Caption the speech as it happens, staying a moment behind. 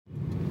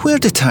Where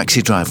do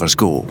taxi drivers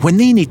go when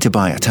they need to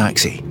buy a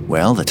taxi?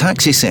 Well, the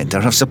Taxi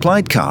Centre have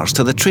supplied cars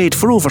to the trade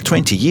for over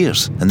 20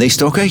 years, and they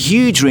stock a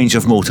huge range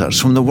of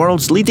motors from the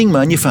world's leading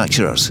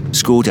manufacturers: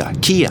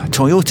 Skoda, Kia,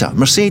 Toyota,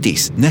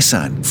 Mercedes,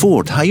 Nissan,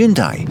 Ford,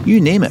 Hyundai,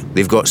 you name it.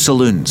 They've got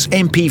saloons,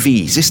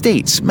 MPVs,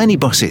 estates,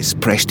 minibuses,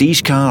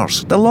 prestige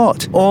cars, the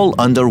lot, all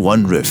under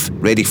one roof,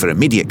 ready for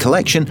immediate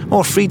collection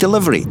or free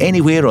delivery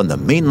anywhere on the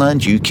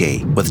mainland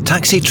UK. With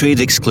taxi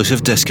trade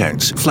exclusive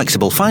discounts,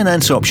 flexible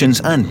finance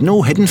options and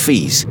no hidden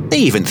fees. They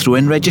even throw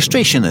in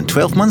registration and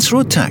 12 months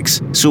road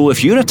tax. So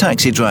if you're a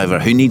taxi driver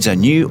who needs a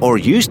new or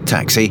used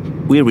taxi,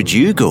 where would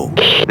you go?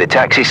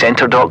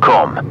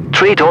 TheTaxiCentre.com.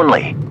 Trade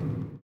only.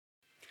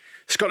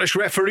 Scottish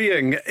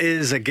refereeing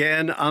is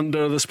again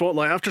under the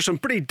spotlight after some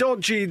pretty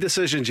dodgy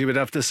decisions, you would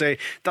have to say.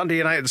 Dundee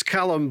United's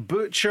Calum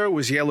Butcher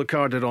was yellow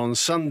carded on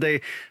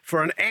Sunday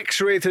for an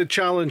X-rated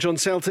challenge on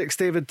Celtic's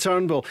David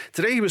Turnbull.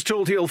 Today he was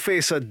told he'll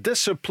face a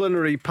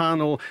disciplinary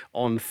panel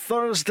on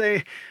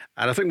Thursday,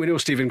 and I think we know,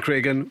 Stephen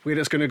Craigan, where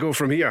it's going to go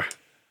from here.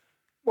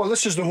 Well,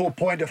 this is the whole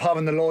point of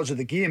having the laws of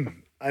the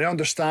game. I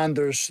understand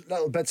there's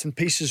little bits and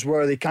pieces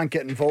where they can't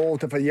get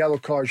involved if a yellow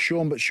card is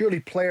shown, but surely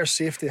player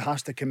safety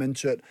has to come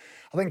into it.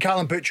 I think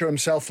Calum Butcher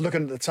himself,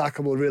 looking at the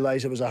tackle, will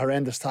realise it was a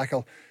horrendous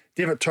tackle.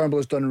 David Turnbull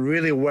has done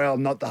really well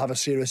not to have a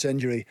serious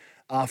injury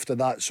after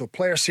that. So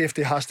player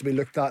safety has to be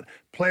looked at.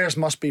 Players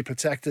must be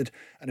protected.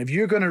 And if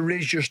you're going to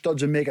raise your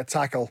studs and make a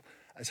tackle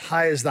as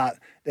high as that,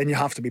 then you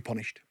have to be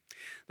punished.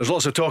 There's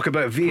lots of talk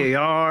about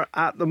VAR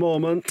at the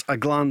moment. A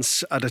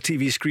glance at a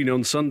TV screen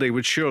on Sunday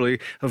would surely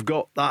have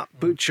got that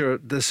Butcher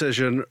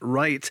decision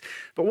right.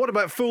 But what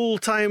about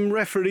full-time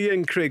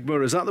refereeing, Craig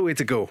Moore? Is that the way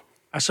to go?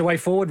 That's the way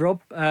forward,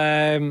 Rob.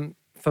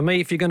 For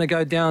me, if you're going to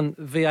go down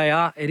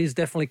VAR, it is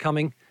definitely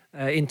coming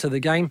into the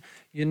game.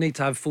 You need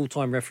to have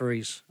full-time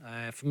referees.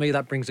 For me,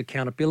 that brings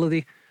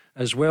accountability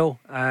as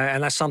well.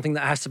 And that's something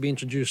that has to be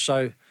introduced.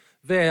 So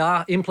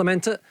VAR,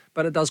 implement it,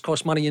 but it does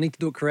cost money. You need to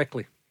do it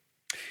correctly.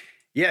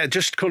 Yeah,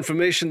 just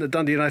confirmation that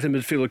Dundee United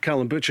midfielder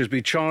Calum Butcher has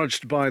been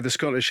charged by the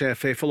Scottish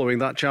FA following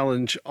that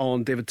challenge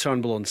on David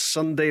Turnbull on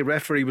Sunday.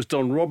 Referee was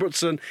Don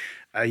Robertson.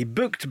 He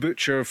booked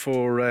Butcher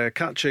for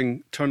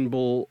catching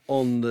Turnbull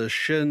on the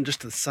shin,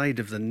 just to the side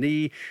of the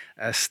knee.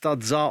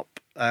 Studs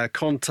up,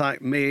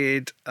 contact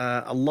made,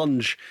 a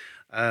lunge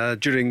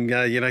during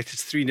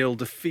United's 3-0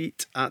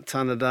 defeat at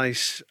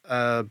Tannadice.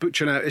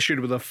 Butcher now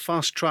issued with a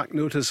fast-track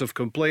notice of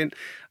complaint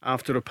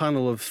after a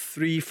panel of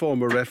 3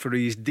 former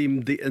referees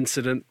deemed the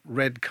incident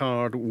red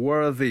card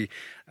worthy.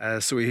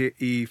 So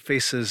he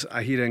faces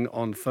a hearing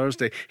on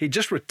Thursday. He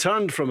just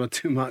returned from a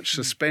 2-match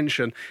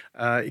suspension.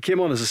 He came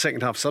on as a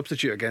second-half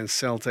substitute against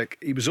Celtic.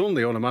 He was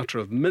only on a matter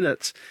of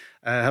minutes,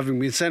 having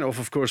been sent off,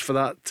 of course, for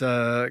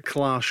that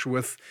clash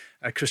with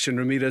Christian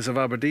Ramirez of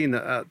Aberdeen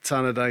at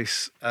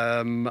Tannadice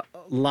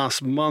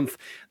last month.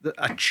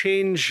 A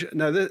change.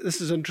 Now, this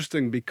is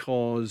interesting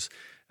because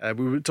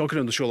we were talking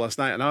on the show last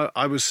night, and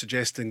I was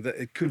suggesting that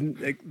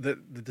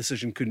that the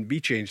decision couldn't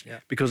be changed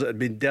because it had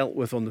been dealt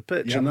with on the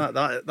pitch, and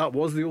that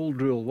was the old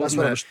rule,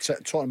 wasn't it? That's what I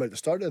was talking about at the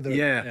start of the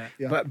yeah.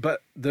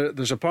 But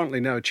there's apparently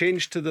now a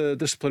change to the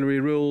disciplinary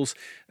rules,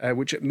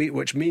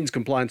 which means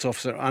compliance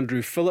officer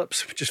Andrew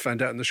Phillips. We just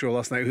found out in the show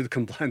last night who the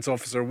compliance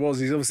officer was.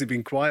 He's obviously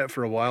been quiet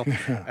for a while.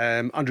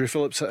 Andrew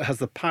Phillips has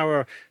the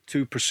power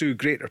to pursue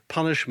greater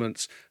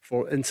punishments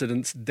for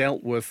incidents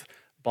dealt with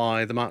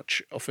by the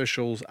match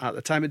officials at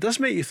the time. It does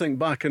make you think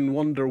back and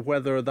wonder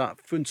whether that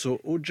Funso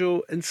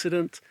Ojo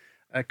incident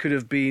could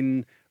have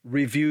been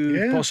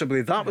reviewed.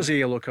 Possibly that was a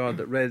yellow card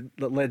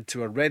that led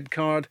to a red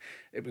card.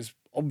 It was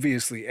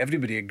obviously,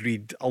 everybody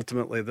agreed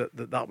ultimately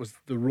that was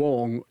the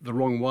wrong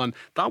one.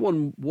 That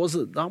one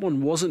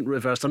wasn't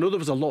reversed. I know there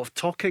was a lot of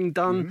talking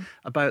done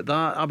about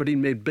that.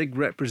 Aberdeen made big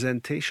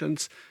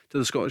representations to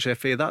the Scottish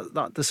FA.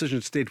 That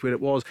decision stayed where it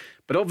was.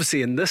 But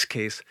obviously in this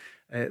case,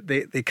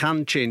 they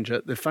can change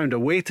it. They've found a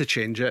way to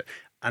change it,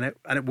 and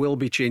it will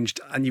be changed.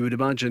 And you would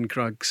imagine,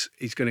 Craigs,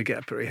 he's going to get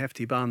a pretty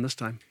hefty ban this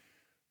time.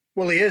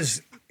 Well, he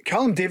is.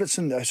 Calum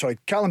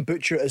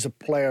Butcher is a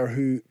player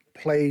who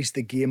plays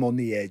the game on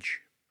the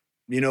edge.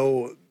 You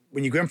know,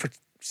 when you go in for,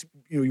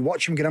 you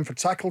watch him get in for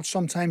tackles,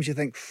 sometimes you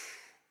think,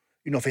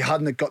 if he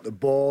hadn't got the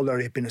ball or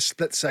he'd been a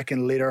split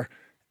second later,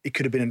 he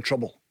could have been in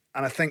trouble.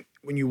 And I think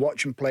when you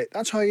watch him play,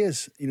 that's how he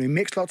is. He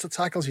makes lots of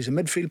tackles. He's a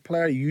midfield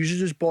player. He uses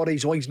his body.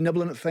 He's always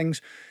nibbling at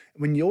things.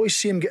 When you always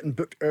see him getting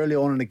booked early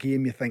on in a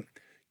game, you think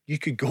you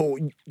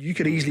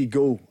could easily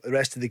go the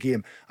rest of the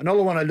game.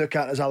 Another one I look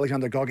at is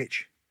Alexander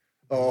Gogic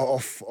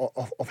of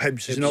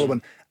Hibs. Is another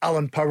one.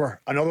 Alan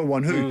Power, another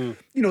one who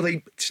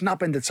they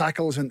snap into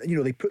tackles and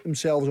they put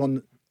themselves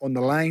on the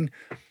line.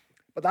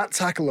 But that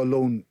tackle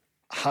alone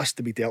has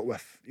to be dealt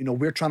with.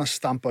 We're trying to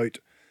stamp out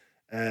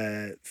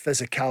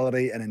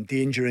physicality and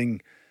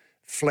endangering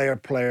flair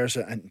players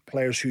and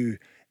players who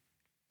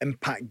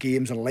impact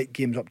games and light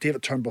games up.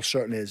 David Turnbull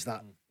certainly is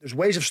that. There's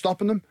ways of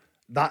stopping them.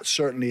 That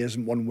certainly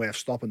isn't one way of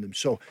stopping them.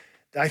 So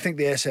I think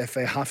the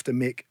SFA have to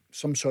make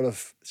some sort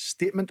of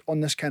statement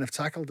on this kind of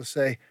tackle to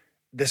say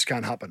this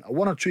can't happen. A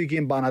 1 or 2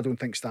 game ban I don't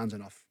think stands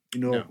enough.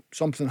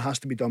 Something has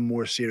to be done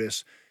more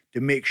serious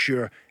to make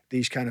sure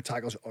these kind of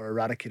tackles are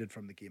eradicated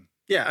from the game.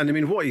 Yeah, and I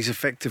mean, what he's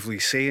effectively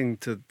saying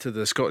to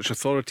the Scottish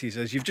authorities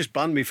is, you've just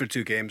banned me for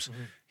 2 games.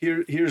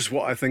 Here's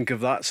what I think of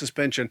that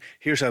suspension.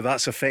 Here's how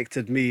that's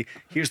affected me.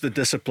 Here's the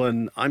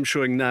discipline I'm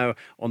showing now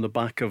on the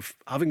back of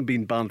having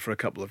been banned for a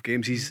couple of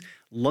games. He's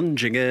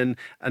lunging in,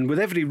 and with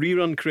every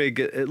rerun, Craig,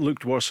 it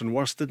looked worse and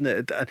worse, didn't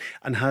it?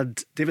 And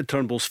had David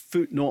Turnbull's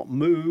foot not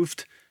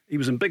moved, he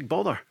was in big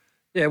bother.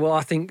 Yeah, well,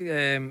 I think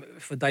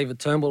for David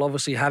Turnbull,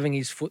 obviously having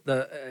his foot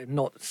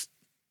not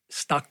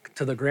stuck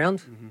to the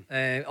ground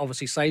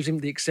obviously saves him.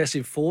 The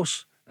excessive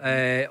force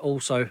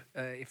also,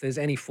 if there's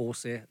any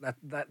force there,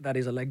 that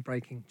is a leg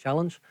breaking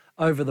challenge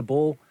over the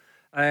ball.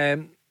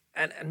 And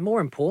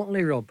more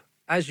importantly, Rob,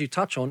 as you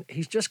touch on,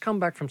 he's just come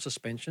back from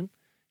suspension.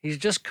 He's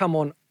just come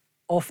on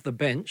off the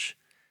bench,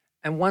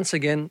 and once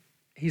again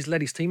he's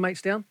let his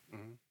teammates down.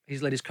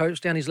 He's let his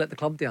coach down. He's let the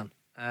club down.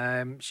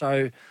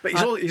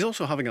 But he's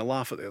also having a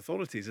laugh at the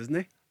authorities, isn't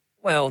he?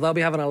 Well, they'll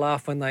be having a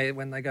laugh when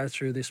they go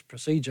through this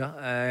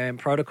procedure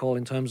protocol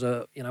in terms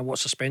of what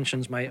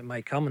suspensions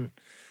may come, and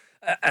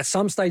at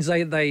some stage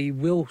they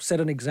will set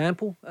an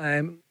example.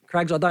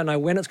 Craigs, I don't know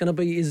when it's going to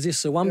be. Is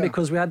this the one?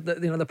 Because we had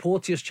the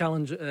Porteous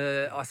challenge,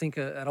 I think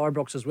at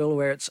Ibrox as well,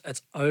 where it's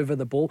over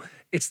the ball.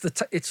 It's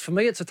for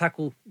me, it's a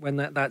tackle when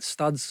that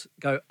studs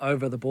go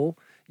over the ball.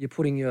 You're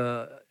putting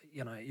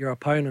your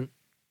opponent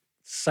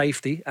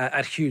safety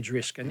at huge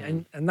risk,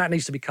 and that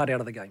needs to be cut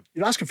out of the game.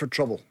 You're asking for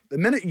trouble. The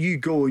minute you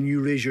go and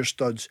you raise your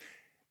studs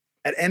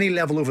at any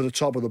level over the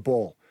top of the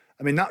ball,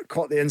 I mean, that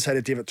caught the inside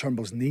of David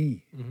Turnbull's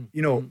knee.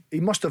 He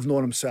must have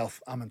known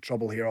himself, I'm in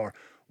trouble here, or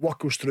what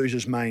goes through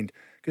his mind.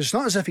 Because it's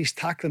not as if he's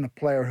tackling a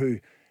player who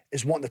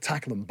is wanting to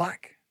tackle him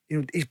back.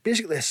 He's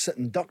basically a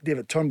sitting duck.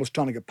 David Turnbull's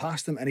trying to get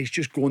past him, and he's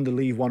just going to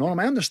leave one on him.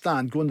 I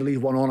understand going to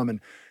leave one on him and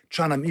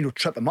trying to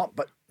trip him up,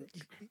 but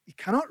you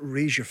cannot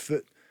raise your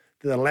foot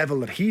to the level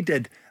that he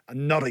did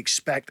and not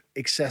expect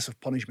excessive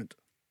punishment.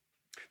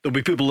 There'll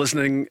be people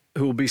listening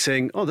who will be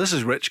saying, "Oh, this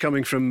is rich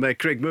coming from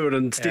Craig Moore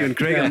and Stephen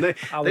Craigan." Yeah.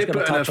 I was going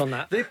to touch on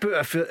that. They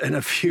put in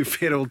a few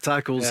fair old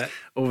tackles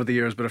over the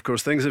years, but of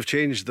course things have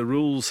changed. The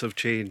rules have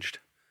changed.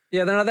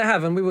 Yeah, they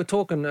have, and we were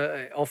talking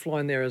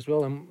offline there as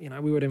well, and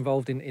we were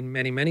involved in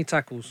many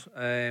tackles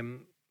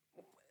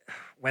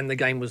when the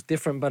game was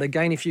different. But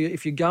again, if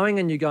you're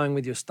going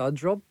with your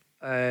studs, Rob,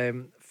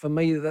 for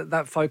me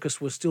that focus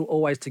was still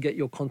always to get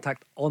your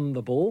contact on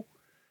the ball.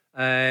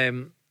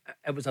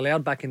 It was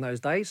allowed back in those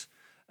days,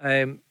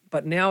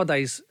 but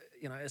nowadays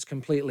it's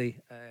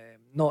completely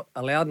not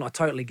allowed, and I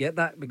totally get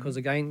that because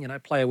again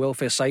player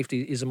welfare,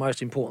 safety is the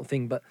most important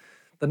thing. But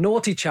the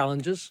naughty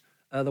challenges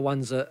are the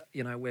ones that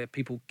where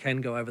people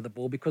can go over the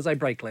ball because they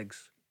break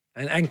legs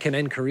and can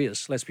end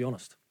careers. Let's be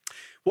honest.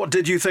 What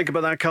did you think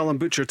about that Calum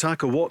Butcher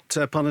tackle? What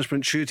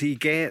punishment should he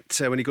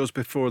get when he goes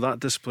before that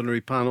disciplinary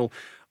panel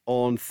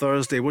on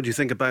Thursday? What do you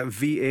think about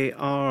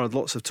VAR?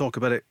 Lots of talk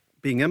about it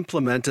being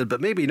implemented, but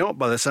maybe not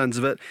by the sounds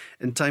of it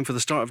in time for the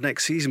start of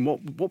next season.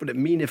 What would it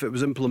mean if it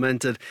was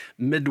implemented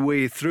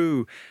midway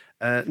through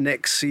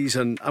next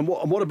season? And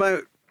what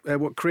about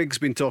what Craig's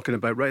been talking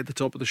about right at the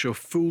top of the show,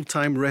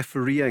 full-time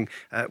refereeing?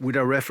 Would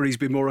our referees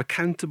be more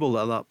accountable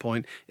at that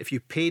point? If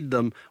you paid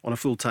them on a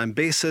full-time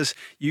basis,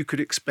 you could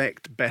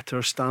expect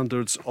better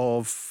standards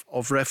of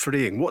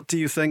refereeing. What do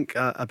you think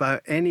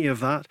about any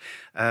of that?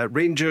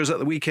 Rangers at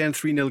the weekend,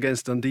 3-0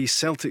 against Dundee.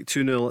 Celtic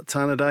 2-0 at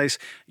Tannadice.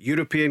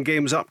 European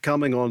games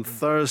upcoming on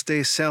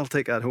Thursday.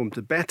 Celtic at home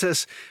to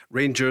Betis.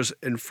 Rangers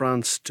in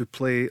France to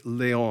play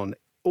Lyon.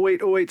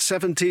 0808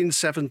 17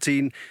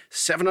 17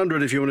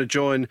 700 if you want to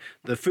join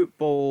the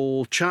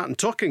football chat. And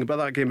talking about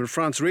that game in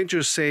France,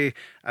 Rangers say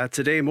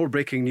today, more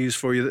breaking news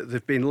for you, that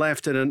they've been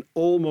left in an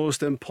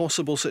almost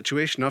impossible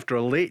situation after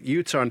a late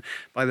U-turn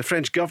by the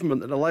French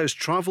government that allows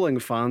travelling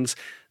fans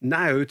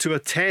now to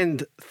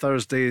attend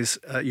Thursday's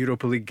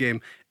Europa League game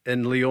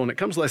in Lyon. It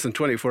comes less than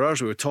 24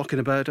 hours. We were talking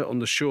about it on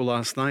the show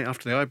last night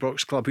after the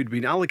Ibrox club, who'd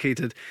been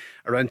allocated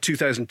around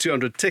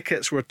 2,200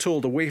 tickets, were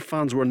told away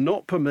fans were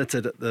not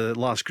permitted at the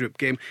last group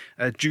game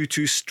due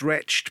to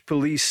stretched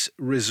police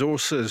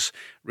resources.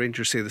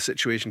 Rangers say the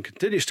situation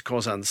continues to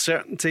cause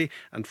uncertainty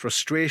and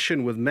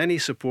frustration, with many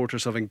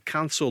supporters having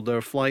cancelled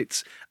their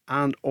flights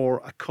and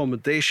or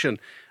accommodation.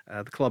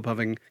 The club,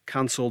 having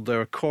cancelled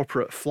their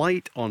corporate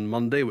flight on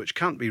Monday, which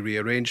can't be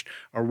rearranged,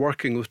 are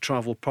working with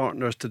travel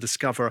partners to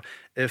discover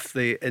if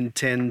they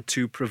intend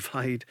to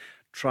provide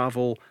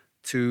travel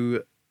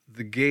to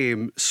the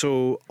game.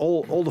 So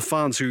all the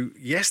fans who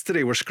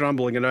yesterday were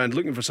scrambling around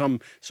looking for some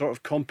sort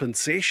of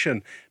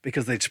compensation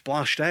because they'd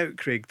splashed out,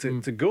 Craig, to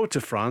go to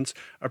France,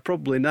 are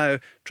probably now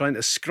trying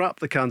to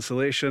scrap the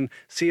cancellation,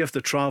 see if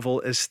the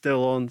travel is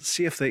still on,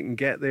 see if they can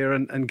get there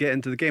and get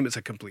into the game. It's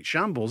a complete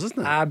shambles, isn't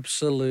it?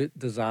 Absolute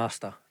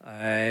disaster.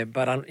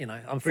 But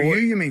unfortunately, for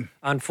you mean?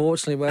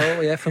 Unfortunately,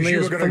 well, yeah, for me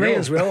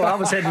as well. I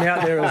was heading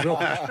out there as well.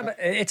 But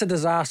it's a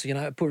disaster.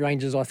 It put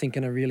Rangers, I think,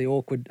 in a really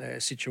awkward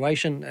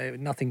situation.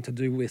 Nothing to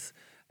do with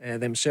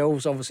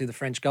themselves. Obviously, the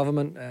French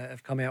government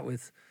have come out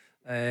with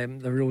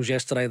the rules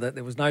yesterday that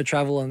there was no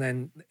travel, and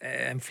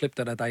then flipped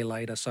it a day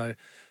later. So,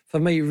 for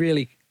me,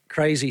 really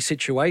crazy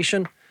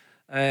situation.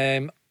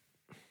 A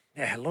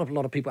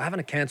lot of people having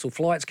to cancel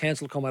flights,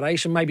 cancel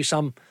accommodation. Maybe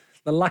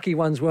the lucky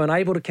ones weren't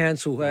able to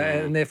cancel,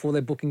 and therefore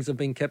their bookings have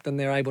been kept, and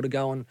they're able to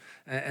go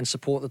and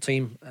support the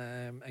team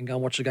and go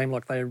and watch the game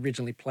like they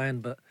originally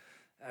planned. But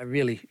a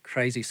really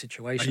crazy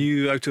situation. Are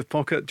you out of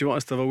pocket? Do you want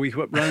us to have a wee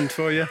whip round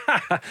for you?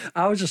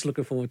 I was just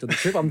looking forward to the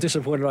trip. I'm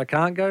disappointed I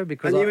can't go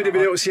because. And you would have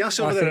been able to see us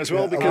over there as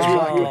well, because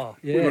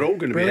we were all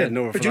going to be heading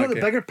over. But do you know what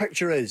the bigger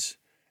picture is?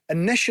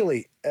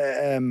 Initially,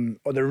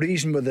 or the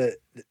reason with the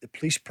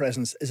police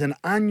presence is an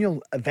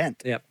annual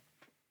event. Yep.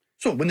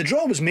 So when the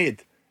draw was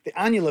made, the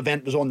annual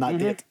event was on that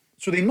date.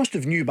 So they must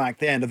have knew back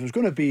then if there was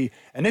going to be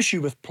an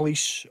issue with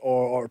police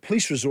or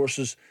police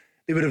resources,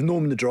 they would have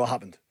known when the draw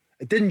happened.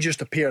 It didn't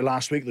just appear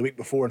last week, the week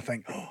before, and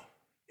think,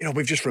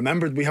 we've just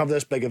remembered we have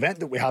this big event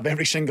that we have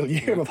every single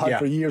year. We've had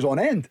for years on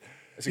end.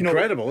 It's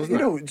incredible,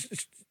 isn't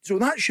it? So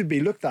that should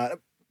be looked at.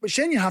 Which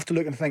then you have to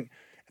look and think,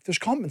 if there's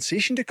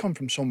compensation to come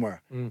from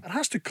somewhere, it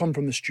has to come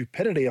from the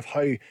stupidity of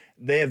how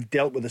they have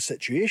dealt with the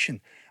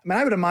situation. I mean,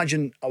 I would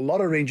imagine a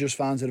lot of Rangers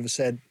fans that have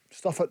said,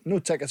 stuff it, no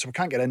tickets, we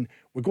can't get in,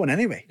 we're going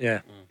anyway.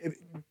 Yeah.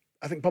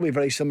 I think probably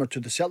very similar to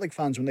the Celtic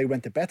fans when they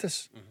went to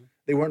Betis.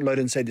 They weren't allowed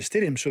inside the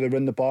stadium, so they were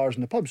in the bars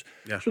and the pubs.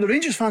 Yeah. So the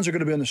Rangers fans are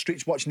going to be on the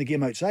streets watching the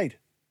game outside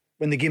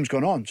when the game's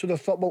gone on. So they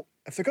thought, well,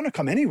 if they're going to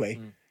come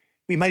anyway,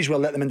 we might as well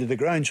let them into the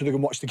ground so they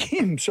can watch the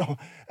game. So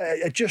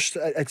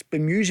it's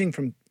bemusing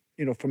from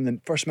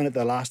the first minute to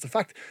the last. In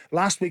fact,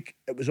 last week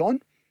it was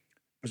on.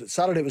 Was it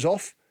Saturday? It was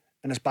off,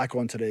 and it's back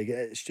on today.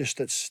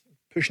 It's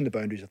pushing the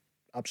boundaries,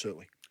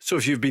 absolutely. So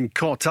if you've been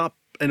caught up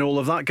in all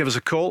of that, give us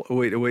a call,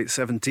 0808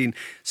 17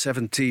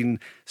 17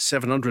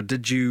 700.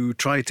 Did you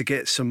try to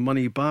get some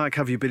money back?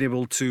 Have you been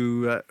able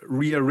to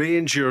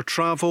rearrange your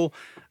travel?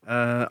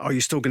 Are you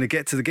still going to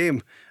get to the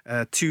game?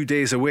 2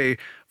 days away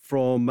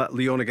from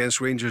Lyon against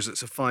Rangers.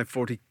 It's a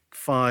 5:45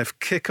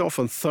 kickoff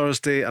on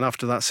Thursday, and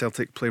after that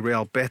Celtic play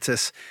Real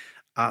Betis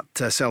at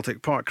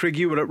Celtic Park. Craig,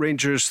 you were at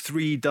Rangers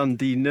 3,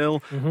 Dundee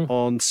 0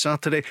 on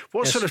Saturday.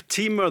 What sort of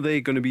team are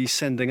they going to be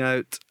sending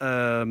out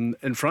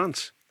in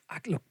France?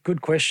 Look,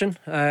 good question.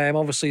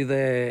 Obviously,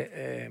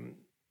 they're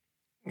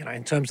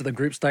in terms of the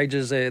group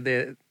stages, they're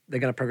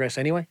going to progress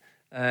anyway.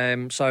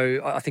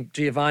 So I think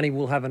Giovanni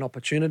will have an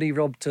opportunity,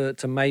 Rob,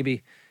 to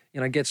maybe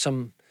get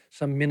some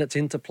minutes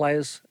into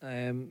players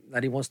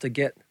that he wants to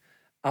get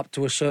up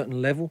to a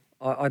certain level.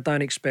 I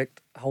don't expect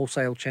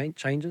wholesale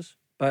changes,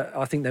 but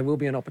I think there will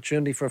be an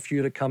opportunity for a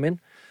few to come in.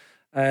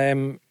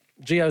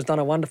 Gio's done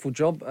a wonderful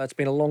job. It's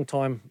been a long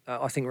time,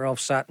 I think, where I've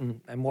sat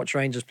and watched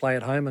Rangers play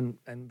at home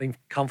and been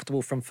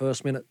comfortable from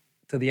first minute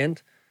to the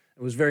end.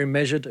 It was very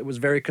measured. It was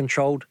very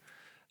controlled.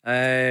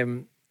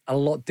 A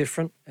lot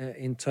different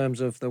in terms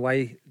of the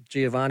way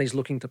Giovanni's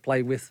looking to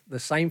play with the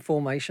same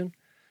formation,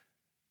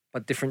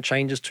 but different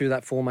changes to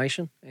that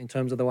formation in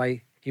terms of the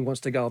way he wants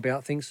to go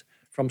about things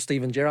from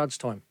Steven Gerrard's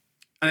time.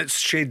 And it's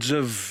shades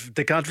of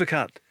Dick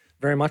Advocaat.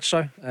 Very much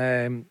so.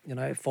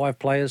 5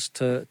 players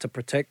to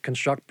protect,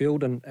 construct,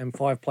 build, and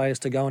 5 players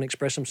to go and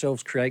express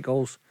themselves, create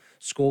goals,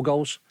 score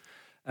goals.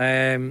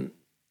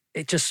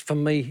 It just, for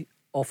me,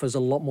 offers a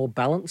lot more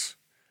balance.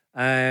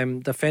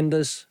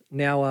 Defenders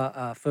now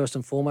are first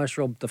and foremost,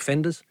 Rob,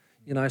 defenders.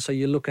 So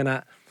you're looking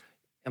at,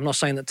 I'm not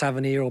saying that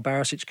Tavernier or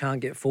Barisic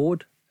can't get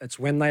forward. It's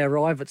when they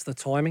arrive, it's the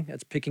timing,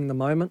 it's picking the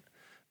moment.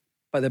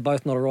 But they're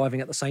both not arriving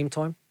at the same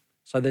time.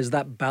 So there's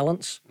that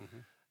balance.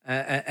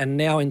 And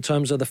now in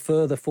terms of the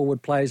further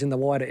forward players in the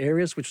wider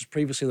areas, which was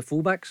previously the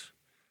fullbacks,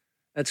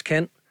 it's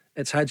Kent,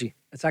 it's Hadji.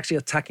 It's actually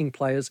attacking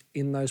players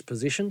in those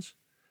positions.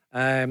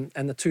 And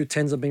the 2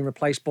 10s have been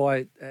replaced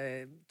by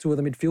 2 of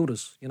the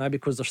midfielders,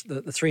 because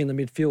the 3 in the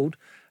midfield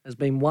has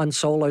been 1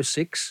 solo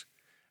 6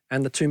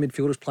 and the 2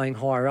 midfielders playing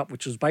higher up,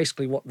 which is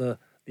basically what the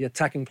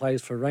attacking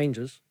players for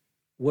Rangers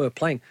were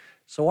playing.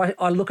 So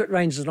I look at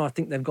Rangers and I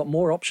think they've got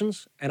more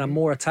options and are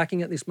more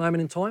attacking at this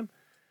moment in time.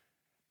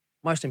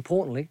 Most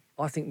importantly,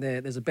 I think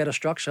there's a better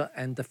structure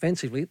and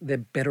defensively they're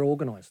better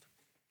organised.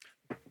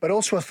 But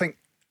also I think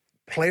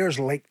players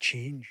like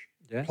change.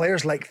 Yeah.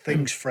 Players like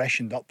things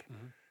freshened up.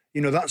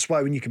 That's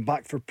why when you come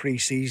back for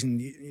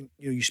pre-season,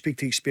 you speak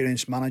to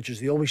experienced managers,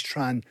 they always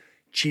try and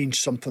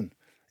change something.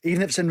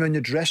 Even if it's in around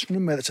the dressing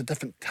room, whether it's a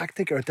different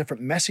tactic or a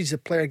different message the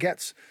player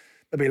gets.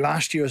 Maybe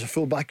last year as a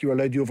fullback you were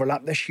allowed to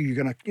overlap. This year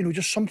you're going to,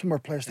 just something where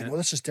players think,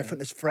 this is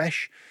different, it's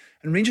fresh.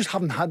 And Rangers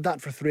haven't had that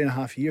for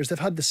 3.5 years. They've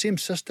had the same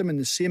system and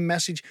the same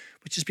message,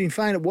 which has been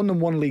fine. It won them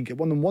 1 league. It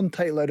won them 1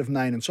 title out of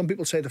 9. And some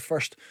people say the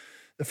first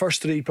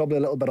 3 probably a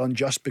little bit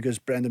unjust because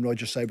Brendan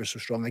Rodgers' side was so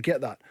strong. I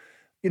get that.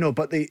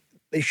 But they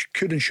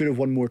could and should have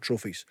won more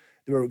trophies.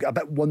 They were a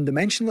bit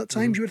one-dimensional at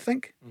times, you would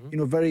think.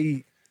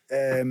 Very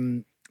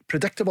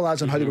predictable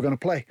as on how they were going to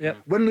play. Yep.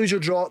 Win, lose or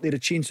draw, they'd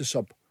have changed the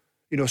sub.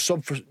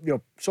 Sub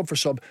for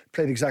sub,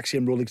 play the exact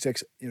same role,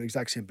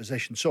 exact same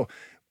position. So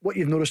what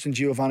you've noticed in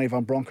Giovanni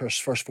Van Bronckhorst's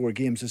first 4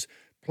 games is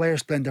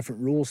players playing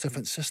different roles,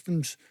 different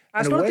systems.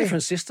 It's not a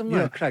different system,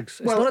 though, Craig.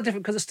 It's not a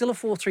different because it's still a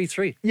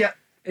 4-3-3. Yeah,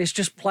 it's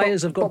just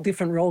players have got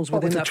different roles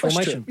within that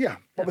formation.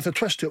 But with a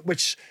twist to it,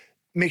 which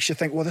makes you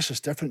think, well, this is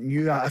different,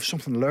 new. I have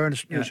something to learn.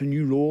 It's a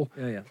new role,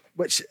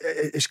 which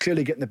is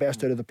clearly getting the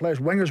best out of the players.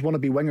 Wingers want to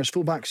be wingers.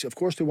 Fullbacks, of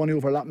course, they want to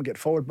overlap and get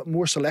forward, but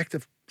more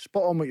selective.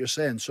 Spot on what you're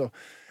saying. So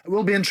it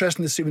will be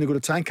interesting to see when they go to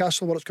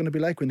Tynecastle what it's going to be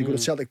like, when they go to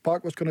Celtic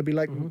Park what it's going to be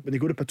like, when they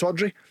go to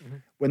Pittodrie,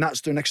 when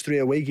that's their next 3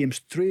 away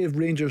games. 3 of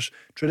Rangers'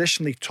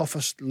 traditionally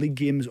toughest league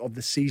games of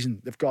the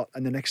season they've got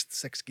in the next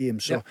 6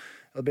 games. So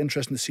it'll be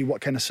interesting to see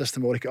what kind of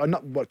system,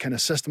 what kind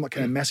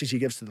of message he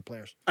gives to the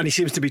players. And he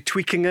seems to be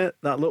tweaking it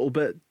that little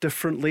bit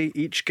differently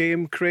each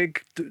game,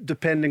 Craig,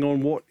 depending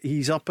on what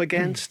he's up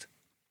against.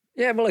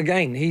 Yeah, well,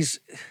 again,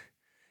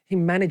 he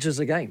manages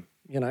a game.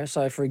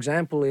 So for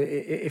example,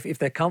 if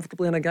they're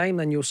comfortable in a game,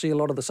 then you'll see a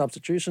lot of the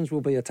substitutions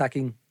will be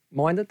attacking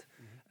minded.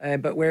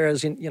 But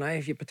whereas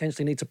if you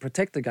potentially need to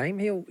protect the game,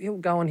 he'll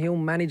go and he'll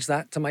manage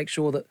that to make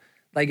sure that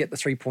they get the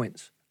 3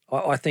 points.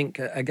 I think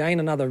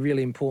again another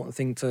really important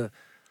thing to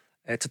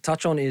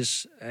touch on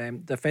is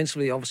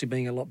defensively, obviously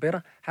being a lot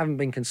better. Haven't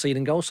been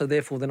conceding goals, so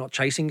therefore they're not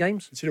chasing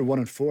games. It's either 1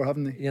 and 4,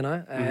 haven't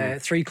they?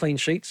 3 clean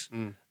sheets.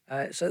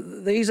 So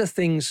these are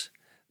things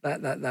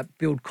that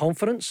build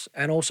confidence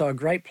and also a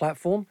great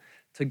platform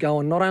to go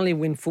and not only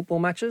win football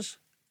matches,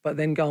 but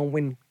then go and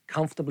win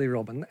comfortably,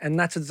 Robin. And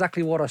that's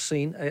exactly what I've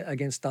seen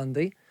against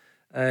Dundee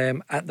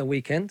at the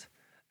weekend.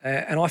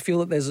 And I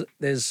feel that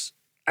there's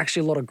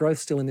actually a lot of growth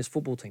still in this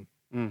football team.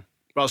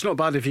 Well, it's not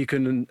bad if you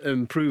can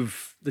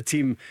improve the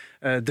team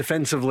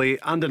defensively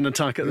and in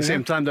attack at the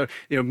same time.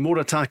 They're more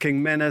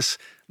attacking menace,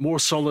 more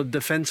solid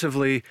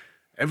defensively.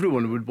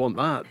 Everyone would want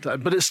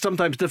that. But it's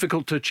sometimes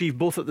difficult to achieve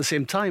both at the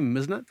same time,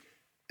 isn't it?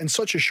 In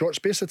such a short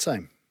space of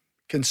time,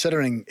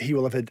 considering he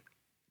will have had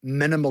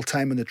minimal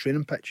time on the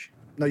training pitch.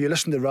 Now, you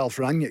listen to Ralph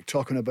Rangnick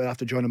talking about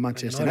after joining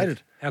Manchester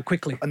United. How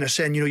quickly. And they're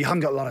saying, you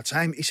haven't got a lot of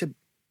time. He said,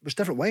 there's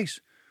different ways.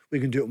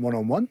 We can do it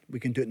one-on-one. We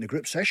can do it in the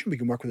group session. We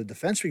can work with the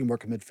defence. We can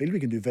work in midfield. We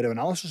can do video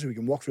analysis. We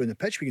can walk through in the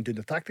pitch. We can do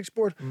the tactics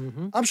board.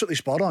 Absolutely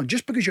spot on.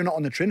 Just because you're not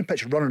on the training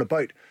pitch running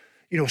about,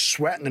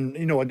 sweating and,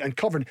 and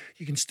covering,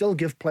 you can still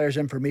give players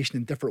information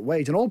in different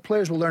ways. And all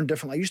players will learn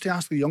differently. I used to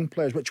ask the young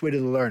players, which way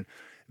do they learn?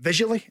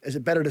 Visually, is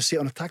it better to see it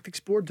on a tactics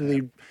board?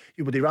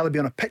 Would they rather be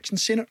on a pitch and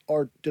seeing it,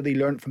 or do they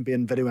learn it from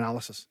being video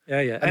analysis?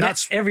 Yeah. And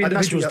that's every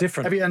individual's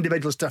different. Every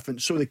individual's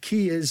different. So the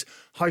key is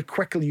how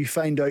quickly you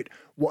find out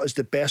what is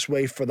the best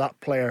way for that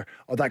player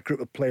or that group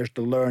of players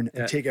to learn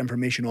and take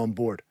information on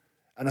board.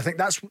 And I think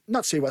that's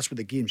not say that's where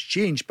the game's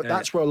changed, but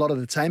that's where a lot of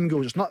the time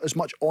goes. It's not as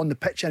much on the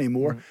pitch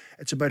anymore.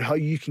 It's about how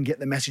you can get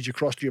the message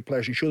across to your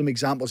players and show them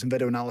examples in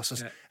video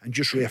analysis and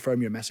just reaffirm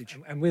your message.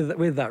 And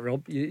with that,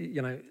 Rob,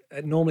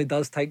 it normally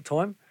does take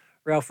time.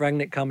 Ralph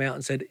Rangnick come out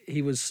and said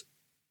he was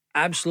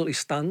absolutely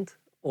stunned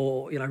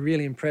or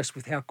really impressed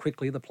with how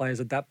quickly the players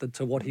adapted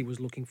to what he was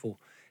looking for.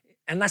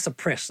 And that's a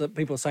press that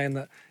people are saying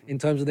that in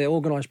terms of their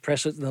organised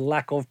press, the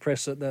lack of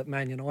press that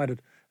Man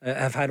United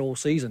have had all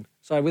season.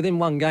 So within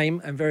one game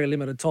and very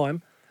limited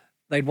time,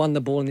 they'd won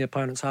the ball in the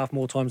opponent's half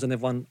more times than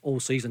they've won all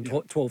season,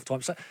 12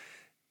 times. So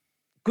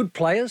good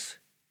players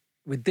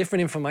with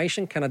different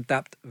information can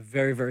adapt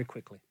very, very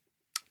quickly.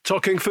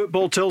 Talking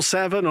football till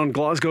 7 on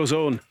Glasgow's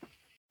Own.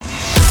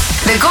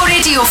 The Go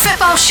Radio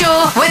Football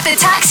Show with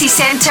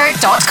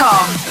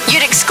thetaxicentre.com.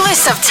 Your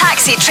exclusive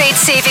taxi trade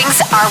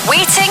savings are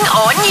waiting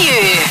on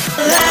you.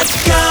 Let's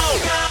go!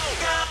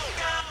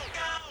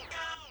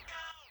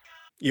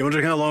 You're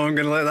wondering how long I'm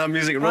going to let that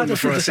music run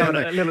before I say it.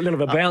 A little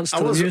of a bounce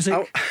to the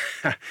music.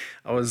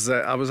 I was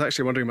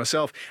actually wondering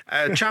myself.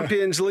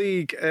 Champions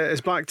League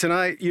is back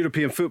tonight.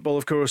 European football,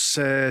 of course,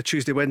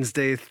 Tuesday,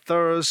 Wednesday,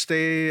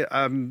 Thursday.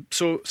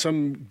 So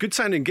some good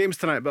sounding games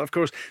tonight, but of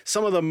course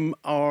some of them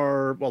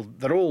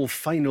they're all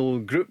final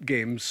group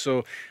games,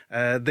 so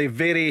they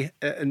vary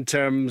in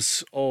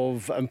terms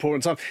of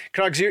importance.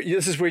 Craigs,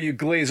 this is where you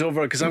glaze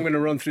over because I'm going to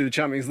run through the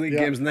Champions League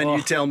games and then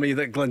you tell me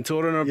that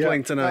Glentoran are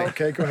playing tonight.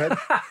 Okay, go ahead.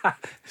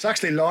 It's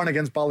actually Lyon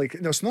against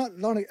Ballycliffe. No, it's not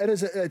Lyon.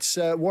 It's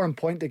Warren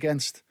Point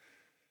against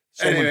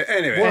someone.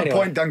 Anyway. Warren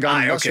Point,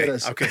 Dungannon. That's what it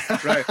is. Okay,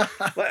 right.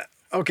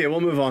 Okay, we'll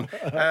move on.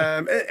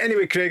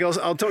 Anyway, Craig,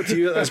 I'll talk to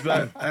you at this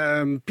bit.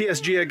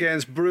 PSG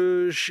against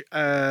Bruges,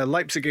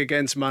 Leipzig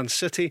against Man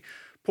City,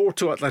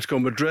 Porto, Atletico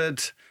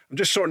Madrid. I'm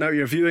just sorting out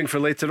your viewing for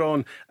later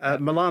on.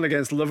 Milan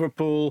against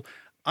Liverpool,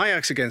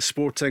 Ajax against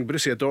Sporting,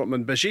 Borussia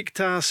Dortmund,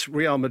 Besiktas,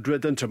 Real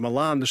Madrid, Inter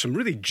Milan. There's some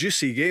really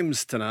juicy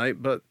games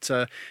tonight, but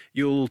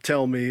you'll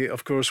tell me,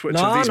 of course, which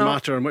of these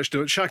matter and which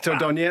don't. Shakhtar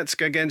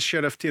Donetsk against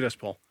Sheriff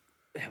Tiraspol.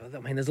 Yeah, I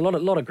mean, there's a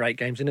lot of great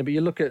games in it, but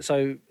you look at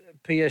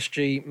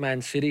PSG,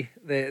 Man City,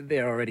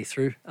 they're already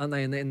through, aren't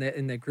they?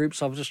 In their groups.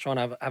 So I was just trying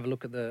to have a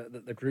look at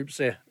the groups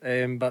there,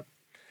 but.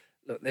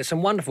 Look, there's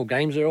some wonderful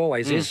games. There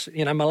always is.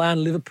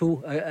 Milan,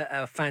 Liverpool,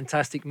 a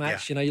fantastic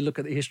match. Yeah. You look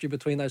at the history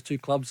between those two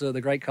clubs, the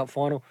Great Cup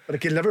final. But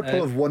again,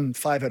 Liverpool have won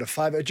 5 out of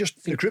 5.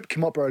 The group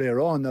came up earlier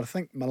on. I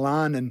think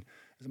Milan,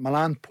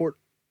 Porto,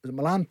 and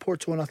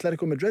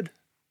Atletico Madrid.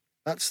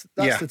 That's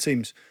the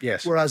teams.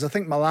 Yes. Whereas I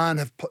think Milan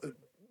have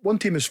one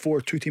team is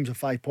 4, 2 teams have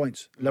 5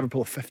 points.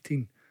 Liverpool have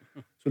 15.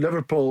 So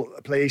Liverpool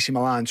play AC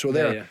Milan. So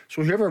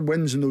so whoever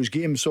wins in those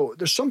games. So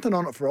there's something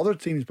on it for other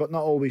teams, but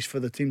not always for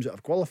the teams that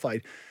have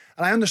qualified.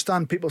 And I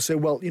understand people say,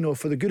 well,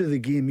 for the good of the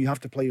game, you have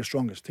to play your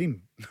strongest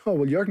team. No,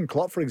 well, Jurgen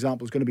Klopp, for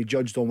example, is going to be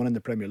judged on winning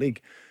the Premier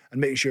League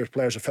and making sure his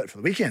players are fit for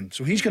the weekend.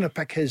 So he's going to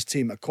pick his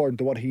team according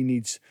to what he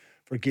needs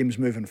for games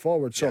moving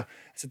forward. So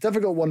it's a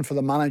difficult one for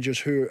the managers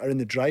who are in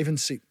the driving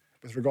seat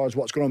with regards to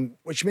what's going on,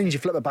 which means you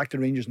flip it back to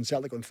Rangers and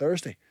Celtic on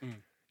Thursday.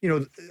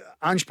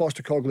 Ange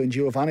Postecoglou and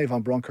Giovanni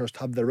Van Bronckhorst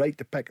have the right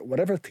to pick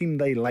whatever team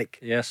they like.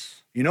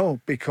 Yes.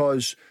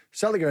 Because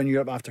Celtic are in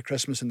Europe after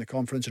Christmas in the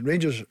conference and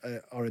Rangers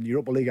are in the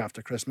Europa League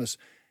after Christmas.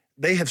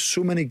 They have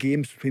so many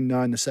games between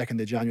now and the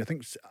 2nd of January. I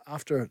think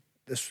after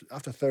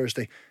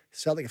Thursday,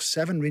 Celtic have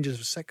 7, Rangers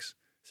have 6.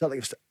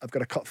 Celtic have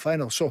got a cup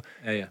final. So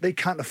they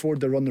can't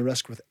afford to run the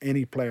risk with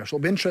any player. So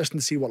it'll be interesting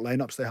to see what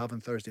lineups they have on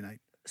Thursday night.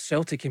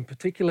 Celtic in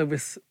particular,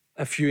 with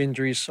a few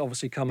injuries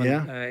obviously coming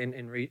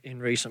in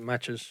recent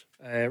matches,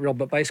 Rob,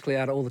 but basically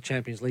out of all the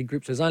Champions League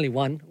groups, there's only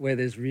one where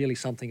there's really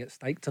something at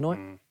stake tonight.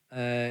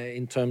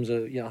 In terms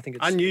of, I think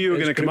it's... I knew you were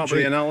going to come up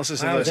with the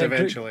analysis of this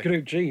eventually.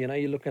 Group G,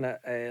 you're looking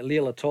at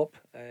Lille atop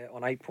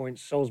on 8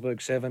 points,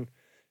 Salzburg 7,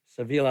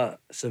 Seville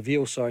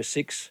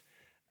 6,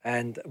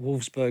 and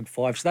Wolfsburg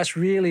 5. So that's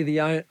really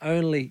the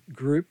only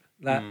group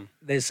that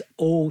there's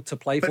all to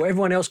play for.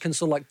 Everyone else can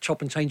sort of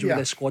chop and change with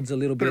their squads a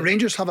little bit. But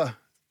Rangers have a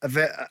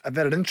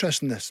vetted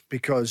interest in this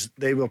because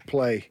they will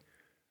play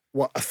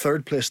a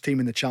third place team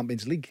in the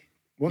Champions League,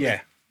 won't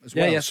they? As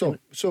well.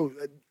 So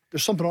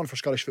there's something on for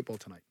Scottish football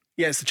tonight.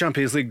 Yeah, it's the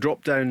Champions League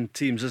drop down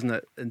teams, isn't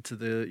it, into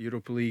the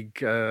Europa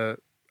League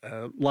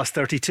last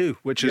 32,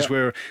 which is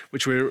where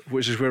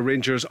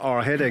Rangers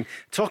are heading.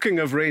 Talking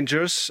of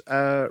Rangers,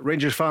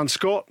 Rangers fan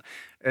Scott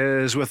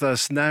is with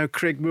us now.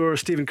 Craig Moore,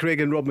 Stephen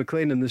Craigan, Rob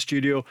MacLean in the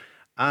studio,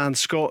 and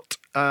Scott,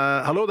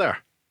 hello there.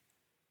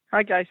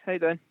 Hi guys, how you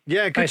doing?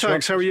 Yeah, good,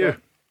 thanks. How are you?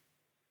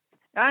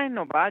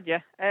 Not bad, yeah.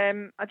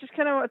 I just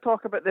kind of want to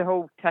talk about the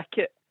whole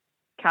ticket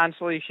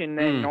cancellation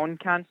and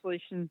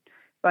non-cancellation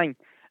thing.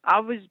 I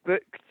was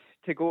booked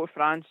to go to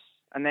France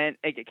and then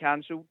it get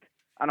cancelled,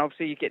 and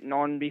obviously you get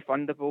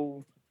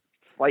non-refundable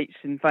flights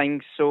and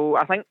things. So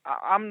I think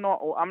I'm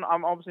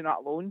obviously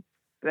not alone.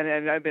 But then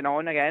I've now been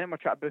on again and we're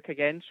trying to book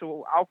again,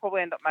 so I'll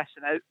probably end up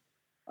missing out.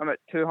 I'm at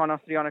 200,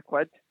 300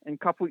 quid in a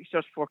couple weeks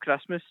just before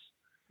Christmas.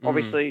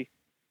 Obviously,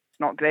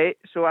 not great.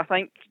 So I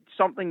think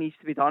something needs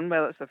to be done,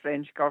 whether it's the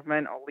French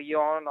government or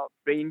Lyon or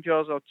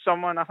Rangers or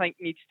someone, I think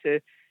needs to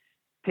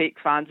take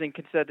fans in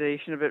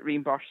consideration about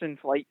reimbursing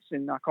flights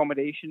and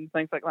accommodation,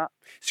 things like that.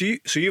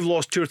 So you've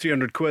lost 200 or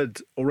 300 quid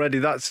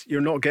already. You're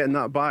not getting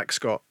that back,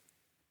 Scott?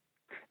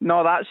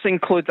 No, that's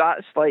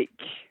like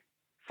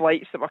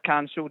flights that were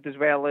cancelled as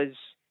well as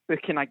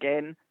booking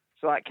again.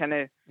 So that kind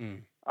of,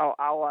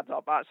 I'll add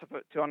up. That's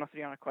about 200,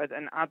 300 quid.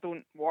 And I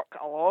don't work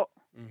a lot,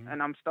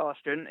 and I'm still a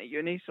student at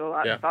uni, so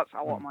that's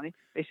a lot of money,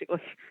 basically.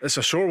 It's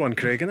a sore one,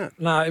 Craig, isn't it?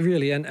 No,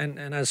 really, and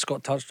as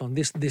Scott touched on,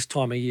 this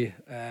time of year,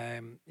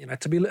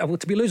 to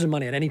be losing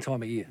money at any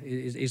time of year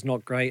is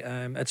not great.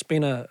 It's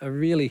been a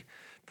really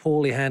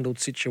poorly handled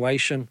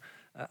situation.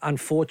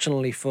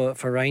 Unfortunately for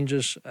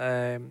Rangers,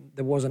 there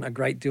wasn't a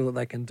great deal that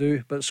they can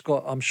do. But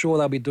Scott, I'm sure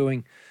they'll be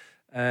doing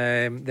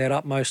their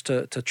utmost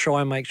to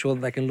try and make sure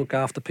that they can look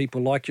after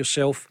people like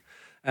yourself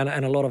and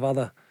a lot of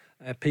other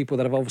people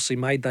that have obviously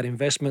made that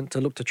investment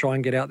to look to try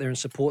and get out there and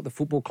support the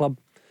football club.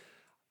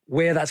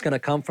 Where that's going to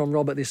come from,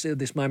 Rob, at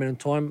this moment in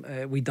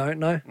time, we don't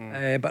know.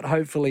 But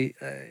hopefully,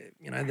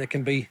 there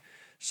can be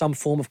some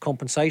form of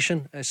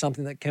compensation,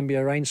 something that can be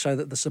arranged so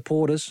that the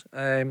supporters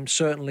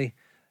certainly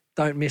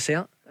don't miss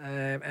out,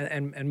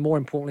 and more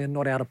importantly, are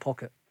not out of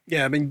pocket.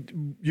 Yeah, I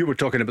mean, you were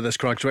talking about this,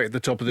 Craig, right at the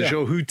top of the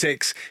show. Who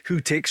takes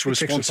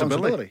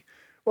responsibility?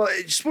 Well,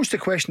 it's supposed to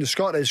question to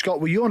Scott is, Scott,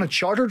 were you on a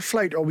chartered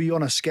flight or were you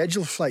on a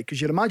scheduled flight?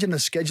 Because you'd imagine the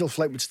scheduled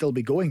flight would still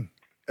be going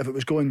if it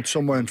was going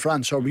somewhere in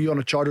France. Or were you on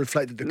a chartered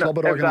flight that the club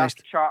had organised?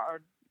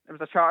 It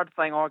was a chartered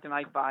thing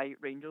organised by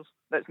Rangers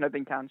that's now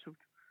been cancelled.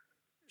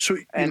 So,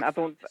 I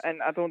don't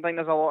think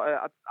there's a lot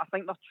of. I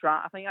think I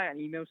got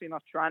an email saying they're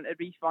trying to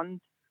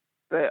refund,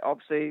 but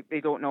obviously they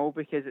don't know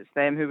because it's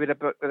them who would have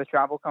booked with the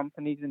travel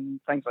companies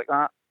and things like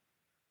that.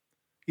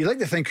 You'd like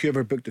to think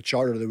whoever booked the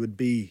charter, there would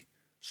be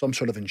some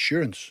sort of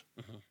insurance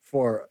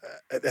for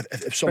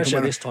if something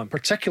went, this time,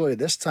 particularly at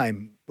this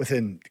time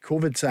within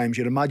COVID times.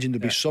 You'd imagine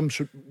there'd be some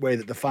sort of way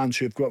that the fans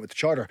who have got with the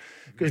charter,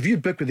 because if you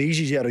book with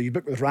EasyJet or you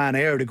book with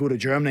Ryanair to go to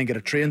Germany and get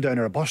a train down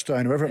or a bus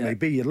down, or whatever it may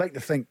be, you'd like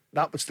to think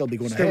that would still be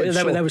going ahead.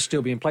 That would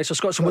still be in place. So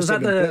Scott, was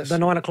that the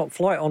 9 o'clock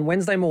flight on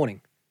Wednesday morning?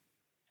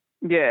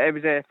 Yeah, it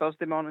was a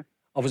Thursday morning.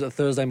 Oh, was it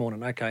Thursday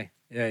morning? Okay.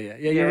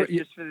 Yeah.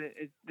 Just for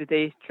the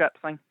day trip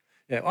thing.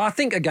 Yeah, well, I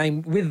think,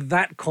 again, with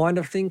that kind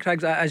of thing,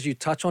 Craig, as you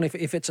touch on, if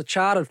it's a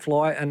chartered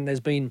flight and there's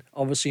been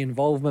obviously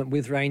involvement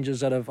with Rangers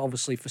that have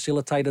obviously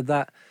facilitated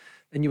that,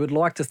 then you would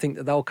like to think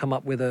that they'll come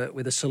up with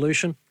a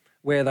solution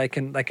where they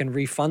can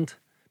refund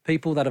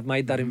people that have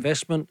made that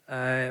investment.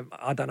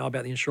 I don't know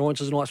about the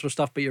insurances and all that sort of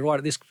stuff, but you're right,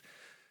 at this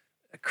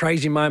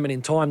crazy moment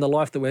in time, the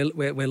life that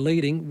we're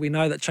leading, we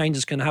know that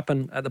changes can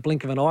happen at the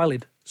blink of an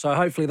eyelid. So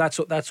hopefully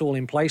that's all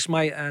in place,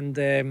 mate.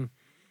 And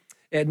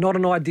not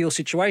an ideal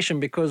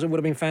situation, because it would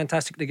have been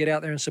fantastic to get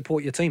out there and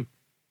support your team.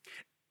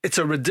 It's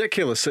a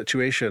ridiculous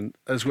situation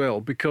as well,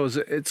 because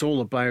it's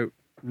all about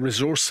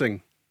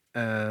resourcing,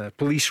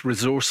 police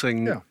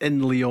resourcing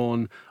in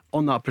Lyon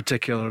on that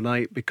particular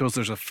night, because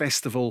there's a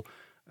festival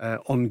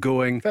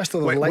ongoing.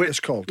 Festival of Light,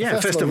 it's called. Yeah,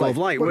 Festival of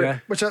Light.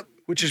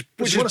 Which is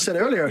what I said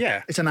earlier.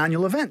 Yeah. It's an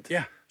annual event.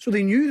 Yeah. So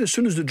they knew as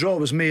soon as the draw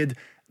was made,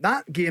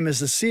 that game is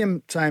the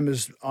same time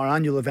as our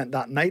annual event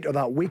that night or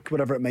that week,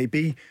 whatever it may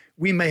be.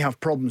 We may have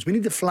problems. We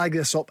need to flag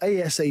this up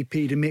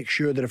ASAP to make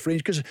sure that if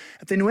Rangers, because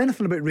if they know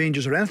anything about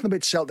Rangers or anything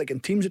about Celtic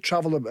and teams that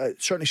travel,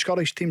 certainly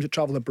Scottish teams that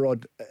travel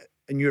abroad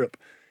in Europe,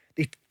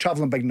 they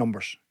travel in big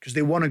numbers because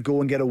they want to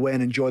go and get away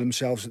and enjoy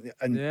themselves,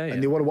 and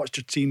they want to watch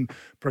their team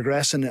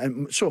progress.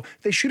 And so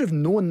they should have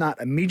known that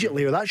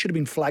immediately, or that should have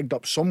been flagged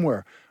up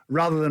somewhere,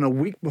 rather than a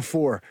week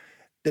before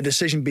the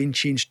decision being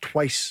changed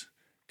twice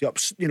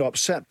to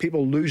upset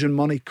people, losing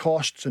money,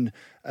 costs, and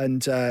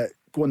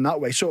going that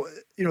way. So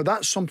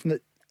that's something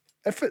that,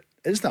 if it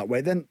is that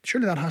way, then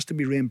surely that has to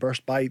be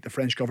reimbursed by the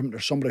French government or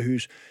somebody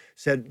who's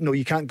said, no,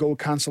 you can't go,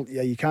 cancel.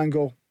 Yeah, you can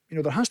go.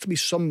 There has to be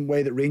some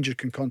way that Rangers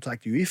can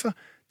contact UEFA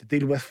to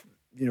deal with,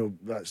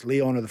 that's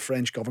Lyon or the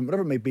French government,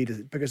 whatever it may be,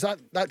 because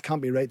that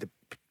can't be right. The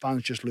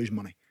fans just lose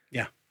money.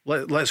 Yeah,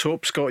 let's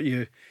hope, Scott,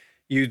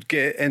 you'd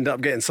end up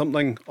getting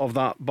something of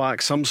that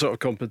back, some sort of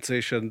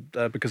compensation,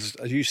 because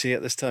as you say,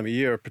 at this time of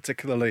year,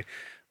 particularly,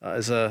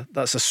 that's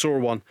a sore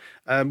one.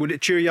 Would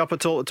it cheer you up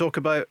at all to talk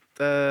about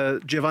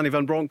Giovanni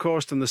Van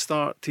Bronckhorst and the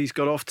start he's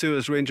got off to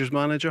as Rangers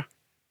manager?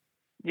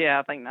 Yeah,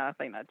 I think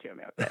that cheered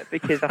me up a bit,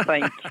 because I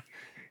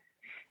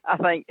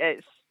think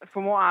it's,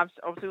 from what I've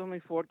obviously only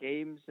 4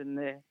 games, and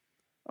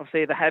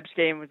obviously the Hibs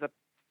game was a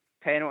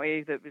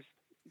penalty that was,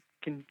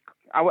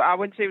 I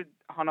wouldn't say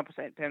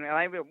 100% penalty.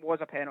 I think it was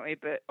a penalty,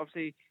 but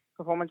obviously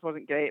performance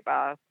wasn't great. But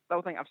I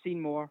still think I've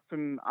seen more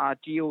from our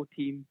Gio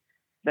team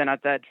than I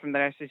did from the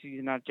rest of the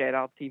season, our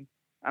Gerrard team.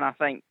 And I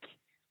think,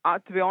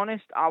 to be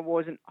honest, I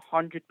wasn't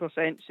 100%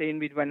 saying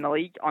we'd win the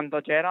league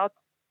under Gerrard,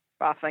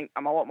 but I think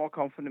I'm a lot more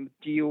confident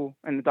with Gio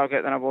in the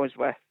dugout than I was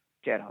with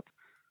Gerrard.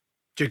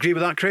 Do you agree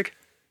with that, Craig?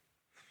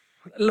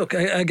 Look,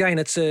 again,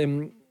 it's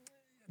don't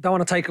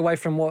want to take away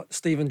from what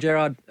Steven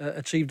Gerrard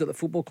achieved at the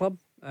football club,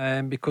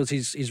 because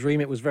his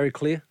remit was very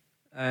clear,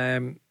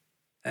 and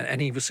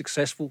he was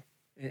successful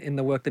in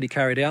the work that he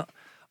carried out.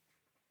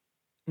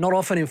 Not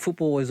often in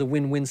football is a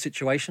win-win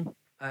situation,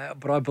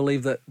 but I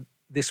believe that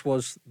this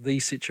was the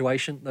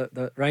situation.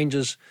 The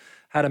Rangers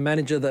had a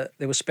manager that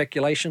there was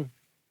speculation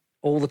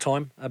all the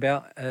time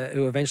about,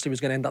 who eventually was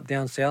going to end up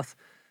down south.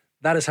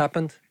 That has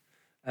happened.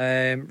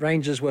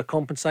 Rangers were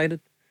compensated.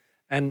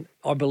 And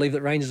I believe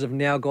that Rangers have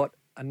now got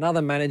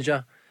another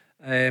manager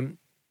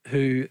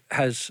who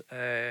has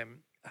a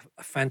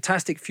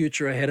fantastic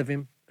future ahead of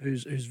him,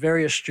 who's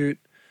very astute,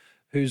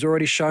 who's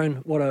already shown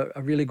what a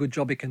really good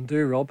job he can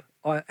do, Rob.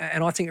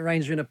 And I think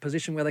Rangers are in a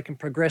position where they can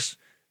progress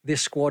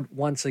this squad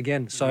once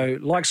again. So,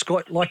 like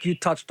Scott, like you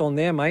touched on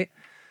there, mate,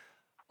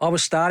 I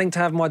was starting to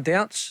have my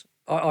doubts.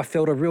 I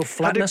felt a real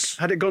flatness.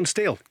 Had it gone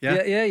stale?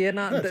 Yeah.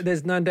 No,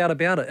 there's no doubt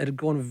about it. It had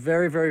gone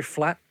very, very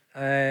flat.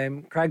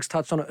 Craig's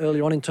touched on it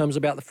earlier on in terms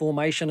about the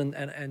formation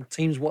and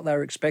teams, what they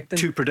were expecting.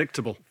 Too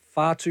predictable.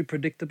 Far too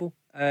predictable.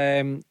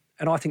 And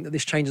I think that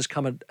this change has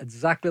come at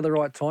exactly the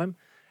right time.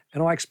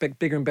 And I expect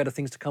bigger and better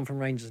things to come from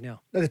Rangers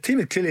now. Now, the team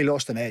had clearly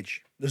lost an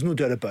edge. There's no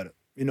doubt about it.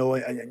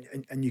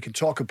 And you can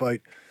talk about,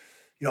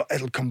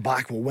 it'll come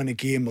back, we'll win a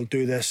game, we'll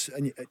do this.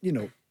 And,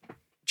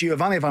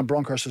 Giovanni Van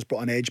Bronckhorst has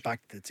brought an edge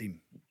back to the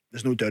team.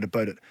 There's no doubt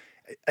about it.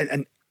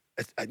 And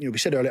we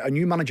said earlier, a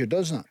new manager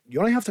does that. You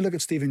only have to look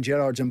at Steven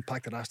Gerrard's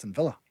impact at Aston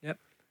Villa. Yep.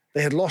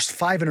 They had lost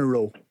 5 in a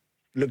row,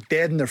 looked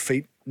dead in their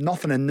feet,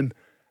 nothing in them.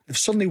 They've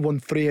suddenly won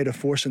 3 out of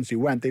 4 since he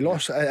went. They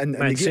lost, and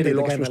the game they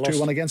lost was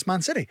 2-1 against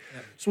Man City.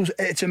 Yep. So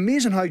it's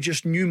amazing how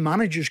just new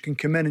managers can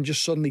come in and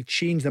just suddenly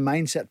change the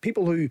mindset.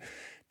 People who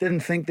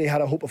didn't think they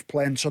had a hope of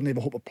playing suddenly have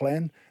a hope of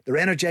playing. They're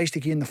energised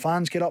again. The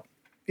fans get up.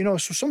 So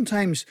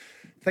sometimes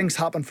things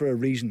happen for a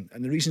reason,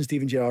 and the reason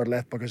Steven Gerrard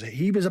left because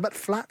he was a bit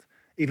flat.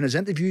 Even his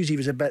interviews, he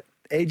was a bit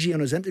edgy on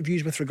his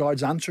interviews with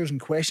regards answers and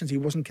questions. He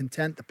wasn't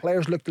content. The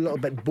players looked a little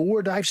bit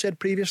bored, I've said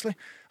previously.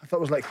 I thought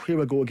it was like, here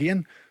we go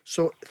again.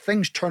 So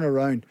things turn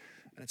around,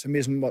 and it's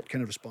amazing what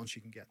kind of response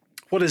you can get.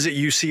 What is it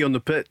you see on the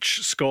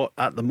pitch, Scott,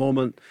 at the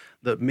moment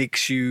that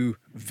makes you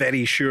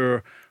very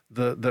sure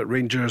that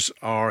Rangers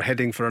are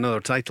heading for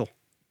another title?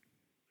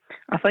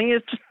 I think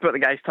it's just what the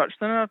guys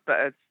touched on it, but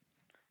it's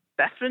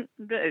different.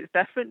 It's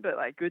different, but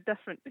like good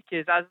different,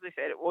 because as they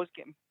said, it was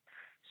getting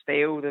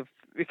stale.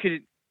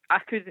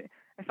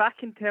 If I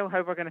can tell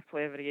how we're going to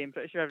play every game,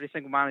 pretty sure every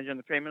single manager in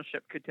the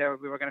Premiership could tell how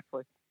we were going to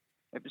play.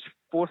 It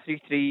was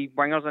 4-3-3,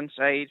 wingers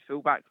inside,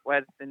 fullback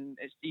width, and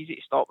it's easy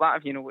to stop that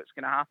if you know what's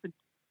going to happen.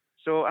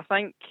 So I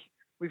think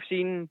we've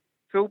seen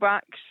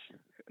fullbacks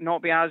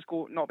not be as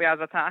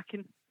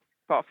attacking,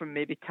 apart from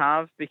maybe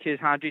Tav, because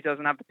Hadji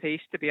doesn't have the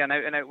pace to be an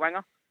out-and-out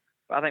winger.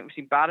 But I think we've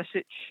seen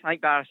Barisic. I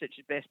think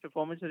Barisic's best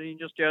performance in the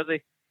Rangers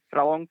jersey for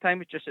a long time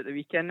was just at the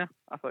weekend there.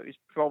 I thought he was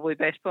probably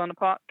the best player in the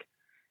park.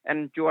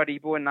 And Joe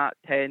Aribo in that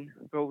 10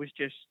 role was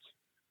just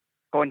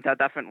gone to a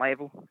different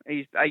level.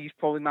 He's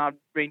probably my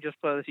Rangers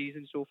player of the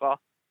season so far.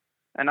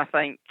 And I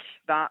think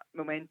that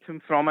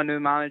momentum from a new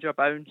manager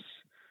bounce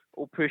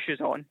will push us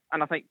on.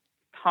 And I think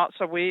Hearts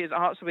away, is it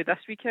Hearts away this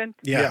weekend?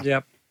 Yeah.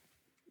 Yep.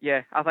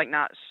 Yeah, I think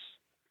that's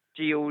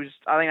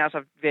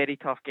a very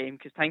tough game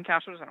because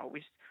Tynecastle's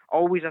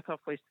always a tough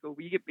place to go.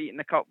 We get beat in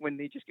the cup when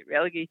they just get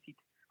relegated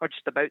or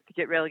just about to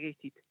get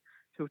relegated.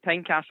 So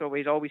Tynecastle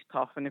away is always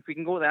tough, and if we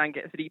can go there and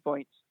get 3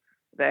 points,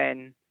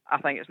 then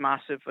I think it's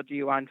massive for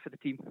Gio and for the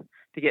team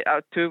to get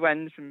 2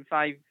 wins from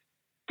 5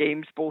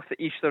 games, both at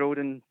Easter Road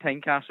and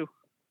Tynecastle.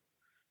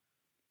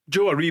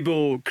 Joe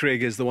Aribo,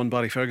 Craig, is the one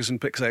Barry Ferguson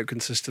picks out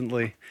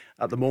consistently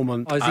at the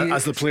moment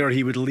as the player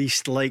he would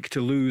least like to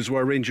lose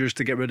were Rangers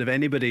to get rid of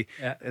anybody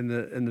in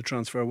the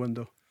transfer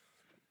window.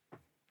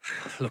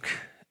 Look,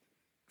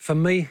 for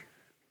me,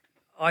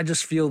 I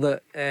just feel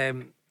that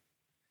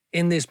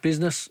in this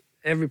business,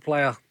 every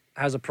player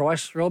has a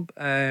price, Rob,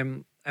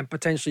 and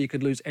potentially you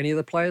could lose any of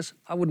the players.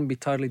 I wouldn't be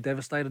totally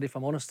devastated, if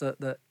I'm honest,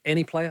 that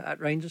any player at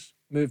Rangers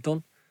moved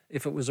on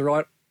if it was the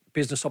right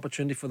business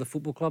opportunity for the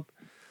football club.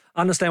 I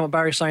understand what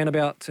Barry's saying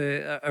about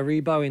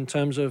Aribo in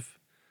terms of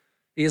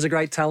he is a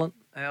great talent.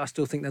 I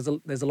still think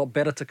there's a lot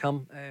better to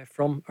come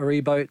from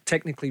Aribo.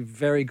 Technically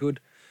very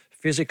good.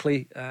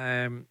 Physically,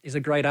 he's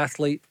a great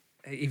athlete.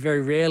 He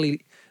very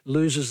rarely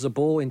loses the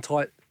ball in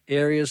tight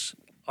areas.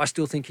 I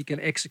still think he can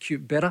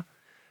execute better.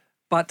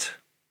 But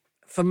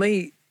for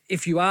me,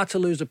 if you are to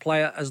lose a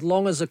player, as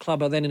long as the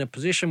club are then in a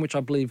position, which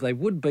I believe they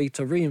would be,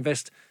 to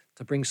reinvest,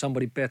 to bring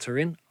somebody better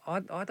in, I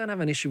don't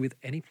have an issue with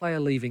any player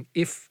leaving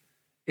if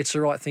it's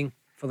the right thing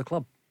for the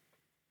club.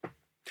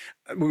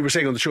 We were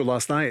saying on the show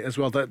last night as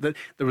well that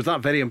there was that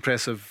very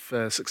impressive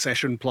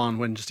succession plan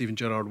when Steven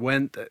Gerrard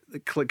went.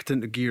 It clicked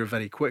into gear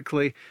very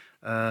quickly.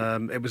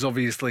 It was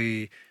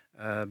obviously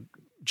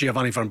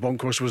Giovanni Van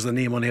Bronckhorst was the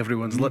name on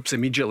everyone's lips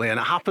immediately, and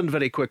it happened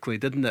very quickly,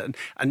 didn't it?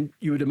 And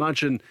you would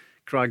imagine,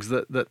 Craigs,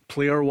 that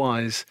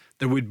player-wise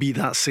there would be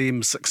that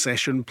same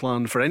succession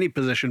plan for any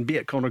position, be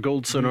it Connor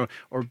Goldson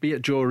or be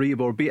it Joe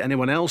Aribo or be it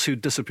anyone else who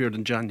disappeared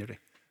in January.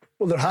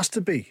 Well, there has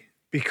to be,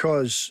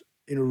 because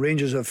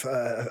Rangers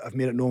have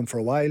made it known for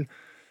a while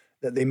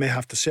that they may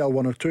have to sell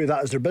one or two.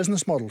 That is their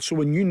business model. So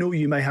when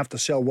you may have to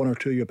sell one or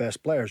two of your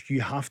best players, you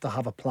have to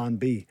have a plan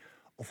B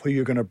of who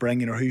you're going to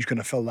bring in or who's going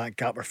to fill that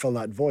gap or fill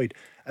that void.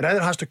 It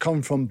either has to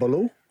come from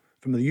below,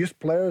 from the youth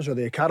players or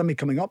the academy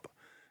coming up,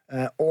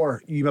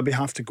 or you maybe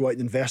have to go out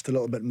and invest a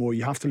little bit more.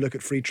 You have to look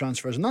at free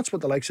transfers, and that's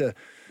what the likes of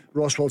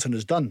Ross Wilson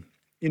has done.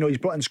 He's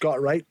brought in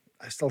Scott Wright.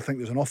 I still think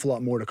there's an awful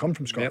lot more to come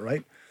from Scott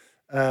Wright.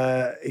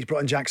 He's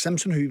brought in Jack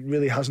Simpson, who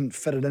really hasn't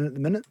fitted in at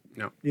the minute.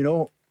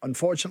 No.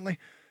 Unfortunately.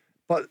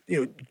 But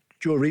Joe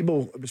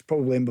Aribo was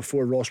probably in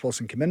before Ross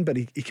Wilson came in, but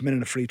he came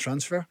in a free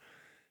transfer.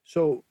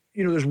 So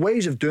there's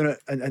ways of doing it,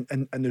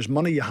 and there's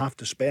money you have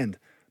to spend.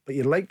 But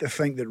you'd like to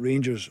think that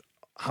Rangers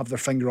have their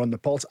finger on the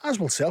pulse, as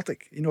will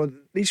Celtic.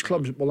 These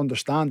clubs will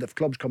understand if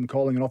clubs come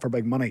calling and offer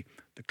big money,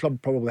 the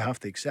club probably have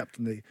to accept,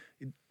 and they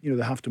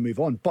have to move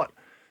on. But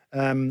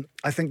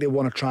I think they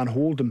want to try and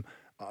hold them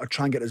or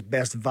try and get as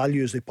best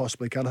value as they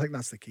possibly can. I think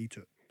that's the key to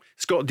it.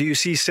 Scott, do you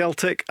see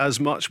Celtic as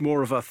much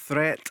more of a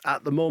threat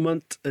at the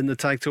moment in the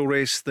title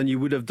race than you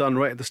would have done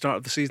right at the start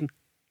of the season?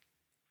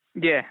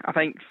 Yeah, I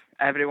think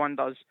everyone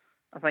does.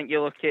 I think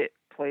you look at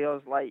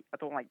players like, I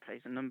don't like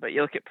praising them, but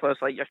you look at players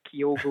like your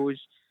Kyogos,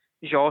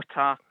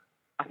 Jota.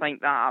 I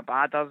think that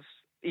Abada's,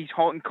 he's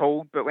hot and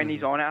cold, but when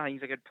he's on it, I think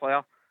he's a good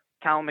player.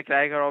 Calum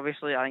McGregor,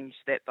 obviously, I think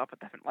he's stepped up a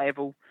different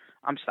level.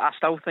 I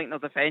still think their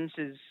defence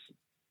is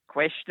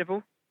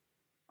questionable.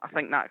 I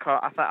think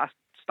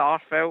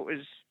Starfelt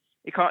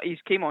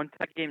he's came on to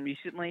the game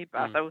recently,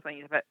 but I still think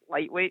he's a bit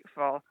lightweight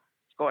for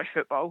Scottish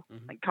football.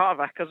 I think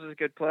Carter Vickers is a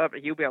good player, but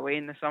he'll be away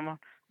in the summer. I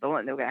don't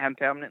think they'll get him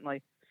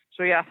permanently.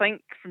 So yeah, I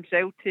think from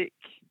Celtic,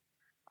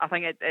 I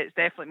think it's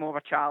definitely more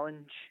of a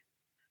challenge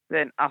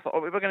than I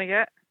thought we were going to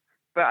get.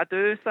 But I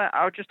do think,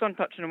 I was just on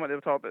touching on what they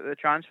were talking about the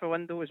transfer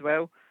window as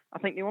well. I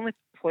think the only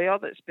player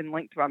that's been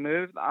linked to a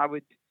move that I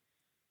would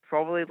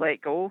probably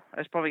let go,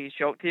 it's probably a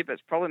shock to you, but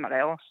it's probably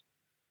Morelos.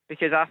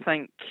 Because I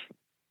think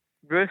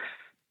Roof,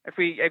 if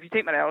you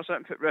take Morelos out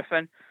and put Roof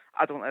in,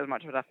 I don't think there's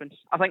much of a difference.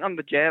 I think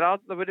under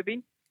Gerrard there would have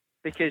been,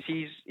 because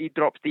he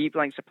drops deep,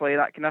 likes to play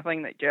that kind of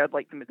thing that Gerrard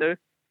liked him to do.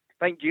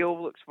 I think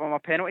Gio looks for a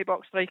penalty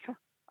box striker,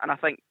 and I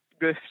think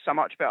Roof's a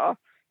much better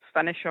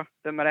finisher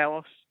than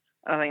Morelos.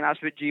 And I think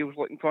that's what Gio's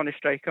looking for in a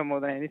striker more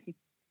than anything.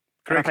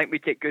 And I think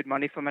we'd get good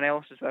money for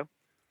Morelos as well.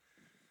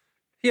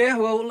 Yeah,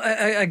 well,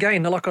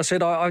 again, like I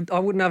said, I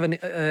wouldn't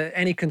have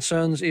any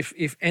concerns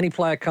if any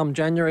player come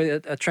January,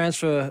 a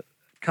transfer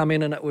come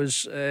in and it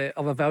was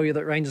of a value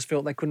that Rangers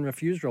felt they couldn't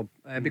refuse, Rob,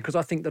 because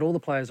I think that all the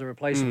players are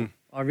replaceable.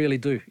 I really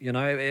do.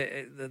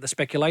 The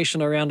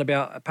speculation around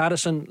about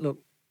Patterson, look,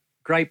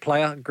 great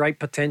player, great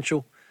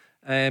potential,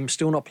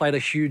 still not played a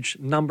huge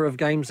number of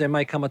games. There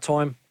may come a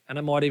time, and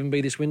it might even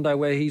be this window,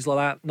 where he's like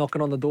that,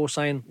 knocking on the door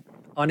saying,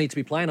 I need to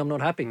be playing, I'm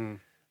not happy.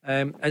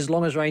 As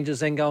long as Rangers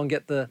then go and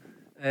get the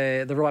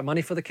right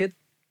money for the kid,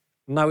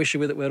 no issue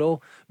with it at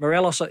all.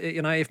 Morelos,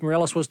 if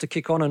Morelos was to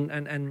kick on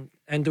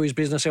and do his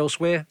business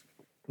elsewhere,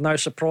 no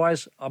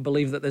surprise. I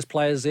believe that there's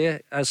players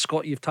there. As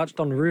Scott, you've touched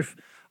on Roof.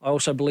 I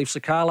also believe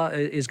Sakala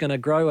is going to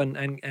grow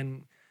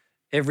and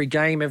every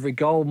game, every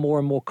goal, more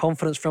and more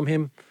confidence from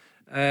him.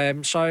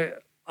 So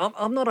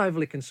I'm not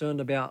overly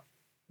concerned about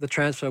the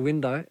transfer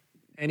window,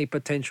 any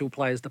potential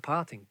players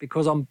departing,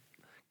 because I'm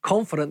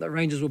confident that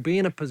Rangers will be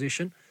in a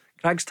position.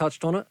 Craig's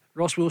touched on it.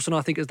 Ross Wilson,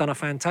 I think, has done a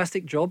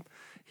fantastic job.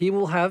 He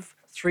will have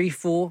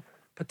 3-4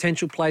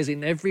 potential players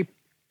in every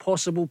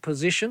possible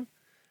position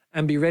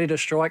and be ready to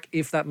strike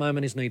if that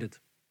moment is needed.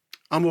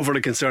 I'm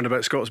overly concerned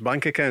about Scott's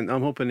bank account.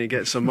 I'm hoping he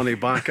gets some money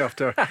back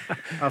after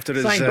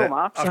his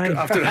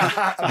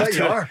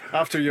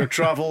after your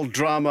travel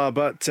drama.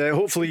 But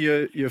hopefully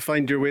you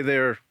find your way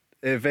there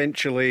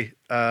eventually,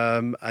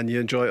 and you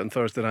enjoy it on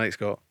Thursday night,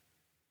 Scott.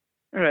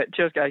 All right,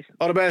 cheers, guys.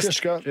 All the best. Cheers,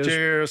 Scott.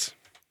 Cheers.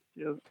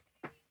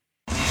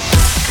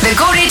 The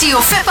Go Radio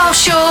Football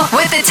Show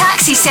with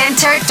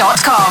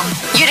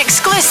thetaxicentre.com. Your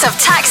exclusive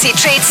taxi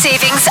trade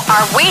savings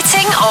are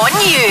waiting on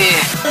you.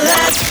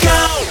 Let's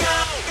go!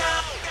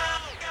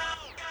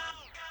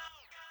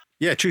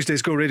 Yeah,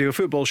 Tuesday's Go Radio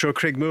Football Show.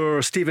 Craig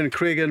Moore, Stephen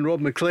Craigan,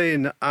 Rob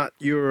MacLean at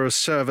your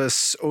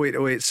service.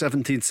 0808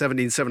 17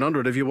 17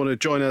 700. If you want to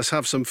join us,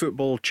 have some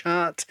football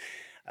chat,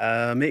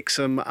 make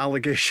some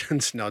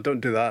allegations. No, don't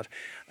do that.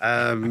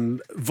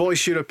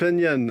 Voice your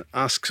opinion,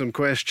 ask some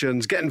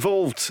questions, get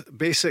involved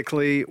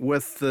basically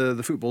with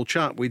the football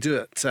chat. We do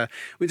it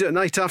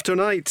night after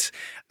night.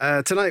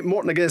 Tonight,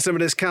 Morton against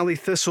Inverness, Cally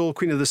Thistle,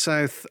 Queen of the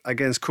South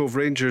against Cove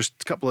Rangers.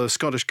 A couple of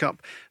Scottish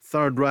Cup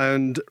third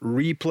round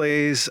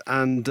replays,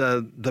 and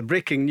the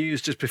breaking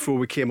news just before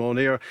we came on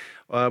air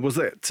was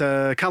that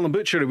Calum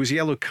Butcher, who was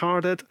yellow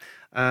carded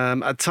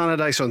at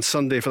Tannadice on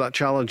Sunday for that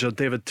challenger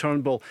David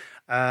Turnbull,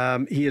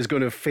 he is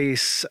going to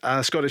face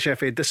a Scottish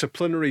FA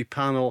disciplinary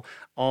panel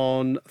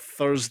on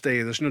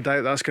Thursday. There's no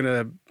doubt that's going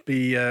to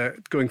be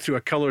going through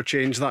a colour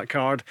change, that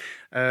card,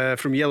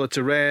 from yellow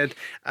to red.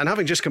 And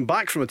having just come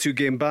back from a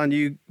 2-game ban,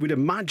 you would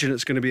imagine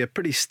it's going to be a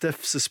pretty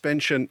stiff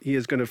suspension he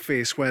is going to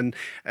face when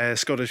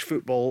Scottish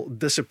football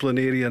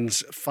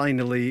disciplinarians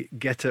finally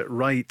get it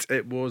right.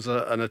 It was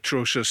an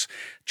atrocious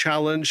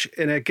challenge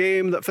in a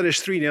game that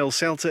finished 3-0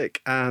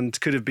 Celtic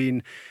and could have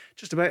been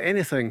just about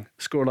anything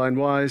scoreline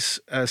wise.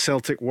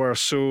 Celtic were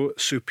so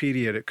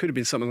superior. It could have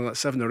been something like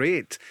 7 or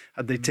 8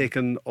 had they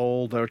taken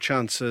all their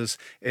chances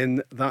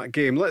in that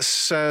game.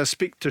 Let's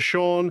speak to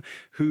Sean,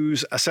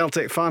 who's a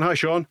Celtic fan. Hi,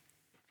 Sean.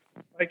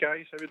 Hi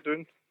guys, how you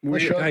doing?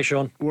 Hi,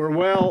 Sean. We're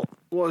well.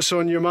 What's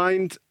on your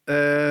mind?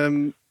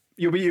 I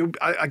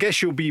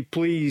guess you'll be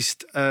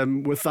pleased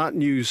with that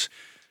news,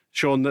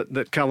 Sean,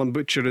 that Calum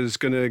Butcher is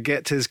going to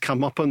get his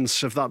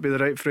comeuppance, if that be the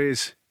right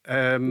phrase.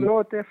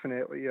 No,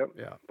 definitely,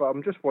 yeah. But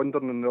I'm just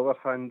wondering, on the other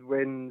hand,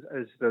 when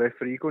is the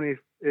referee going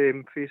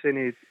to face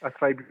a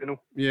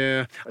tribunal?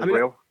 Yeah,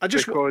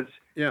 Because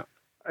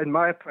in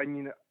my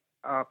opinion,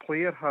 a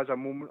player has a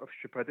moment of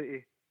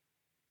stupidity.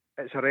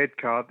 It's a red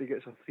card. He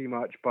gets a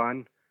 3-match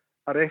ban.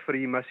 A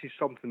referee misses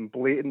something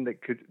blatant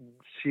that could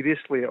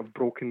seriously have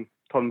broken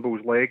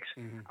Turnbull's legs,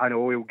 and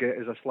all he'll get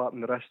is a slap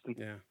in the wrist, and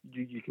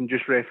you can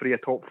just referee a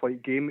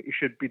top-flight game. He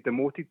should be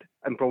demoted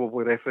and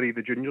probably referee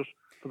the juniors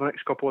for the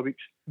next couple of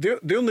weeks.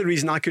 The only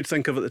reason I could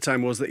think of at the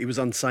time was that he was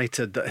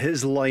unsighted, that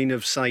his line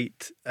of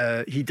sight,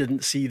 he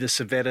didn't see the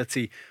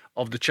severity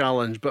of the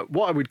challenge. But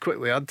what I would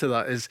quickly add to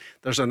that is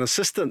there's an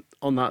assistant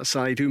on that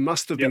side who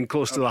must have been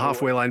close to the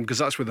halfway line, because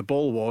that's where the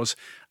ball was,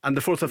 and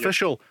the fourth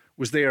official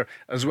was there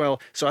as well.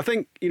 So I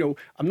think,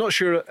 I'm not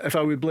sure if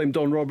I would blame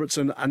Don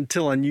Robertson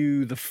until I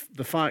knew the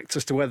facts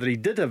as to whether he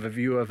did have a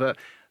view of it.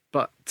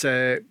 But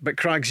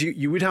Craigs,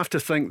 you would have to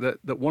think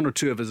that one or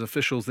two of his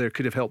officials there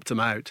could have helped him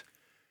out.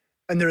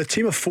 And they're a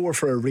team of 4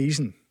 for a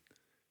reason,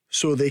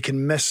 so they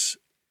can miss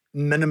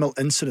minimal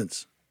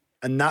incidents.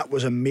 And that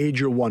was a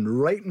major one,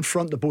 right in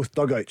front of both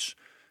dugouts.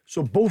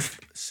 So both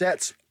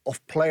sets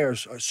of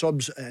players, or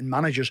subs and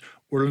managers,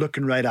 were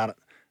looking right at it.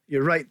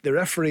 You're right, the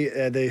referee,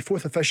 the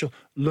fourth official,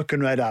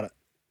 looking right at it.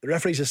 The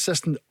referee's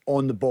assistant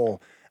on the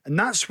ball. And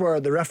that's where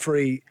the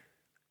referee,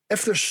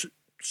 if there's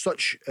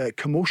such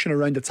commotion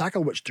around the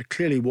tackle, which there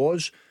clearly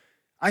was,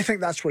 I think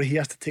that's where he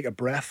has to take a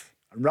breath.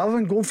 And rather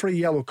than going for a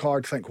yellow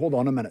card, think, hold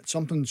on a minute,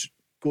 something's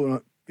going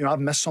on, I've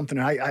missed something,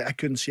 I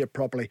couldn't see it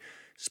properly.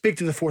 Speak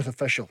to the fourth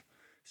official.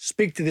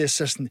 Speak to the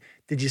assistant.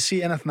 Did you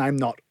see anything I'm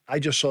not? I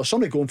just saw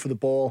somebody going for the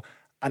ball,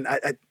 and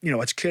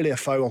it's clearly a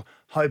foul.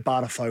 How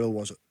bad a foul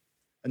was it?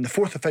 And the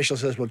fourth official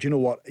says, well, do you know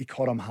what? He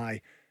caught him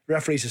high.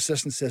 Referee's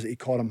assistant says that he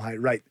caught him high.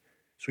 Right.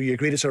 So you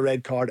agreed it's a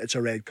red card. It's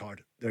a red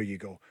card. There you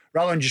go.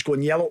 Rather than just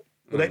going yellow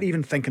without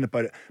even thinking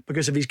about it.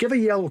 Because if he's given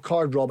a yellow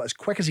card, Rob, as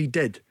quick as he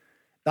did,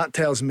 that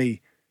tells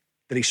me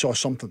that he saw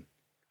something.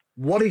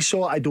 What he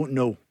saw, I don't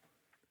know.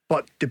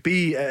 But to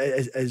be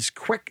as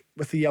quick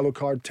with the yellow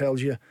card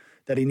tells you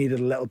that he needed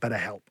a little bit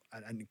of help.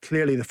 And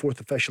clearly the fourth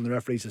official and the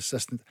referee's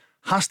assistant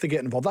has to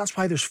get involved. That's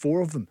why there's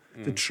 4 of them,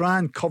 to try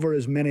and cover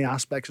as many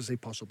aspects as they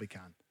possibly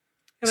can.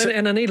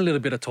 And I need a little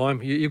bit of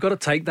time. You've got to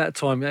take that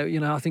time.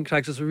 I think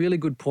Craig's is a really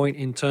good point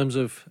in terms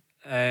of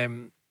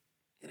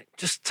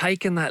just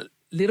taking that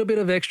little bit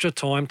of extra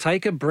time,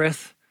 take a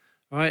breath,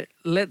 right?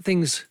 Let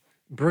things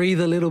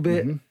breathe a little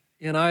bit.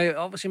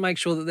 Obviously make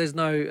sure that there's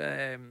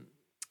no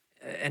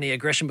any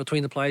aggression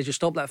between the players. You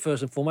stop that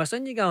first and foremost,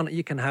 and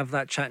you can have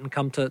that chat and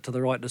come to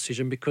the right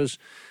decision, because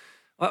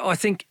I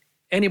think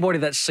anybody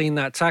that's seen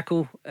that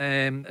tackle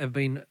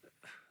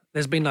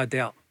there's been no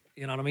doubt.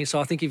 You know what I mean? So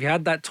I think if you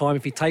had that time,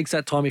 if he takes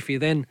that time, if he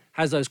then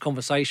has those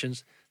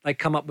conversations, they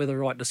come up with the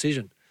right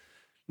decision.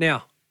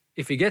 Now,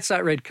 if he gets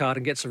that red card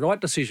and gets the right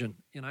decision,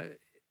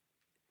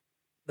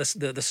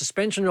 the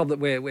suspension job that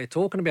we're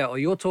talking about, or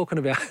you're talking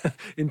about,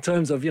 in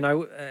terms of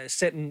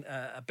setting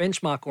a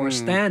benchmark or a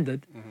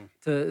standard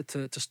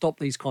to stop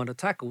these kind of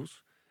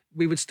tackles,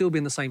 we would still be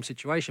in the same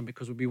situation,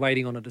 because we'd be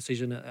waiting on a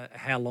decision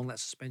how long that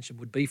suspension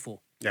would be for.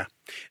 Yeah.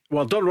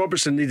 Well, Don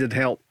Robertson needed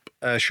help,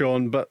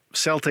 Sean, but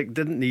Celtic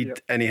didn't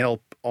need any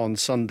help on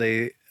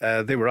Sunday.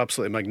 They were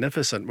absolutely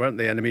magnificent, weren't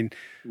they? And I mean,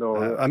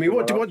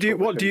 what do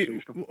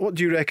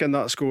you reckon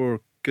that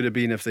score could have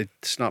been if they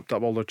snapped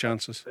up all their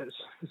chances?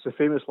 It's the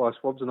famous last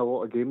words in a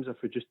lot of games.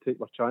 If we just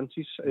take our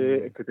chances,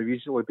 it could have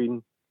easily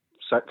been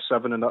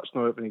 6-7, and that's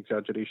not an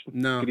exaggeration.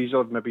 No, it could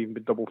easily have maybe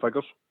been double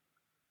figures.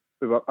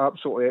 We were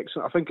absolutely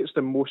excellent. I think it's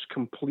the most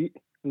complete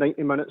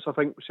 90 minutes I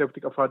think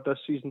Celtic have had this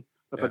season.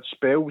 They've had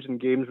spells in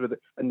games with it.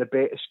 In the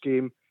Betis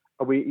game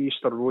away at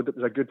Easter Road, it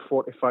was a good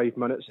 45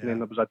 minutes, and then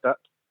there was a dip.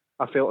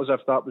 I felt as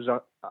if that was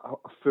a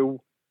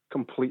full,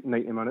 complete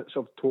 90 minutes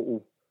of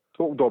total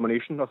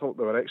domination. I thought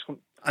they were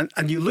excellent.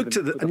 And you looked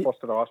at the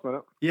first to the last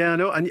minute. Yeah, I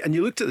know. And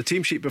you looked at the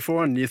team sheet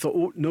before, and you thought,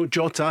 oh no,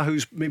 Jota,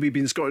 who's maybe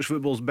been Scottish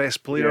football's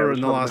best player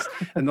in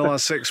the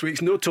last 6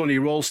 weeks. No, Tony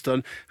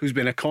Ralston, who's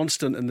been a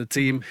constant in the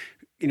team.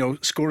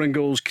 Scoring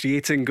goals,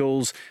 creating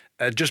goals,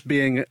 just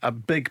being a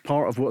big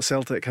part of what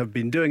Celtic have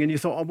been doing. And you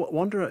thought, I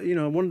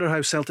wonder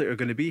how Celtic are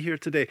going to be here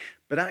today.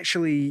 But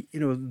actually,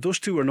 those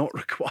two were not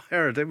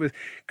required. It was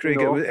Craig.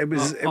 No. It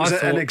was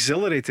an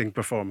exhilarating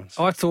performance.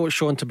 I thought,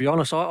 Sean, to be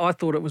honest, I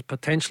thought it was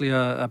potentially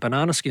a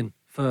banana skin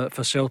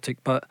for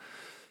Celtic, but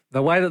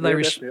the way that they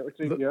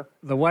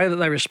the way that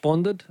they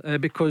responded,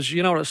 because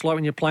you know what it's like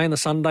when you're playing the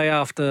Sunday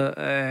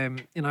after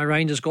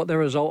Rangers got their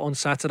result on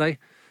Saturday.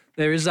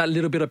 There is that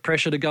little bit of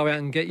pressure to go out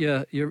and get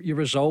your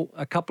result.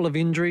 A couple of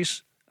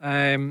injuries,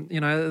 I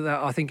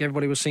think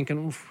everybody was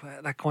thinking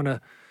that kind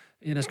of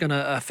is going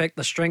to affect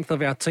the strength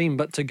of our team.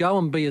 But to go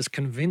and be as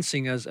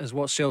convincing as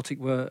what Celtic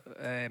were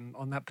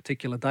on that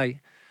particular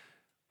day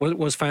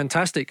was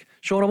fantastic.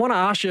 Sean, I want to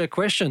ask you a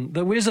question.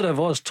 The Wizard of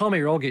Oz, Tommy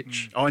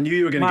Rogic. Oh, I knew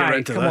you were going to get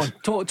into this.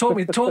 Come on,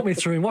 talk me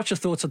through him. What's your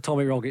thoughts on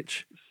Tommy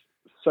Rogic?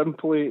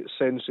 Simply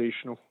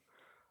sensational.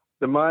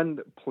 The man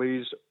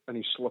plays in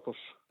his slippers.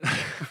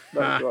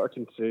 That's what I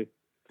can say.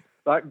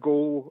 That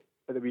goal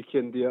at the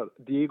weekend there,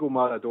 Diego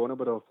Maradona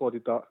would have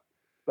applauded that.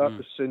 That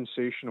was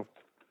sensational.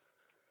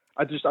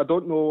 I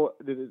don't know.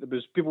 There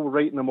was people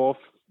writing him off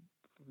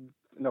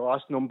in the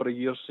last number of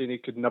years, saying he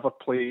could never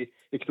play.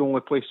 He could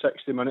only play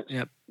 60 minutes.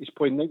 Yep. He's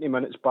playing 90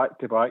 minutes back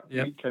to back,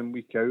 yep, week in,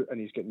 week out,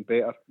 and he's getting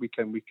better week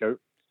in, week out.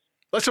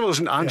 Let's have a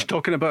listen to Ange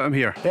talking about him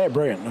here. Yeah,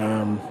 brilliant.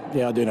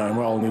 I do know him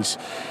well, and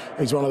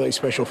he's one of these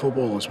special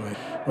footballers where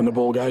when the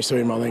ball goes to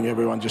him, I think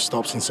everyone just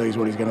stops and sees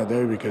what he's going to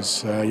do,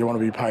 because you want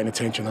to be paying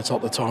attention. That's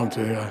not the time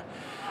to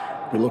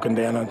be looking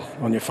down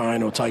on your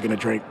phone or taking a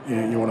drink.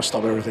 You want to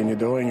stop everything you're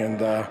doing,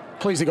 and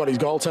pleased he got his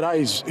goal today.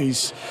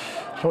 He's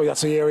probably,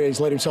 that's the area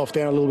he's let himself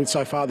down a little bit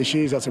so far this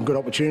year. He's had some good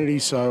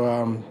opportunities, so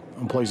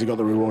I'm pleased he got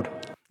the reward.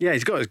 Yeah,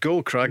 he's got his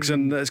goal, Craigs,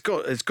 and it's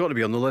got to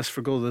be on the list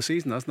for goal of the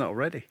season, hasn't it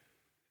already?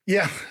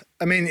 Yeah,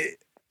 I mean,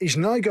 he's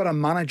now got a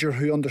manager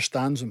who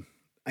understands him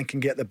and can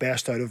get the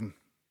best out of him.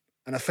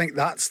 And I think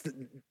that's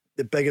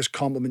the biggest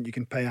compliment you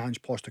can pay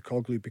Ange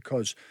Postecoglou,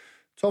 because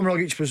Tom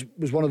Rogic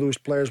was one of those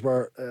players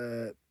where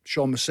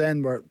Sean was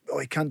saying, where,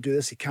 he can't do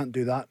this, he can't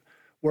do that.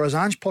 Whereas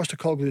Ange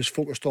Postecoglou is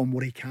focused on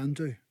what he can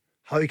do,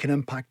 how he can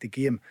impact the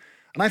game.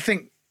 And I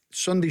think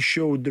Sunday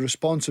showed the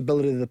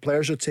responsibility that the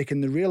players are taking.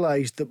 They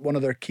realised that one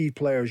of their key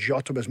players,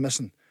 Jota, was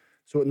missing.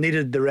 So it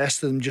needed the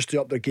rest of them just to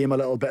up their game a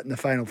little bit in the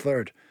final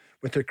third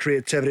with their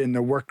creativity and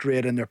their work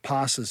rate and their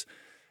passes.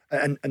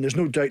 And there's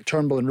no doubt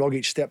Turnbull and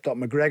Rogic stepped up.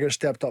 McGregor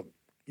stepped up.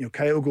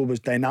 Kyogo was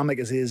dynamic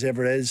as he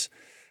ever is.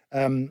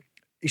 I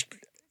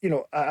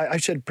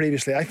said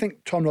previously, I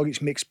think Tom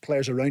Rogic makes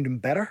players around him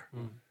better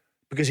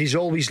because he's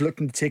always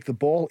looking to take the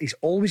ball. He's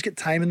always got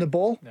time in the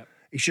ball. Yep.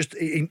 He's just,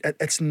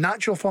 it's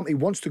natural for him. He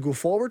wants to go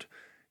forward.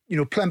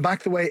 Playing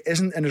back the way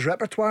isn't in his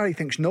repertoire. He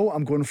thinks, no,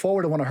 I'm going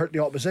forward. I want to hurt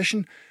the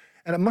opposition.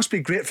 And it must be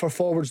great for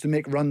forwards to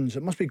make runs.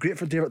 It must be great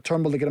for David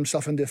Turnbull to get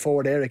himself into the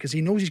forward area because he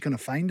knows he's going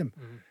to find him.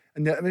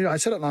 And I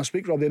said it last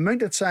week, Rob, the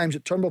amount of times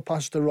that Turnbull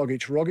passes to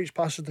Rogic, Rogic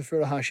passes to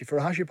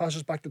Furuhashi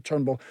passes back to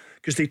Turnbull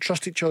because they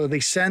trust each other. They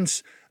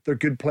sense they're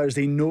good players.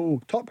 They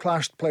know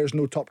top-class players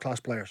know top-class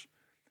players.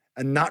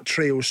 And that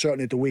trio,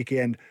 certainly at the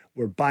weekend,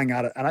 were bang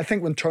at it. And I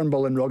think when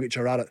Turnbull and Rogic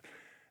are at it,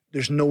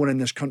 there's no one in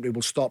this country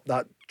will stop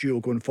that duo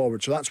going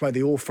forward. So that's why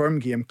the Old Firm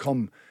game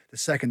come the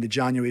 2nd of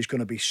January is going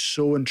to be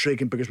so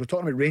intriguing, because we're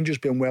talking about Rangers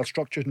being well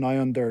structured now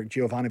under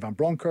Giovanni van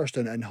Bronckhorst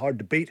and hard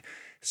to beat.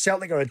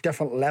 Celtic are a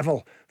different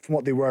level from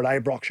what they were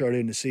at Ibrox early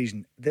in the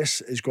season. This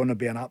is going to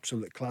be an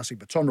absolute classic.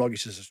 But Tom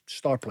Rogic is a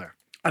star player.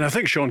 And I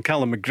think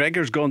Calum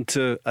McGregor's gone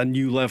to a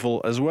new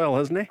level as well,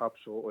 hasn't he?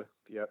 Absolutely,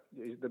 yeah.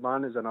 The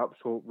man is an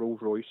absolute Rolls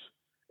Royce.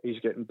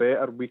 He's getting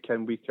better week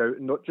in, week out,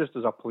 not just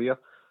as a player.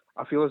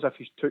 I feel as if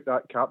he's took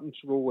that captain's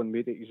role and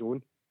made it his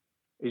own.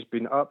 He's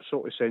been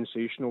absolutely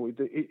sensational. He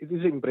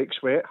doesn't even break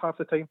sweat half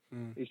the time.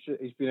 He's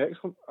been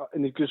excellent,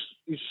 and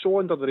he's so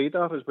under the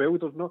radar as well.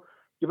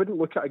 You wouldn't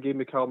look at a game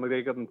with Calum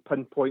McGregor and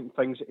pinpoint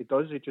things that he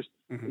does. He just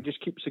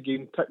keeps the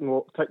game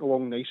ticking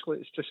along nicely.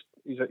 It's just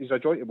he's a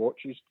joy to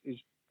watch.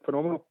 He's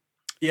phenomenal.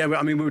 Yeah,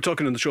 I mean, we were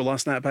talking on the show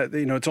last night about,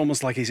 it's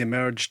almost like he's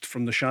emerged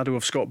from the shadow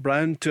of Scott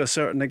Brown to a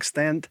certain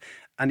extent,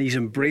 and he's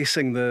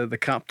embracing the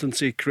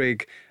captaincy,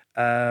 Craig.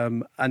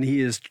 And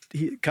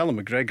Calum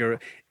McGregor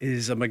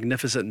is a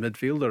magnificent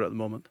midfielder at the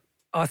moment.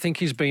 I think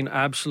he's been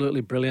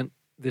absolutely brilliant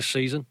this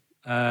season.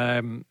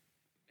 For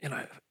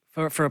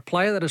a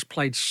player that has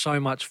played so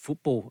much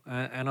football,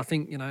 and I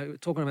think,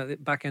 talking about the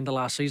back end of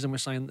last season, we're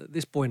saying that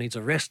this boy needs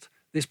a rest.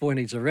 This boy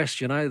needs a rest,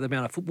 the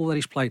amount of football that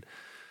he's played.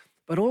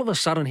 But all of a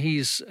sudden,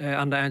 he's,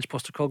 under Ange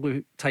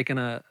Postecoglou, taken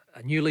a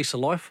new lease of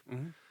life.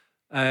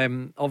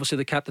 Obviously,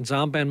 the captain's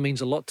armband means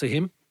a lot to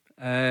him.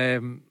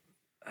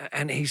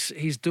 And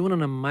he's doing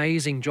an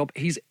amazing job.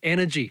 His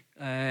energy,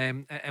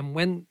 and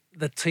when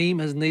the team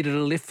has needed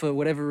a lift for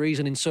whatever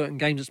reason in certain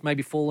games, it's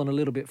maybe fallen a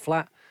little bit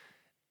flat.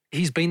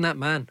 He's been that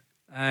man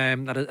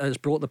that has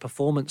brought the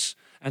performance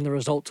and the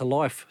result to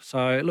life.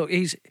 So look,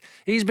 he's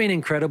been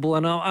incredible,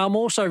 and I'm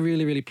also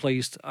really, really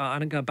pleased. I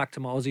don't go back to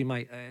my Aussie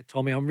mate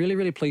Tommy. I'm really,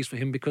 really pleased for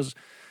him, because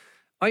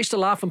I used to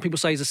laugh when people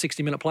say he's a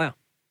 60-minute player.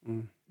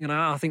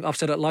 I think I've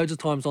said it loads of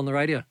times on the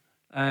radio.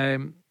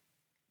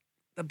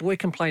 The boy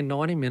can play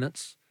 90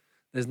 minutes.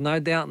 There's no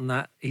doubt in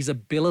that. His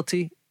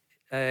ability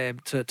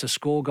to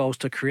score goals,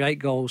 to create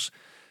goals,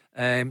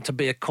 to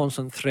be a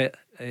constant threat,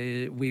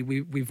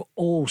 we've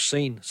all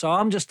seen. So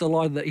I'm just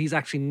delighted that he's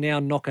actually now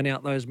knocking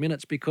out those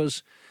minutes,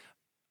 because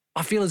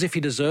I feel as if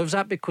he deserves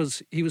that,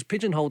 because he was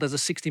pigeonholed as a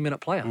 60-minute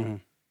player.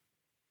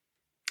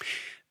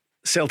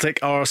 Celtic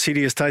are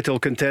serious title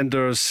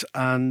contenders,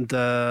 and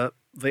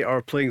they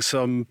are playing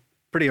some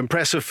pretty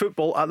impressive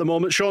football at the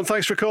moment. Sean,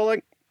 thanks for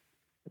calling.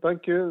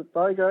 Thank you.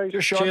 Bye, guys.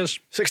 Cheers.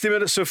 60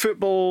 minutes of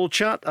football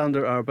chat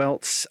under our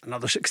belts.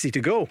 Another 60 to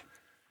go.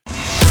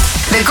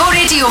 The Go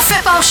Radio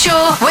Football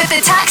Show with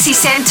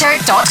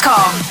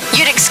thetaxicentre.com.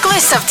 Your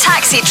exclusive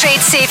taxi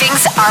trade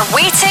savings are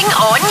waiting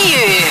on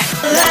you.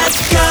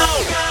 Let's go!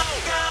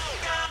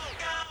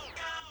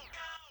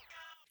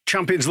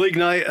 Champions League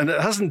night, and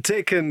it hasn't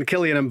taken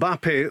Kylian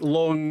Mbappe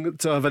long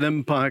to have an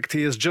impact.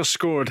 He has just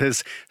scored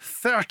his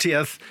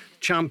 30th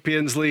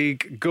Champions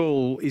League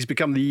goal. He's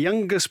become the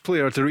youngest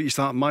player to reach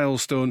that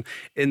milestone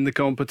in the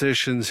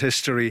competition's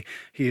history.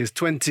 He is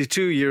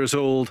 22 years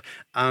old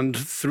and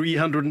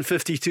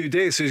 352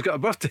 days, so he's got a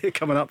birthday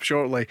coming up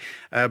shortly,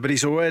 but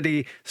he's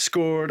already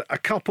scored a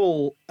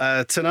couple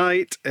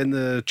tonight in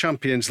the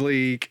Champions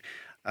League.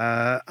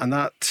 And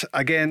that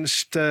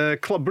against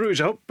Club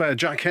Brugge. I hope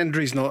Jack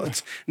Hendry's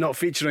not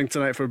featuring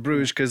tonight for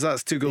Bruges, because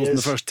that's 2 goals in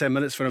the first 10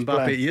 minutes for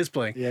Mbappe. He is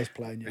playing. He is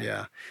playing,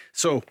 yeah.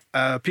 So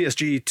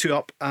PSG 2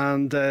 up,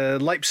 and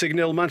Leipzig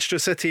 0, Manchester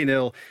City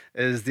 0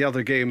 is the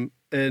other game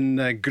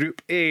in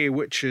Group A,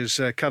 which is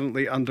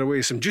currently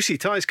underway. Some juicy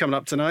ties coming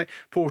up tonight.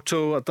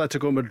 Porto,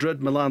 Atletico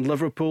Madrid, Milan,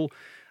 Liverpool.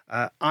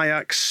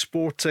 Ajax,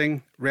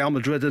 Sporting, Real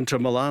Madrid, Inter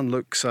Milan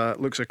looks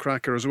a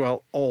cracker as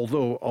well.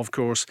 Although, of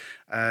course,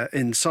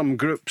 in some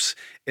groups,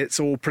 it's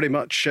all pretty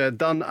much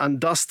done and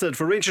dusted.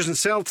 For Rangers and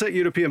Celtic,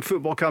 European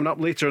football coming up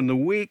later in the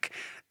week.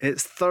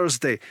 It's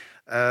Thursday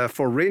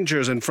for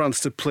Rangers in France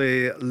to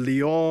play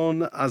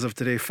Lyon. As of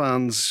today,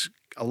 fans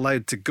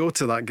allowed to go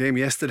to that game.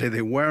 Yesterday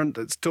they weren't.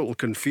 It's total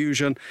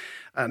confusion,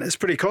 and it's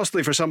pretty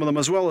costly for some of them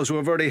as well, as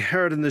we've already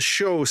heard in the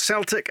show.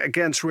 Celtic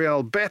against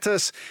Real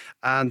Betis,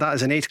 and that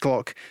is an 8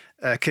 o'clock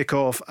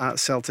kick-off at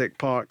Celtic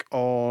Park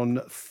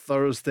on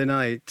Thursday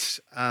night.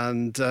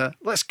 And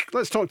let's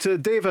talk to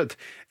David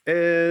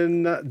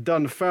in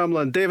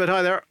Dunfermline. David,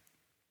 hi there.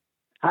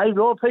 Hi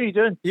Rob, how you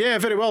doing? Yeah,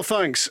 very well,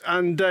 thanks.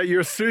 And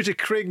you're through to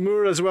Craig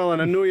Moore as well,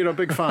 and I know you're a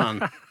big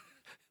fan.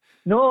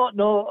 No,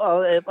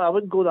 I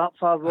wouldn't go that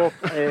far, Rob.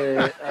 I'm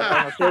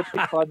a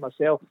Celtic fan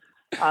myself.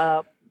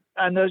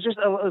 And it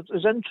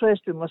was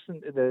interesting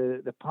listening to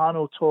the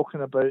panel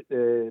talking about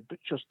the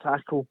butcher's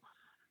tackle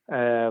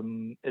at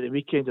the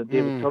weekend on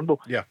David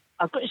Turnbull. Yeah.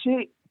 I've got to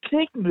say,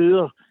 Craig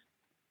Moore,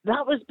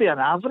 that would be an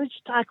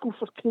average tackle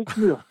for Craig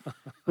Moore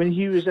when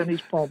he was in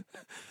his pomp.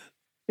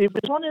 He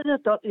was one of the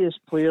dirtiest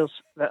players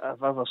that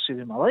I've ever seen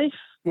in my life.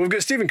 We've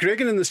got Stephen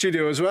Craigan in the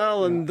studio as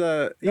well, and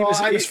I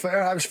was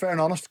fair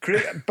and honest.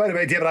 By the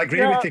way, David, I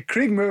agree with you.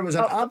 Craig Moore was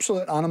an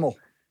absolute animal.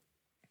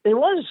 He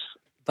was.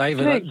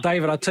 David,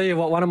 I tell you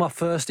what, one of my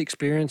first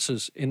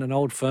experiences in an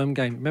Old Firm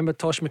game. Remember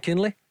Tosh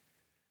McKinley?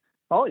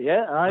 Oh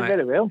yeah, Mate,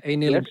 very well. He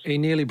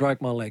nearly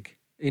broke my leg.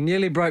 He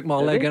nearly broke my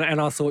leg,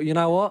 and I thought, you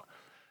know what,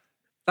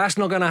 that's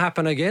not going to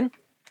happen again.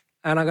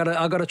 And I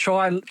got to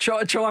try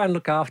and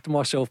look after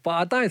myself. But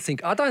I don't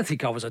think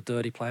I was a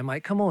dirty player,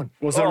 mate. Come on.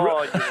 You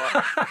were,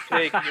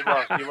 Craig,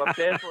 you were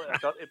definitely a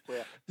dirty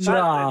player.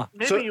 Nah.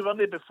 Maybe you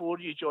weren't before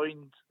you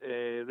joined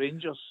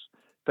Rangers,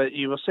 but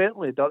you were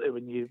certainly dirty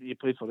when you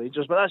played for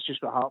Rangers. But that's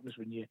just what happens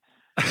when you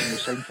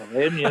sign for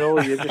them. You know,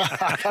 you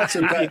just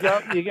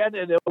you get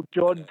into the old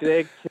John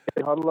Gregg,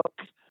 Hurlock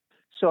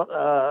sort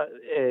of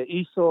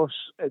ethos,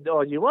 and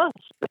you were.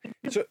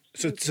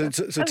 So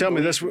tell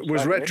me, this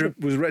was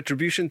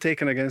retribution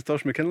taken against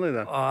Tosh McKinley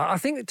then? I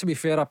think, to be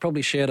fair, I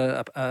probably shared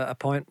a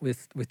point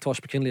with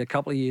Tosh McKinley a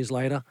couple of years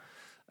later.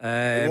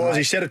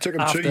 He said it took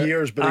him 2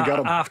 years, but he got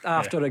him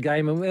after the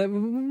game, and we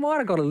might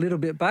have got a little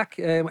bit back,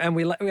 and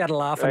we had a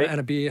laugh and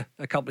a beer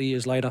a couple of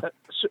years later.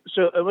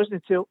 So it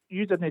wasn't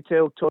you didn't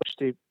tell Tosh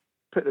to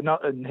put the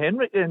nut in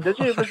Henrik then, did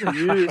you? It wasn't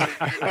you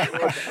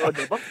on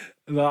the bus.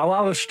 No,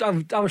 I was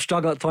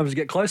struggling at times to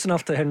get close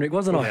enough to Henrik,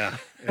 wasn't I?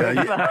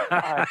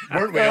 Yeah.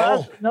 Weren't we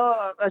all?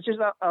 No,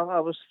 I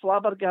was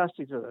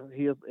flabbergasted to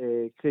hear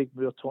Craig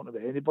Moore talking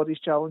about anybody's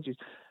challenges.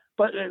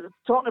 But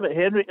talking about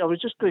Henrik, I was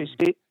just going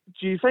to say,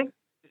 do you think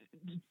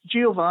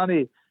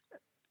Giovanni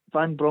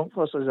Van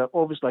Bronckhorst is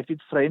obviously a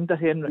good friend of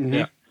Henrik? Mm-hmm.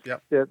 Yeah.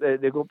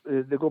 They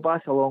go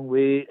back a long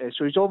way,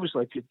 so he's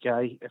obviously a good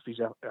guy if he's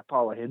a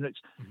pal of Henrik's.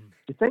 Mm-hmm.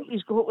 Do you think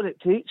he's got what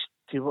it takes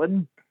to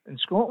win in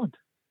Scotland?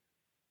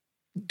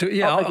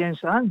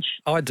 Against Ange?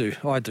 I do,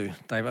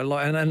 David.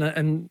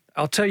 And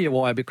I'll tell you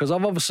why, because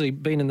I've obviously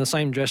been in the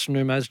same dressing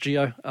room as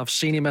Gio. I've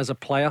seen him as a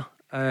player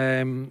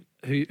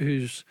he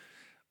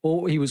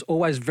was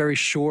always very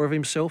sure of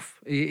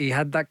himself. He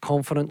had that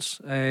confidence,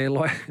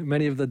 like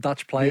many of the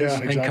Dutch players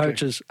and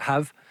coaches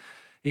have.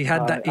 He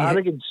had that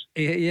arrogance.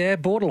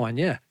 Borderline.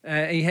 Yeah,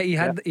 he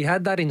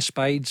had that in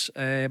spades.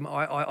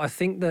 I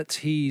think that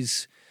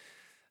his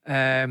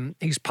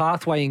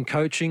pathway in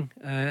coaching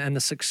and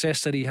the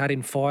success that he had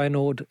in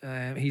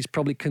Feyenoord, he's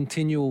probably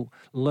continual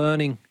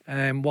learning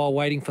while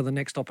waiting for the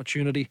next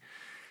opportunity.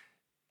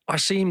 I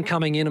see him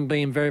coming in and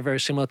being very, very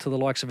similar to the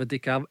likes of a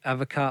Dick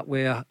Advocaat,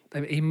 where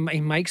he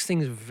makes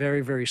things very,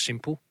 very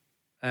simple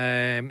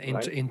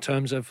in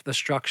terms of the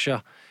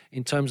structure,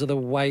 in terms of the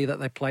way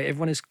that they play.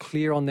 Everyone is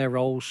clear on their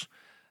roles.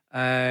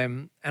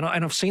 And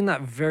I've seen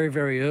that very,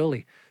 very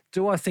early.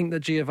 Do I think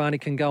that Giovanni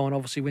can go and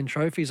obviously win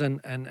trophies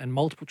and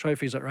multiple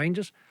trophies at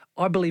Rangers?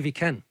 I believe he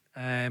can.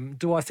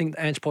 Do I think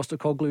that Ange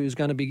Postecoglou is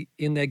going to be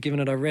in there giving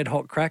it a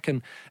red-hot crack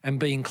and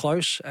being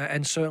close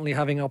and certainly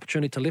having an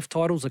opportunity to lift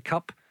titles, a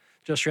cup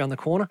just around the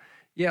corner?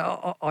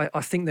 Yeah,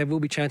 I think there will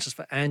be chances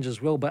for Ange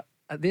as well. But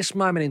at this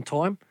moment in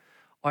time,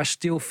 I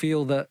still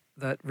feel that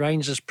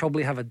Rangers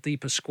probably have a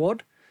deeper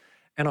squad,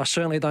 and I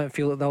certainly don't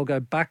feel that they'll go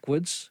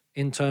backwards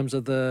in terms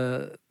of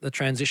the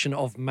transition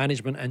of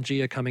management and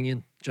Gio coming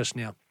in just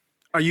now.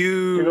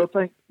 You don't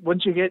think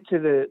once you get to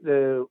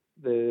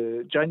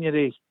the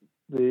January,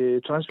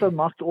 the transfer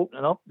market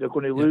opening up, they're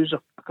going to lose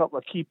a couple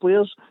of key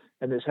players,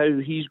 and it's how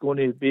he's going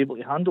to be able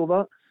to handle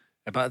that?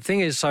 But the thing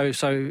is, so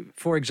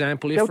for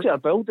example, Celtic are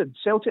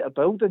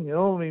building, you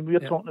know. I mean, we're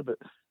talking about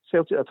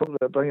Celtic are talking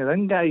about bringing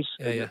in guys.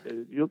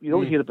 You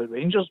don't hear about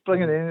Rangers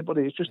bringing in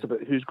anybody. It's just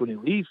about who's going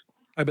to leave.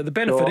 But the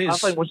benefit is,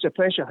 I think once the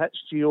pressure hits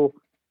Gio,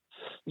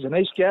 he's a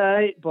nice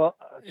guy, but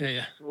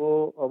I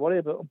worry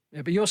about him.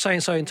 Yeah, but you're saying,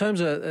 so in terms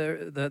of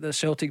the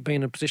Celtic being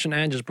in a position,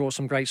 Ange has brought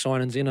some great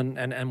signings in,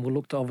 and will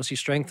look to obviously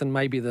strengthen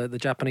maybe the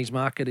Japanese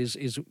market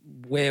is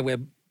where we're,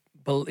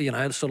 sort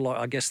of like,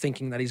 I guess,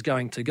 thinking that he's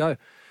going to go.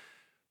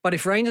 But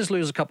if Rangers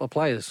lose a couple of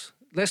players,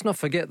 let's not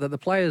forget that the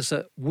players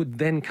that would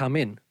then come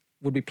in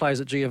would be players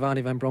that Giovanni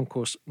Van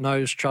Bronckhorst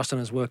knows, trusts, and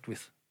has worked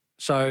with.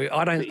 So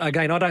I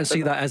don't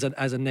see that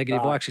as a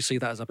negative. I actually see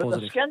that as a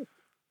positive.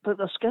 But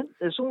the skin,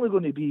 it's only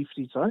going to be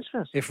free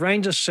transfers. If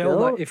Rangers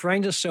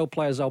sell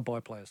players, they'll buy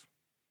players.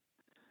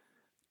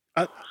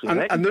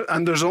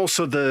 And there's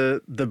also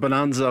the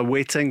bonanza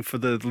waiting for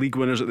the league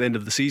winners at the end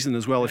of the season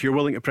as well. If you're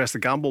willing to press the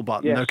gamble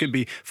button, there could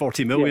be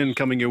 40 million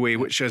coming your way,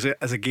 which is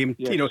a game.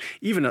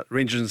 Even at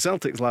Rangers and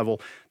Celtic's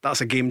level, that's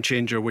a game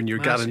changer when you're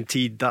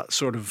guaranteed that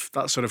sort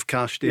of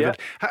cash, David.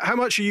 Yeah. How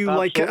much are you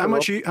liking? How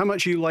much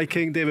are you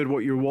liking, David?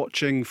 What you're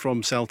watching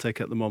from Celtic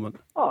at the moment?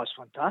 Oh, it's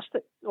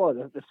fantastic. Oh,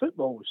 the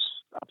football is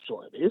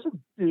absolutely amazing.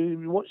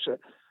 You watch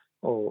it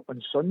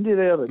on Sunday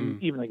there,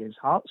 and even against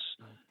Hearts.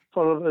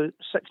 For about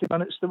 60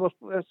 minutes,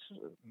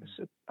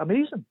 it's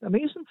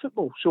amazing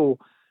football. So,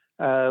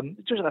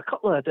 just a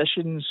couple of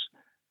additions,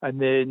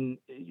 and then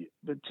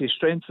to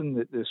strengthen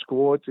the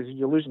squad,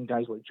 you're losing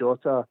guys like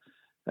Jota,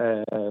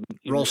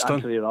 Ralston.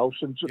 Anthony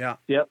Ralston. So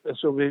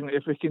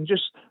if we can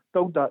just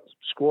build that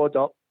squad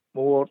up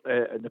more,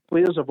 and the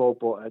players have all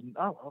bought in,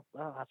 I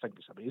think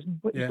it's amazing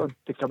what he's done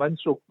to come in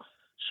so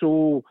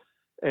soon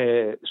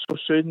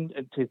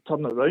and to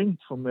turn it around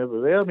from where we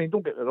were. I mean,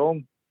 don't get me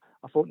wrong.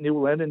 I thought Neil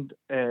Lennon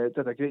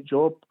did a great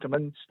job, come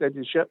in, steady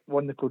the ship,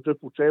 won the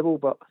quadruple treble,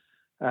 but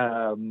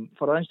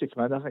for Ange to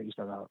come in, I think he's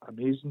done an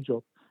amazing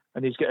job.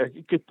 And he's got a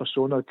good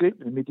persona, great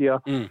with the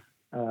media.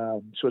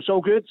 So it's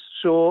all good.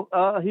 So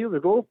here we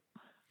go.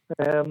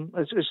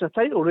 It's a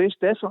title race,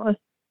 definitely.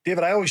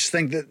 David, I always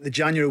think that the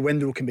January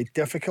window can be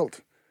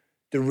difficult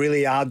to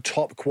really add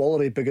top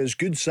quality because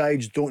good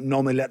sides don't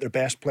normally let their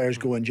best players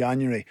go in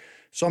January.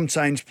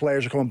 Sometimes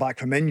players are coming back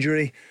from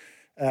injury.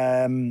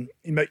 Maybe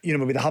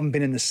they haven't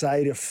been in the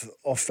side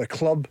of the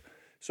club.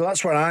 So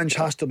that's where Ange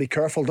has to be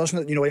careful, doesn't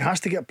it? He has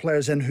to get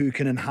players in who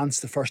can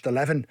enhance the first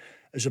 11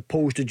 as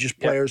opposed to just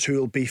players who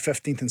will be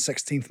 15th and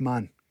 16th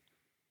man.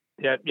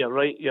 Yeah, you're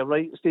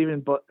right,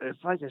 Stephen. But in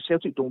fact,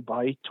 Celtic don't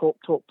buy top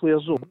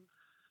players though.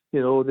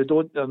 They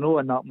don't. They're not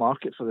in that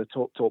market for the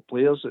top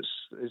players. It's.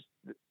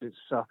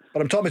 But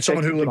I'm talking about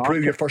someone who will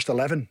improve your first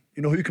 11.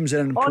 Who comes in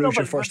and improves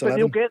your first 11.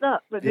 They'll get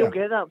that. But they'll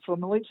get that from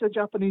the likes of the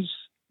Japanese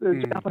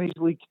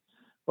league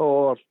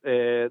or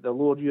the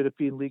lower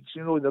European leagues.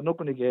 They're not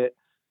going to get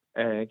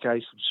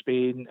guys from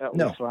Spain,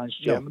 Italy, France,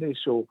 Germany.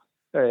 So,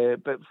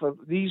 but for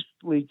these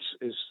leagues,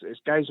 it's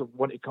guys that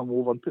want to come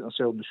over and put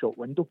themselves in the shop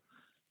window.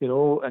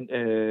 And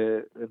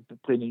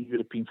playing in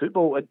European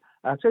football. And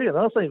I'll tell you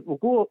another thing, we'll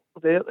go up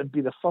there and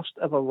be the first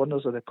ever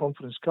winners of the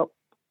Conference Cup.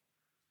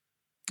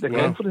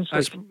 Conference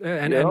League.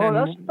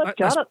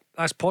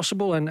 That's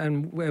possible,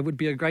 and it would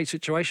be a great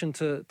situation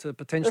to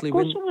potentially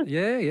win.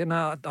 Yeah,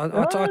 no,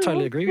 I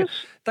totally agree with you.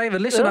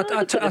 David, listen,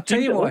 I'll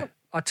tell you why.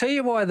 I'll tell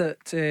you why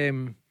that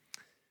the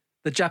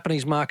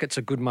Japanese market's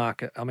a good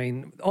market. I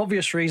mean,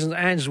 obvious reasons.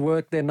 Ange's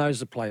work there, knows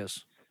the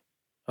players.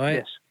 Right?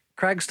 Yes.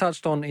 Craig's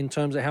touched on in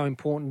terms of how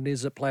important it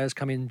is that players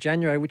come in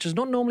January, which is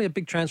not normally a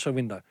big transfer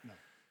window. No.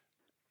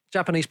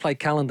 Japanese play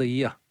calendar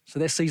year, so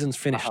their season's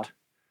finished,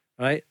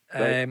 right?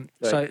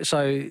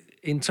 So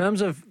in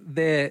terms of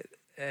their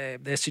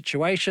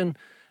situation,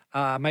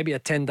 maybe a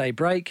 10-day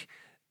break,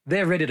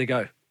 they're ready to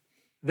go.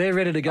 They're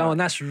ready to go, and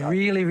that's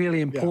really,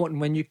 really important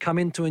when you come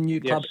into a new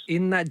club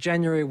in that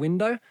January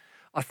window.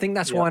 I think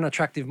that's why I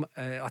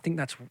think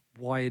that's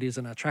why it is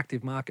an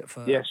attractive market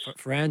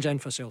for Ange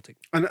and for Celtic.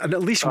 And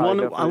at least one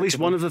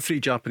of the three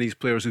Japanese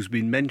players who's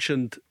been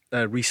mentioned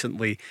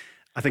recently,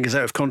 I think, is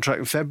out of contract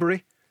in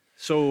February.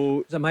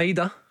 So is it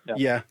Maeda?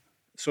 Yeah.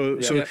 So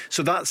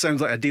that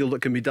sounds like a deal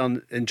that can be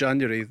done in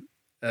January.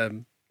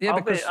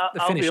 Because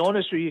I'll be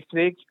honest with you,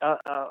 Craig.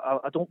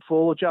 I don't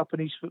follow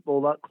Japanese football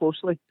that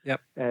closely.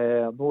 Yep.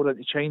 More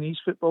into Chinese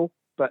football,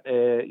 but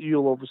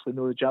you'll obviously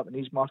know the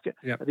Japanese market.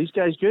 Yep. Are these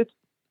guys good?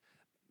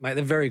 Mate,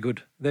 they're very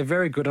good. They're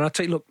very good. And I'll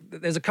tell you, look,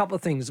 there's a couple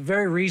of things.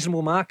 Very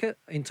reasonable market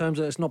in terms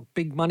of it's not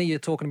big money. You're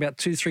talking about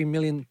 $2-3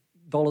 million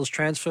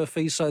transfer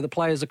fees. So the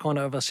players are kind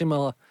of a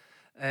similar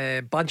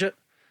budget.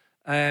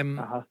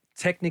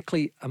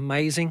 Technically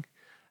amazing.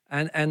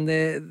 And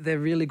they're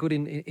really good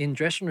in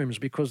dressing rooms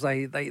because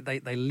they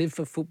live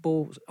for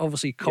football.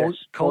 Obviously,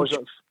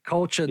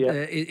 culture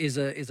is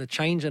a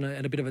change and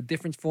a bit of a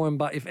difference for them.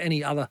 But if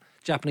any other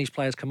Japanese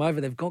players come over,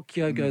 they've got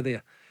Kyogo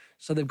there.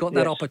 So they've got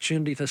that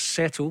opportunity to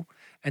settle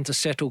and to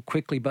settle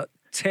quickly. But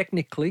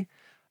technically,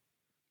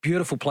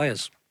 beautiful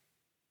players.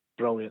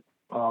 Brilliant.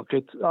 Oh,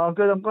 good. I'm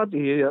glad to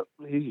hear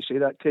you say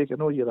that, Craig. I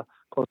know you're a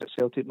classic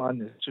Celtic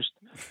man. It's just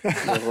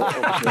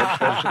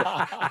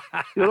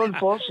you're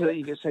unfortunate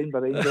you get signed by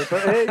Rangers.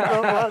 But hey,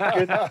 that's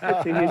good.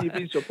 Good to hear you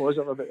being so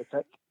positive about the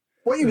pick.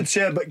 What you would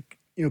say about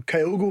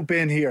Kyogo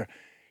being here,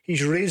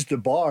 he's raised the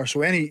bar.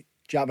 So any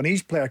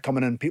Japanese player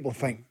coming in, people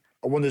think,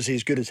 I wonder is he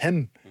as good as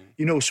him?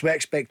 So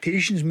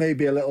expectations may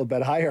be a little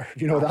bit higher.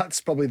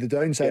 That's probably the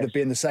downside of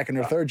being the second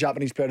or third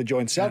Japanese player to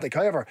join Celtic.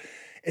 However,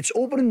 it's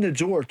opening the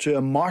door to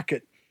a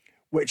market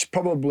which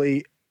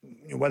probably,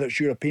 whether it's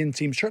European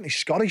teams, certainly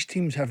Scottish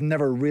teams have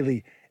never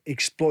really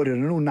exploited. I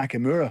know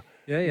Nakamura.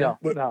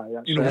 But,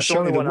 there's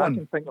certainly the one I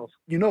can think of.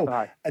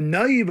 And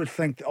now you would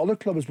think that other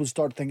clubs would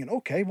start thinking,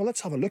 okay, well,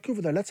 let's have a look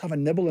over there. Let's have a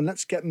nibble and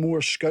let's get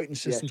more scouting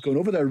systems going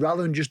over there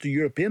rather than just the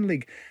European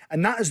League.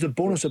 And that is the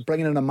bonus of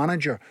bringing in a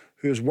manager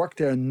who has worked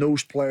there and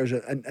knows players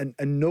and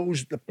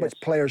knows which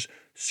players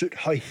suit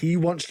how he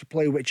wants to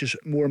play, which is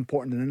more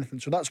important than anything.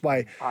 So that's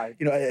why,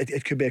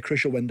 it could be a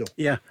crucial window.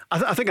 Yeah.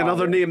 I think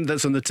another name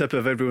that's on the tip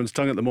of everyone's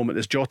tongue at the moment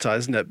is Jota,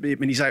 isn't it? I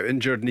mean, he's out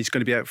injured and he's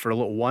going to be out for a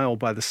little while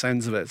by the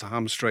sounds of it. It's a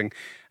hamstring.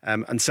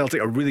 And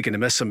Celtic are really going to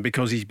miss him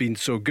because he's been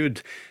so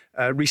good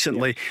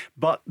recently.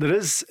 But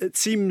it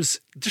seems,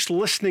 just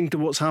listening to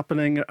what's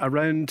happening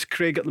around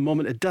Craig at the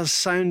moment, it does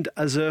sound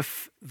as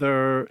if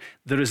there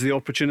is the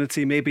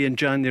opportunity maybe in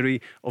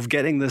January of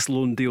getting this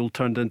loan deal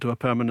turned into a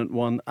permanent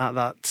one at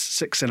that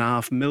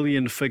 $6.5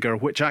 million figure,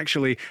 which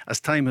actually, as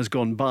time has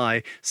gone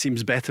by,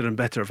 seems better and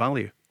better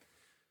value.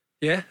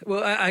 Yeah,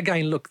 well,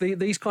 again, look,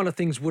 these kind of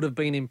things would have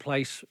been in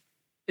place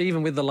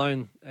even with the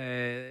loan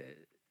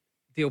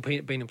deal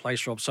being in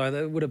place, Rob. So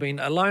there would have been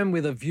a loan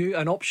with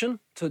an option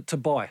to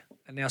buy.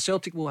 And now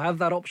Celtic will have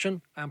that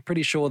option. I'm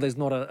pretty sure there's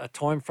not a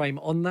time frame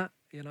on that.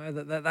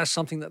 That's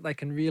something that they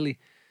can really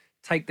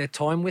take their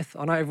time with.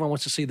 I know everyone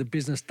wants to see the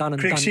business done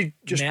and done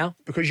just now.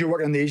 Because you're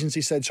working on the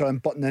agency side, so I'm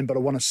butting in, but I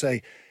want to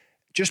say,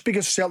 just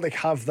because Celtic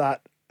have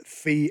that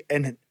fee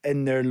in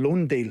their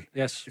loan deal,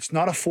 it's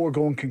not a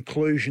foregone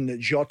conclusion that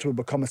Jota will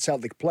become a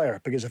Celtic player,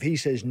 because if he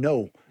says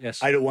no,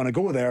 I don't want to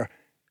go there,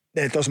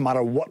 then it doesn't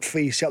matter what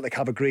fee Celtic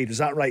have agreed. Is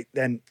that right?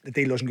 Then the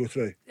deal doesn't go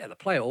through. Yeah, the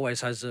player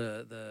always has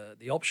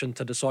the option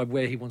to decide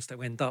where he wants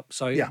to end up.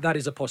 So that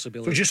is a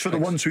possibility. So just for the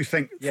ones who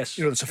think, yes,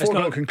 it's a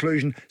foregone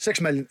conclusion.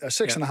 6 million,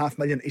 6.5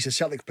 million. He's a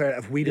Celtic player.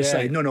 If we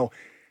decide, no,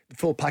 the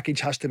full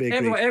package has to be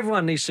agreed.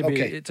 Everyone needs to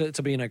be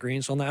to be in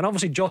agreement on that. And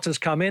obviously, Jota's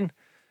come in.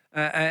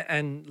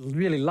 And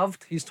really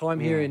loved his time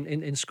here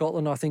in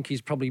Scotland. I think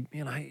he's probably,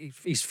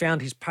 he's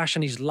found his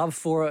passion, his love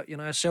for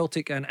it.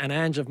 Celtic and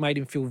Ange have made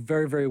him feel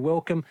very, very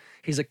welcome.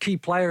 He's a key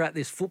player at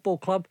this football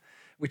club,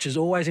 which is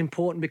always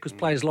important because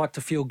players like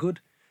to feel good.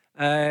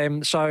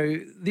 So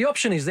the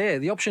option is there.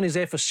 The option is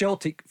there for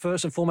Celtic,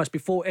 first and foremost,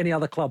 before any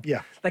other club.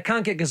 Yeah. They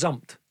can't get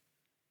gazumped.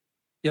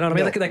 You know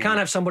what I mean? They can't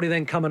have somebody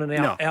then coming and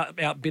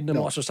outbidding them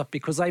all sorts of stuff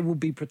because they will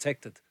be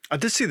protected. I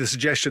did see the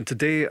suggestion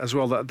today as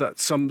well that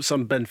some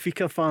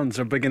Benfica fans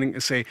are beginning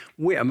to say,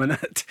 wait a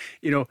minute,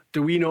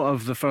 do we not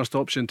have the first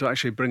option to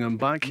actually bring him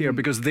back here?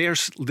 Because they're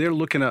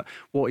looking at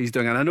what he's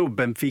doing. And I know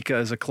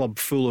Benfica is a club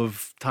full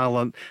of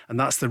talent, and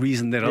that's the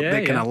reason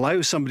they can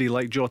allow somebody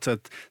like Jota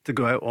to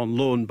go out on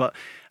loan. But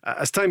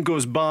as time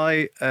goes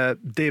by,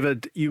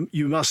 David,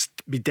 you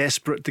must be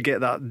desperate to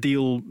get that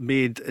deal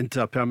made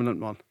into a permanent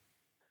one.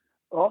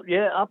 Oh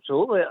yeah,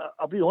 absolutely.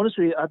 I'll be honest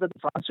with you, I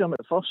didn't fancy him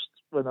at first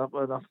when I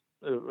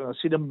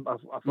seen him.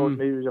 I thought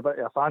maybe he was a bit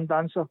of a fan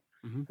dancer.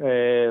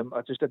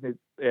 I just didn't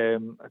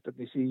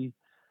see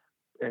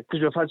because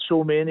we've had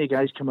so many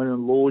guys come in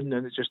on loan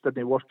and it just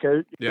didn't work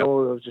out.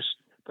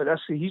 But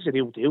he's a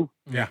real deal.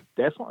 Yeah,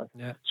 definitely.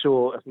 Yeah.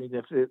 So if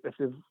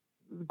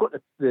they've got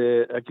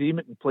the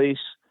agreement in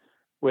place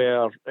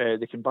where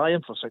they can buy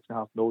him for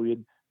 $6.5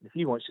 million, if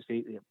he wants to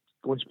stay,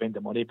 go and spend the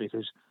money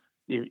because.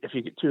 If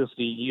you get 2 or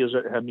 3 years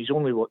out of him, he's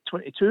only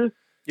 22?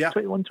 Yeah.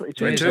 21, 22.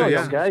 22, he's a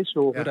young guy.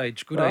 So, good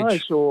age.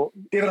 So,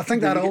 David, I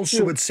think that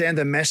also would send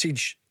a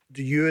message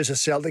to you as a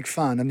Celtic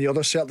fan and the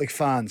other Celtic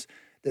fans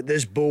that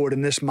this board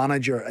and this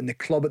manager and the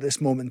club at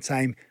this moment in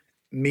time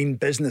mean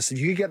business. If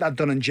you get that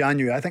done in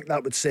January, I think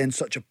that would send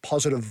such a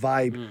positive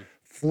vibe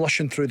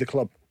flushing through the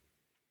club.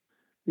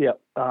 Yeah,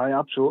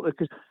 absolutely.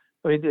 Because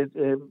I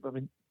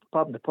mean,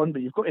 pardon the pun,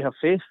 but you've got to have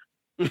faith.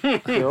 Oh,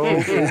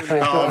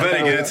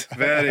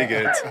 very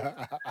good.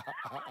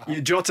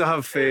 You got to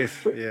have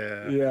faith.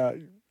 Yeah.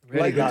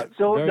 Like that.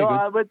 So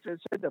I would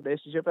send a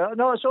message about.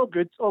 No, it's all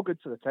good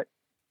for the tick.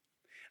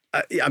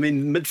 I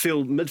mean,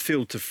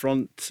 midfield to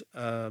front,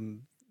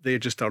 they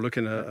just are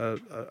looking at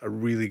a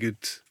really good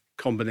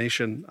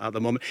combination at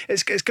the moment.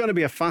 It's going to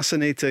be a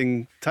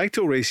fascinating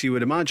title race, you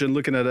would imagine,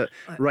 looking at it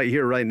right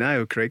here, right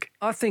now, Craig.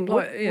 I think,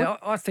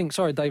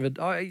 sorry, David,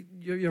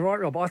 you're right,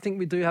 Rob. I think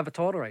we do have a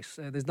title race.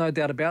 There's no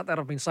doubt about that.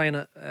 I've been saying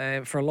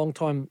it for a long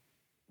time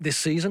this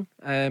season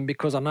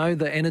because I know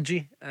the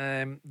energy,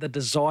 the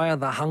desire,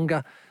 the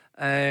hunger,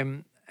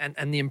 and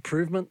the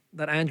improvement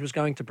that Ange was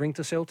going to bring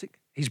to Celtic.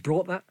 He's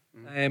brought that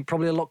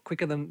probably a lot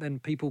quicker than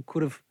people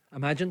could have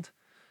imagined,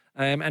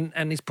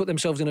 and he's put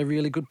themselves in a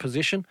really good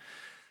position.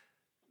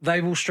 They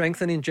will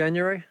strengthen in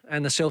January,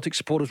 and the Celtic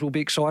supporters will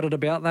be excited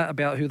about that,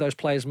 about who those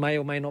players may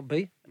or may not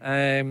be.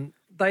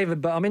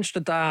 David, but I'm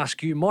interested to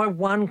ask you, my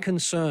one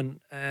concern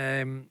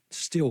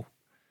still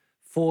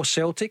for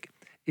Celtic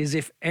is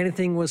if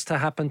anything was to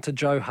happen to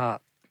Joe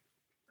Hart.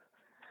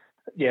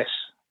 Yes,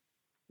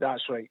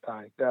 that's right.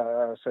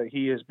 So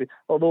he has been,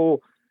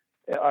 although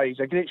he's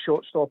a great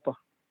shortstopper.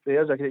 He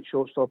is a great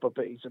shortstopper,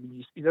 but he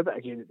did it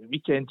again at the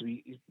weekend.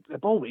 The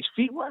ball with his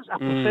feet. What's a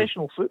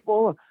professional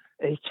footballer?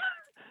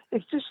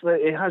 It's just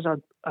like he has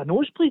a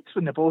nosebleed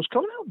when the ball's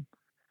coming at him.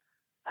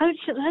 How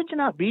can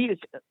that be?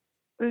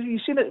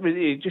 You've seen it when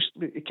he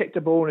kicked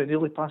the ball and it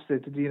nearly passed the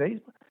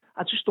D9.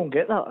 I just don't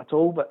get that at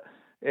all. But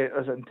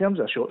as in terms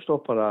of a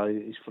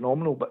shortstopper, he's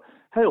phenomenal. But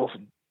how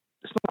often?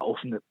 It's not that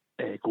often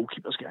that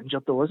goalkeepers get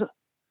injured, though, is it?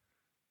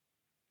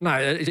 No,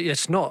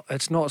 it's not.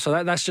 It's not.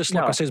 So that's just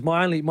like I said.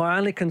 My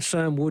only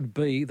concern would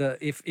be that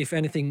if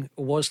anything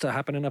was to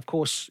happen, and of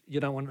course you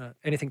don't want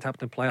anything to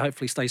happen to play.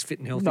 Hopefully, stays fit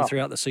and healthy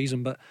throughout the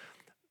season, but.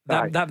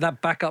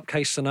 That backup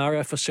case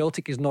scenario for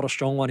Celtic is not a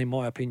strong one in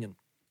my opinion.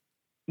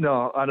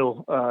 No, I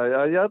know.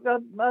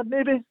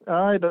 Maybe. But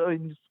I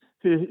mean,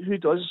 who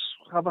does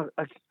have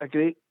a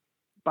great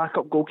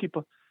backup goalkeeper?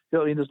 You know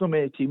what I mean? There's not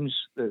many teams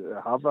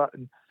that have that,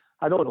 and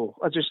I don't know.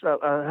 I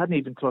hadn't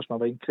even crossed my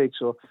mind, Craig.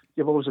 So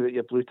you've always got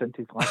your blue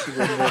tinted glasses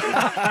on.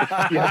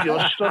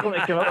 You're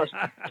struggling to come up with.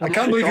 I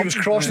can't believe he was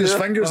crossing his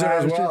fingers there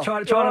as well.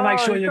 Trying to make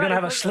sure you're going to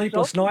have a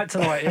sleepless night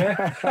tonight.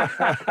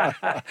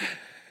 Yeah.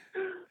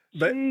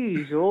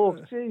 Jeez.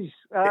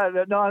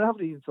 No, I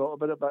haven't even thought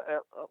about it. But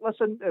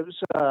listen, it was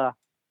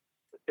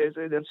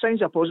it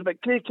signs are positive.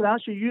 But Craig, can I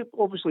ask you? You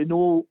obviously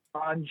know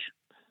Ange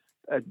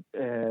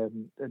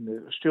in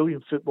the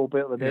Australian football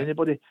better than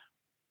anybody.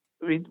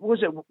 I mean,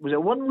 was it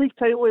one league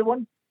title he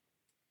won?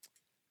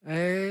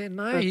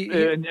 No,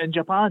 in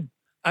Japan.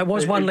 It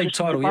was one league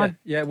title.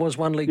 Yeah, it was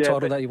one league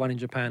title that he won in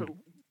Japan,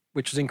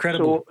 which was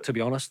incredible to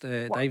be honest,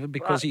 David.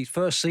 Because his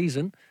first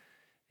season,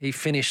 he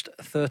finished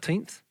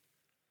 13th.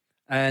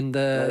 And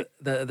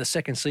the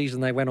second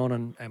season they went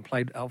on and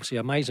played obviously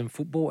amazing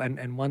football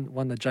and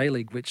won the J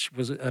League, which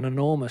was an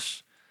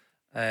enormous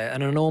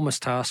an enormous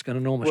task, an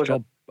enormous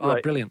job. Oh,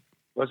 right. Brilliant.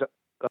 Was it?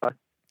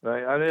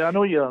 Right. I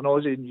know you're an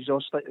Aussie and you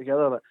all stick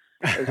together.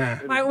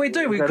 Mate, we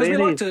do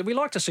because we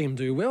like to see them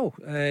do well.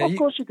 Of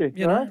course you do.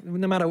 You know,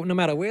 no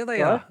matter where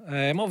they are.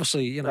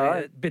 Obviously,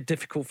 a bit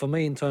difficult for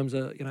me in terms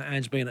of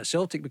Ange being at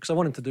Celtic because I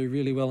want him to do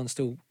really well and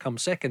still come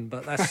second.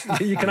 But that's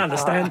you can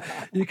understand.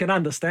 You can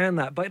understand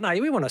that. But no, I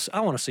want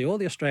to see all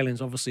the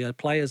Australians, obviously,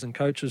 players and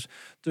coaches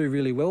do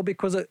really well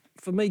because it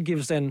for me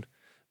gives then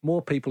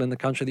more people in the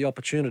country the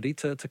opportunity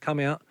to come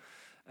out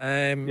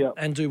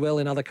and do well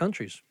in other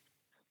countries.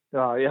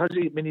 Yeah,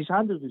 he's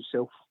handled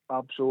himself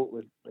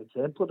absolutely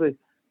exemplary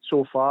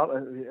so far.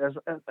 Is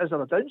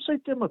there a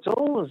downside to him at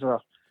all? Is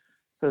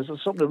there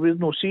something we've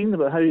not seen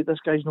about how this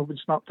guy's not been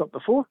snapped up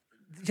before?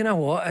 You know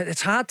what?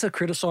 It's hard to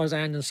criticise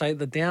Ange and say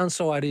the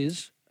downside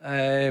is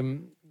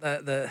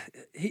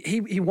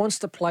he wants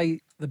to play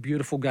the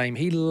beautiful game.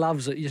 He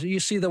loves it. You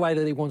see the way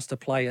that he wants to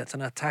play. It's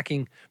an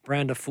attacking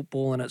brand of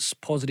football and it's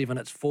positive and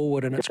it's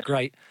forward and it's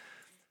great.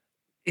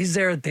 Is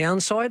there a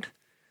downside?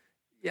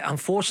 Yeah,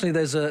 unfortunately,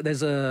 there's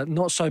a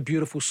not so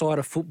beautiful side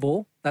of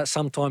football that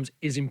sometimes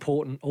is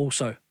important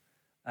also,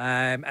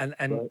 and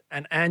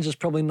Ange is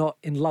probably not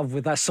in love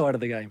with that side of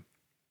the game.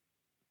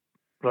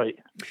 Right,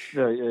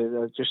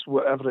 just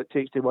whatever it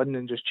takes to win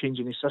and just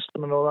changing his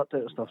system and all that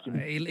type of stuff.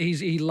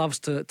 He loves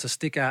to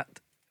stick at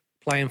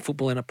playing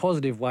football in a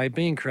positive way,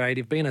 being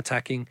creative, being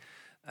attacking.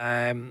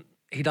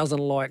 He doesn't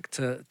like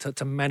to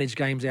manage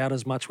games out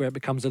as much where it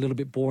becomes a little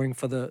bit boring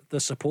for the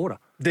supporter.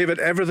 David,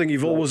 everything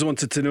you've always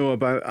wanted to know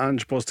about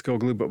Ange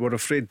Postecoglou but were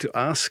afraid to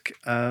ask,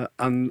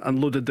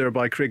 and loaded there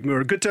by Craig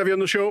Moore. Good to have you on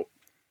the show.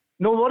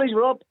 No worries,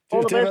 Rob.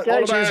 All the best,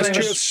 guys. All the best.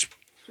 Cheers.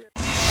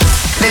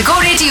 The Go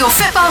Radio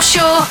Football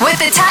Show with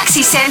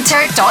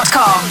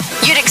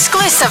thetaxicentre.com. Your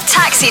exclusive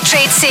taxi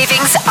trade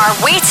savings are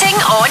waiting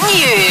on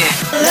you.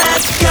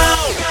 Let's go!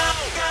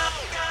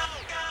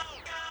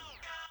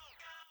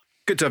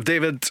 Good to have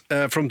David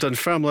from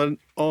Dunfermline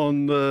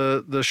on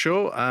the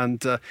show,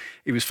 and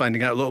he was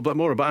finding out a little bit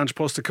more about Ange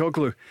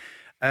Postecoglou.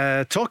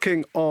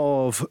 Talking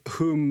of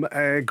whom,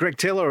 Greg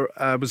Taylor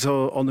was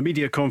on the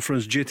media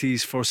conference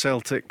duties for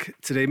Celtic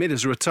today, made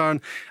his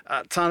return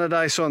at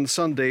Tannadice on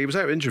Sunday. He was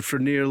out injured for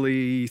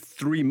nearly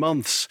 3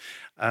 months,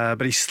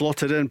 but he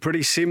slotted in pretty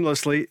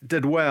seamlessly,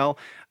 did well.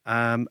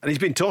 And he's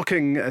been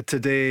talking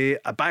today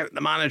about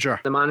the manager.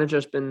 The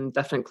manager's been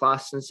different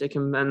class since he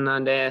came in,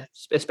 and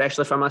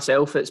especially for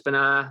myself, it's been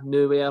a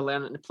new way of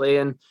learning to play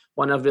and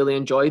one I've really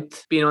enjoyed.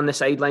 Being on the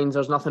sidelines,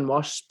 there's nothing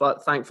worse,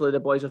 but thankfully the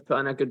boys have put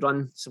in a good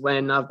run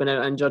when I've been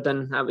out injured,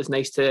 and it was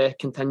nice to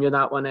continue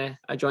that when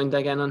I joined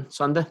again on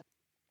Sunday.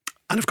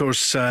 And of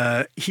course,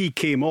 he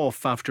came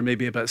off after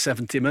maybe about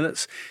 70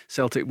 minutes.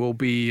 Celtic will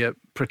be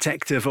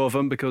protective of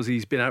him because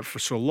he's been out for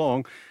so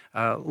long.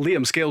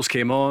 Liam Scales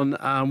came on,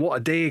 and what a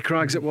day,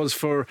 Craigs, it was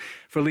for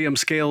Liam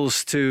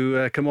Scales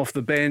to come off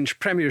the bench.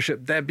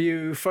 Premiership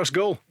debut, first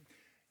goal.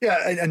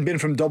 Yeah, and being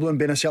from Dublin,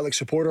 being a Celtic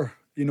supporter,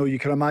 you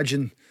can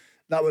imagine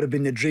that would have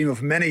been the dream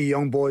of many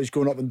young boys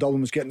growing up in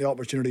Dublin, was getting the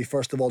opportunity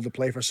first of all to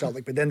play for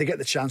Celtic, but then to get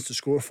the chance to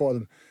score for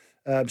them.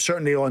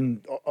 Certainly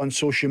on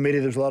social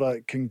media, there's a lot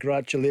of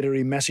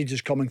congratulatory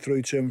messages coming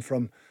through to him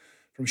from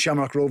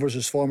Shamrock Rovers,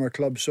 his former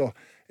club. So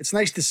it's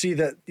nice to see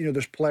that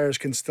there's players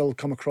can still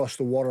come across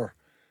the water.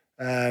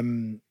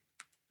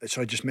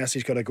 Just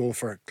Messi's got a goal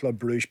for Club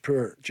Brugge.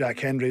 Poor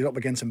Jack Hendry up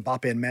against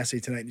Mbappe and Messi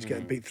tonight. He's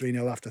getting beat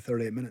 3-0 after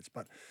 38 minutes.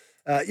 But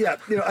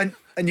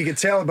and you can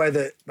tell by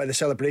the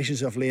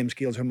celebrations of Liam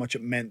Scales how much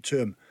it meant to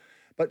him.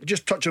 But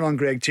just touching on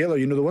Greg Taylor,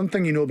 the one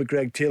thing about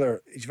Greg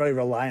Taylor, he's very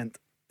reliant.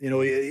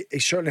 He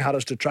certainly had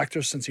his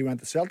detractors since he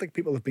went to Celtic.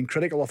 People have been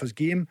critical of his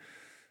game,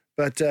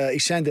 but I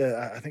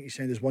think he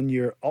signed his 1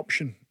 year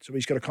option, so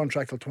he's got a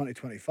contract till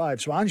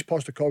 2025. So Ange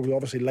Postecoglou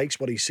obviously likes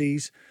what he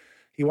sees.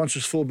 He wants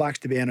his fullbacks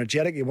to be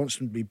energetic. He wants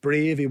them to be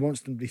brave. He wants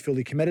them to be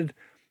fully committed.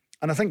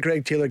 And I think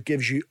Greg Taylor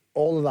gives you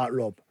all of that,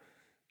 Rob.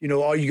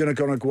 Are you going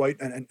to go out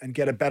and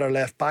get a better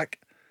left back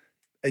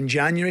in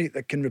January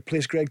that can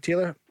replace Greg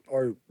Taylor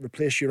or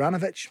replace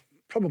Juranovic?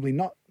 Probably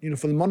not.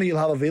 For the money you'll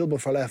have available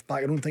for left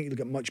back, I don't think you'll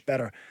get much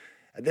better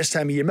at this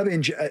time of year. Maybe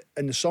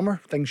in the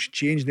summer things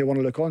change and they want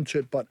to look onto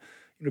it. But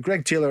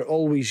Greg Taylor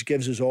always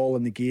gives us all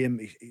in the game.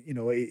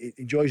 He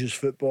enjoys his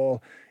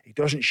football. He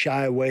doesn't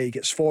shy away. He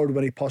gets forward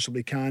when he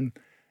possibly can.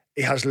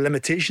 He has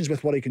limitations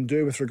with what he can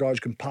do with regards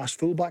to past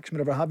fullbacks and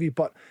whatever have you.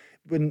 But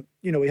when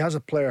he has a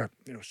player,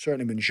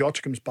 certainly when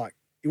Jota comes back,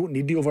 he won't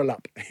need the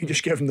overlap. You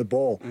just give him the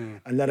ball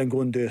and let him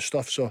go and do his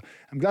stuff. So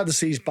I'm glad to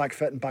see he's back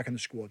fit and back in the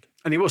squad.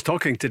 And he was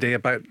talking today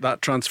about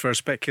that transfer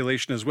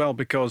speculation as well,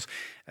 because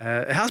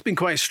it has been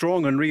quite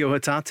strong on Rio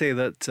Hatate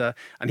that,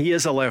 and he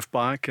is a left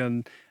back,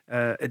 and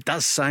it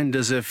does sound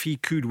as if he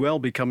could well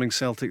be coming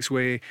Celtic's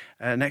way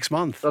next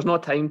month. There's no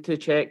time to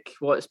check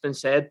what's been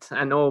said.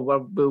 I know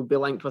we'll be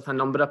linked with a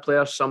number of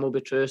players. Some will be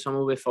true, some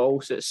will be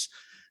false. It's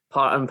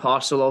part and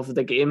parcel of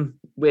the game.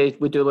 We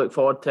do look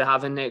forward to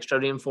having extra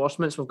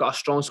reinforcements. We've got a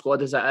strong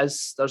squad as it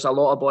is. There's a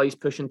lot of boys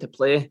pushing to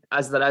play,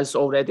 as there is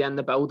already in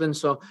the building.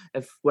 So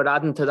if we're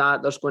adding to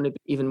that, there's going to be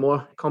even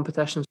more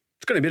competition.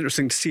 It's going to be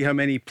interesting to see how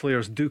many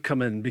players do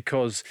come in,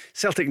 because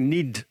Celtic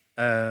need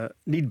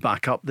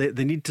backup.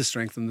 They need to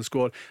strengthen the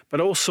squad, but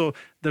also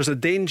there's a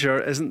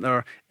danger, isn't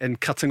there, in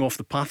cutting off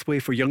the pathway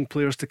for young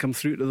players to come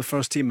through to the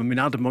first team. I mean,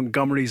 Adam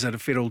Montgomery's had a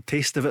fair old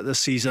taste of it this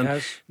season.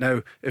 Yes.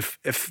 Now, if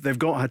they've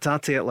got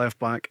Hatate at left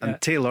back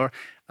and Taylor,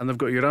 and they've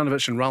got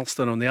Juranovic and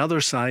Ralston on the other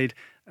side,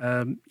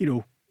 where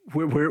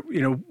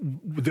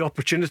the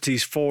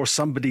opportunities for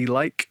somebody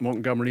like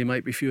Montgomery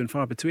might be few and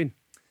far between.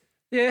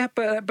 Yeah,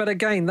 but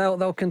again,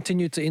 they'll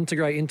continue to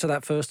integrate into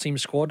that first team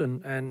squad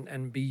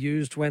and be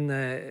used when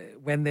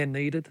they're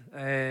needed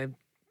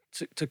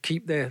to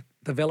keep their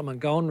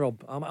development going,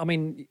 Rob. I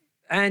mean,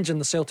 Ange and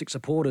the Celtic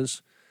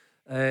supporters,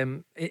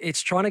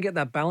 it's trying to get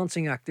that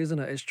balancing act, isn't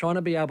it? It's trying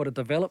to be able to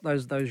develop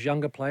those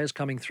younger players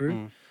coming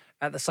through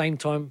at the same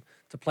time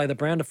to play the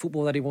brand of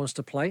football that he wants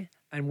to play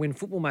and win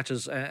football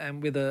matches,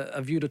 and with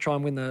a view to try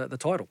and win the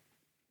title.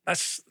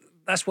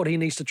 That's what he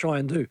needs to try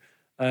and do.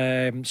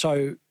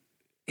 So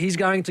he's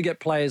going to get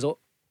players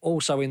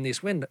also in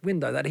this window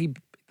that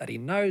he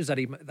knows, that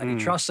he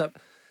trusts,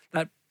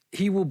 that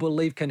he will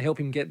believe can help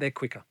him get there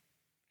quicker.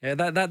 Yeah,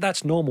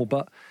 that's normal.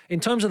 But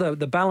in terms of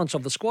the balance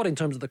of the squad, in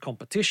terms of the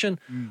competition,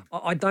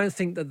 I don't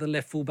think that the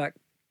left fullback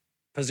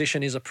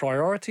position is a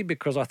priority,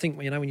 because I think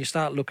when you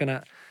start looking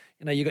at,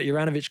 you got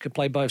Juranovic could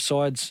play both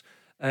sides.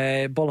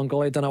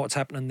 Bolingoli, don't know what's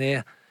happening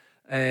there.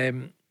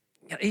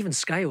 Even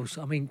Scales,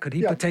 I mean, could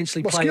he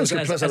potentially play as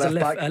a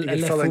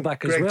left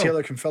fullback as well? Greg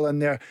Taylor can fill in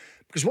there.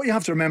 Because what you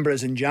have to remember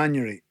is in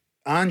January,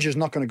 Ange is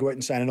not going to go out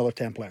and sign another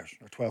 10 players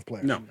or 12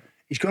 players. No.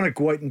 He's going to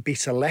go out and be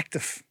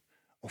selective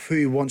of who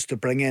he wants to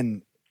bring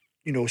in,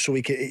 so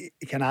he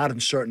can add in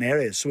certain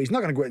areas. So he's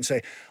not going to go out and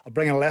say, I'll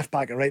bring in a left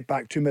back, a right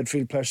back, 2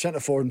 midfield players, centre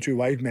forward and 2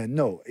 wide men.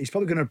 No, he's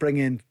probably going to bring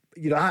in,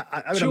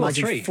 I would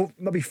imagine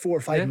maybe 4 or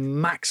 5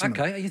 maximum.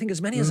 Okay, you think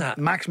as many as that?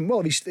 Maximum.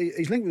 Well, he's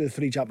linked with the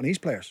 3 Japanese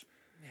players.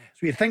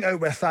 So you think out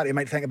with that, you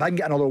might think, if I can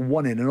get another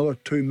 1 in, another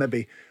 2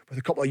 maybe, with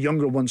a couple of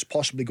younger ones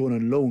possibly going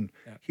on loan,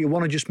 he'll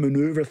want to just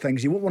manoeuvre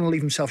things. He won't want to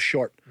leave himself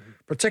short,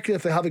 particularly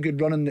if they have a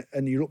good run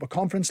in the Europa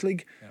Conference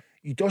League.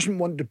 He doesn't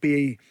want to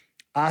be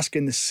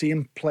asking the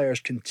same players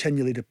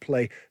continually to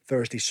play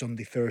Thursday,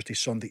 Sunday,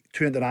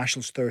 2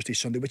 internationals Thursday,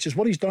 Sunday, which is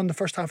what he's done in the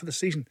first half of the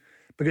season,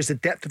 because the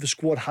depth of the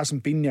squad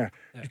hasn't been there.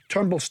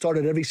 Turnbull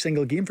started every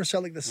single game for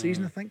Celtic this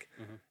season, I think.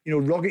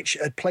 Rogic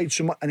had played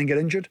so much and then got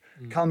injured.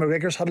 Calum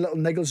McGregor's had a little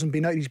niggles and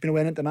been out. He's been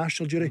away on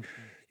international duty.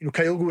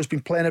 Kyogo has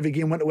been playing every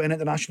game, went away on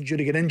international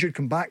duty, get injured,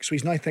 come back. So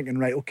he's now thinking,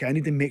 right, okay, I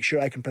need to make sure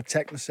I can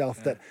protect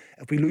myself, that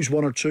if we lose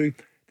 1 or 2,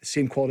 the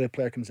same quality of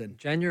player comes in.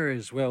 January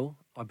as well,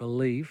 I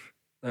believe,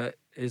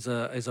 is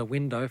a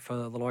window for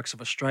the likes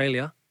of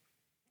Australia,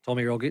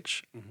 Tommy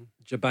Rogic,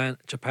 Japan,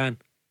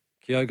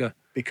 Kyogo.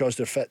 Because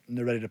they're fit and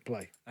they're ready to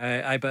play.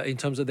 But in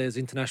terms of there's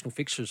international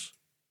fixtures.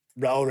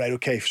 Oh, right,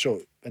 okay.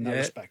 So in that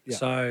respect, yeah.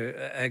 So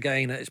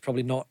again, it's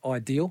probably not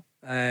ideal.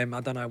 I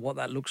don't know what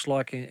that looks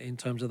like in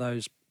terms of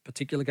those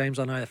particular games.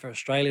 I know for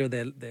Australia,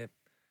 they're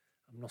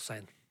I'm not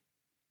saying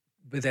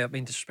without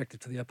being disrespectful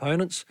to the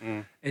opponents,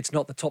 it's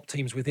not the top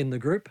teams within the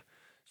group.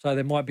 So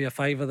there might be a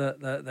favour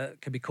that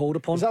could be called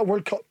upon. Is that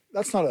World Cup?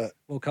 That's not a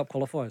World Cup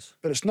qualifiers.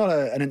 But it's not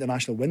an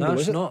international window, no,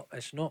 it's is it? not.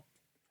 It's not.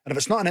 And if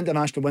it's not an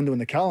international window in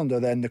the calendar,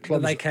 then the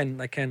clubs... They can.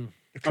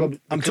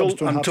 I'm told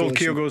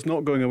Kyogo's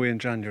not going away in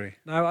January.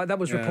 No, that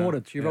was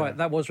reported. You're right.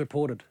 That was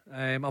reported.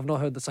 I've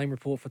not heard the same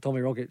report for Tommy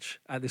Rogic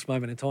at this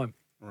moment in time.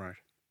 Right.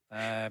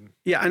 And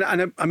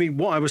I mean,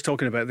 what I was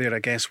talking about there, I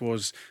guess,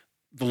 was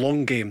the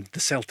long game, the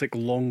Celtic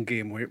long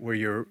game, where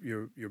you're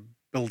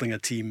building a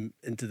team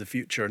into the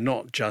future,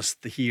 not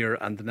just the here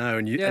and the now.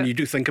 And you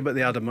do think about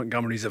the Adam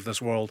Montgomerys of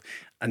this world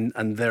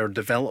and their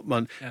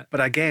development. Yeah. But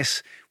I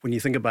guess when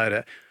you think about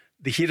it,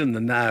 the here and the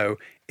now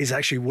is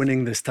actually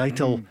winning this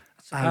title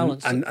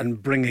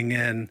and bringing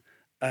in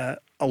a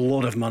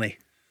lot of money.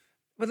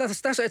 But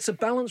it's a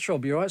balance,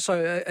 Rob. You're right.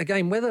 So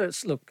again, whether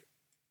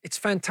it's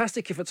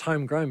fantastic if it's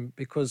homegrown,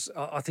 because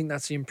I think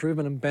that's the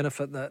improvement and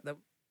benefit that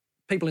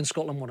people in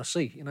Scotland want to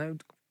see.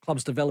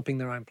 Clubs developing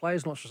their own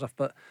players, not just stuff.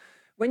 But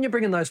when you're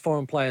bringing those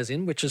foreign players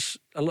in, which is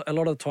a lot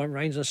of the time,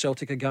 Rangers and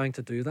Celtic are going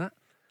to do that,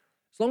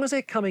 as long as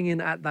they're coming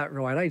in at that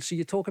right age. So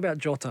you talk about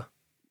Jota,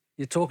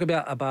 you talk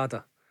about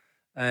Abada,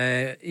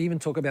 even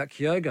talk about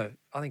Kyogo.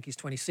 I think he's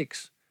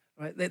 26.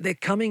 Right? They're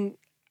coming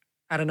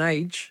at an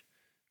age,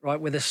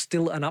 right, where there's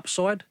still an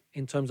upside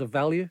in terms of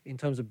value, in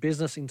terms of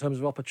business, in terms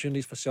of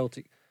opportunities for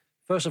Celtic.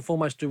 First and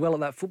foremost, do well at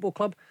that football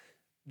club.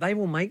 They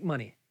will make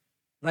money.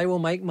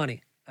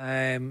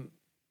 And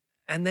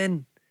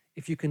then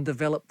if you can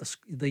develop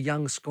the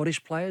young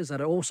Scottish players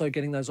that are also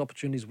getting those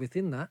opportunities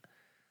within that,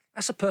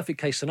 that's a perfect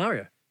case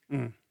scenario.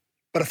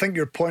 But I think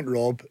your point,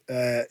 Rob,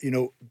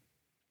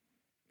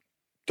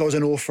 does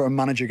an old-firm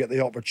manager get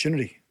the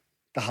opportunity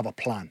to have a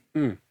plan?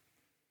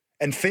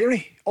 In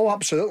theory,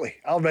 absolutely.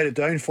 I'll write it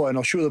down for you and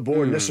I'll show the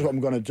board and this is what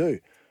I'm going to do.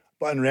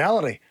 But in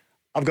reality,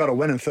 I've got to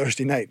win on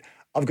Thursday night.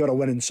 I've got to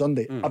win on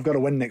Sunday. I've got to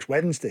win next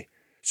Wednesday.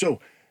 So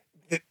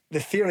the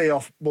theory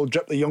of we'll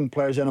drip the young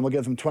players in and we'll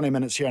give them 20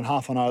 minutes here and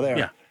half an hour there.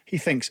 Yeah. He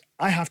thinks,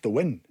 I have to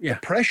win. Yeah. The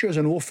pressure as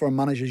an old firm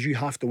manager is you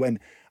have to win.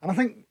 And I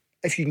think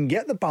if you can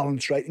get the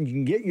balance right and you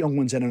can get young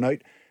ones in and out,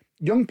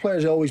 young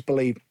players always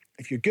believe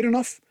if you're good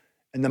enough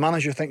and the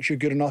manager thinks you're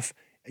good enough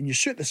and you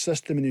suit the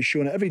system and you're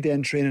showing it every day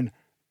in training,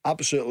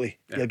 absolutely,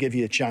 he'll give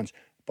you a chance.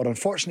 But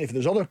unfortunately, if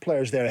there's other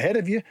players there ahead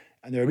of you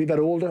and they're a wee bit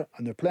older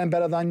and they're playing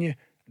better than you,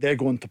 they're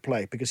going to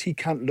play because he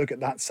can't look at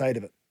that side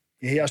of it.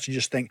 He has to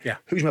just think,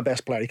 who's my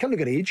best player? He can't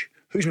look at age.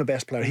 Who's my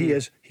best player? He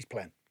is. He's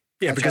playing.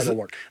 Yeah, That's because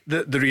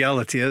the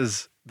reality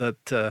is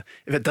that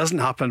if it doesn't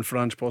happen for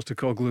Ange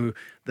Postecoglou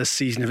this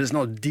season, if it's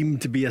not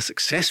deemed to be a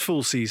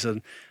successful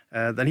season,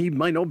 then he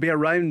might not be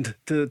around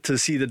to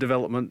see the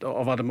development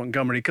of Adam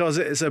Montgomery, because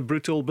it is a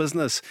brutal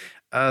business,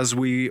 as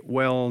we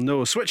well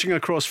know. Switching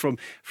across from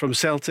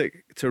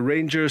Celtic to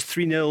Rangers,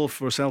 3-0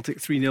 for Celtic,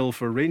 3-0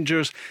 for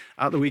Rangers.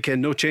 At the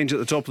weekend, no change at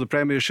the top of the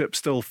Premiership,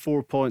 still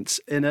 4 points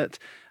in it.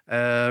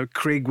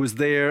 Craig was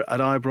there at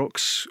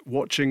Ibrox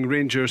watching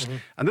Rangers,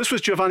 and this was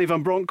Giovanni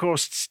van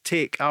Bronckhorst's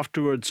take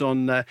afterwards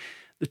on the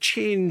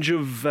change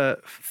of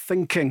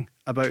thinking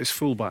about his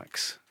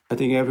fullbacks. I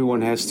think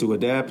everyone has to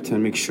adapt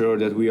and make sure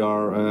that we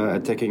are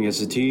attacking as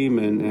a team,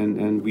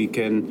 and we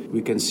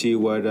can see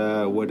where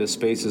the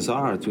spaces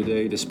are.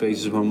 Today the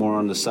spaces were more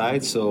on the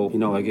side, so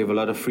I give a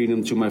lot of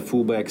freedom to my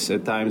fullbacks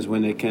at times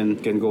when they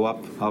can go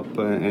up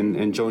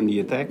and join the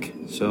attack.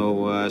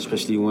 So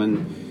especially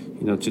when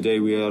today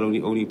we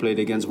only played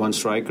against one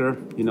striker.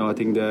 I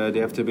think they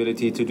have the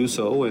ability to do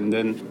so. And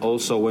then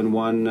also when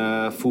one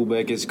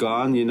fullback is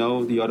gone,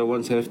 the other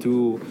ones have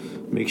to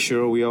make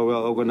sure we are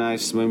well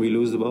organized when we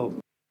lose the ball.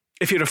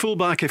 If you're a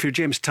fullback, if you're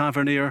James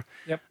Tavernier,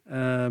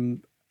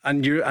 and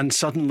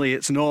suddenly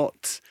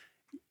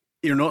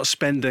you're not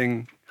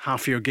spending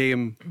half your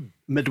game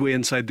midway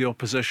inside the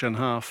opposition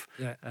half.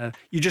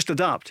 You just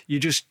adapt. You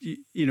look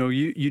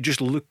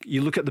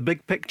at the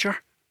big picture.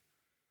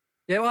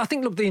 Yeah, well, I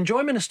think, look, the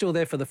enjoyment is still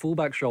there for the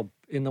fullback job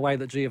in the way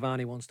that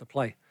Giovanni wants to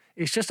play.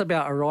 It's just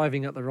about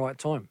arriving at the right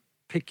time.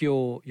 Pick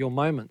your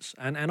moments.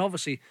 And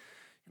obviously,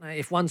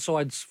 if one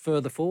side's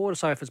further forward,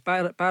 so if it's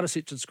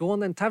Barisic had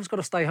scored, then Tav's got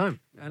to stay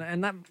home.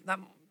 And that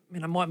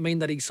might mean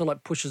that he sort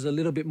of pushes a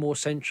little bit more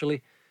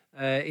centrally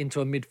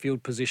into a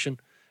midfield position.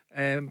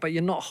 But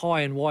you're not high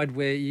and wide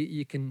where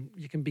you can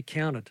be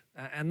countered.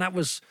 And that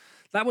was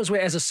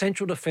where, as a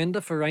central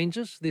defender for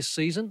Rangers this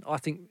season, I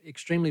think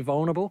extremely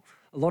vulnerable.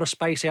 A lot of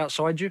space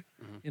outside you,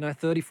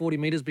 30, 40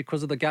 metres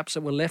because of the gaps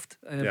that were left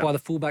by the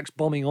fullbacks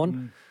bombing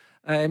on.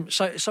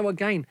 So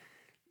again,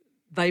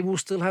 they will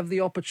still have the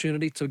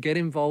opportunity to get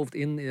involved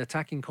in the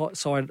attacking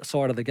side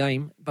of the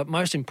game. But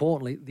most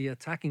importantly, the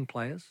attacking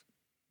players,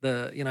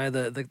 the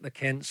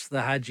Kents, the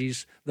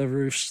Hadjis, the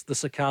Roofs, the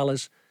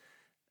Sakalas,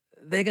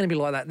 they're going to be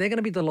like that. They're going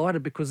to be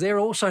delighted because they're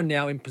also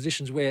now in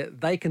positions where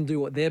they can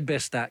do what they're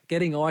best at,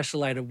 getting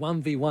isolated,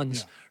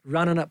 1v1s,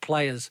 running at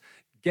players,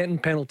 getting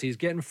penalties,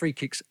 getting free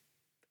kicks.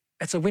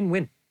 It's a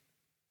win-win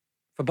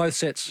for both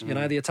sets,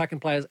 the attacking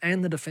players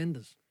and the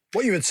defenders.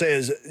 What you would say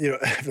is,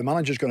 if the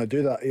manager's going to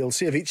do that, he'll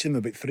save each of them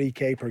about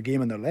 3k per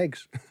game on their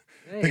legs.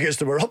 Because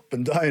they were up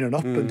and down and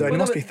up and down. He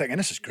must be thinking,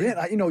 this is great.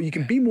 You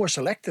can be more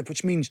selective,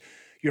 which means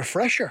you're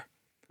fresher.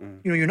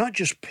 You're not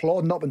just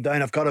plodding up and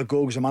down, I've got to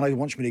go because the manager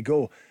wants me to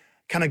go.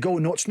 Can I go?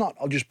 No, it's not.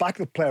 I'll just back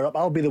the player up.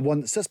 I'll be the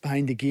one that sits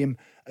behind the game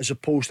as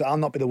opposed to I'll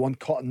not be the one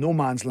caught in no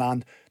man's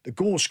land. The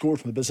goal scored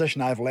from the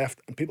position I've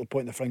left and people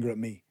pointing the finger at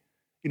me.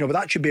 But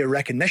that should be a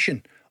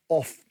recognition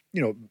of,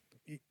 you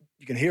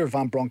can hear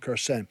Van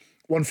Bronckhorst saying,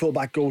 one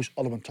fullback goes,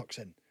 other one tucks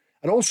in.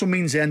 It also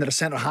means then that a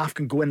centre half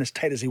can go in as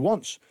tight as he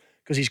wants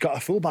because he's got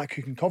a fullback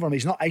who can cover him.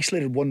 He's not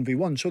isolated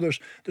 1v1. So there's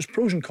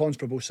pros and cons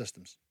for both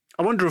systems.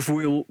 I wonder if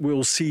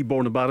we'll see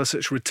Borna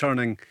Barisic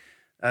returning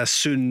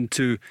soon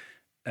to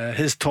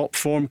his top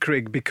form,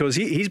 Craig, because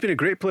he's been a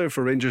great player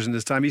for Rangers in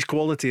his time. He's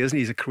quality, isn't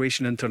he? He's a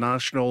Croatian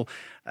international.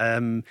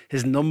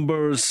 His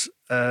numbers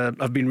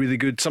have been really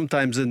good,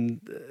 sometimes in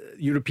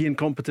European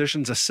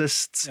competitions,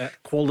 assists,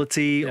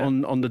 quality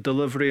on the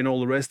delivery and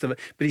all the rest of it.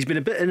 But he's been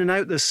a bit in and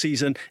out this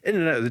season, in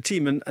and out of the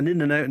team, and in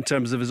and out in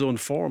terms of his own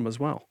form as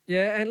well.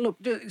 Yeah, and look,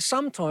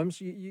 sometimes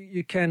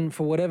you can,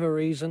 for whatever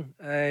reason,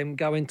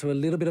 go into a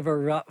little bit of a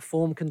rut.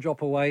 Form can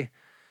drop away.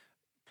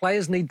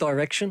 Players need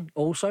direction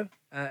also.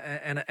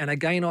 And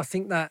again, I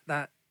think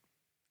that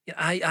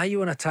are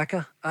you an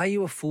attacker? Are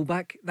you a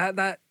fullback?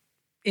 That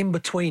in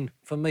between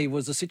for me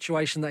was the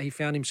situation that he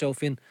found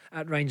himself in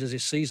at Rangers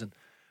this season.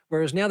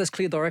 Whereas now there's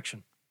clear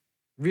direction,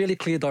 really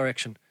clear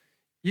direction.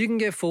 You can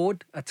get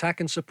forward, attack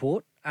and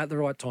support at the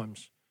right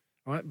times,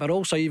 right? But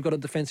also you've got a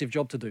defensive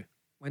job to do.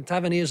 When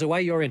Tavernier's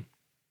away, you're in.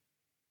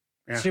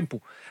 Yeah.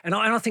 Simple. And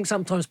I think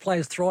sometimes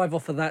players thrive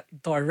off of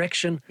that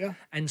direction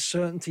and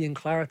certainty and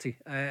clarity.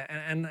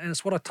 And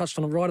it's what I touched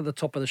on right at the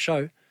top of the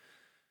show.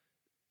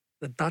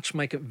 The Dutch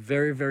make it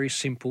very, very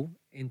simple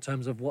in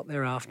terms of what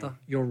they're after,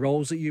 your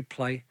roles that you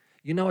play.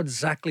 You know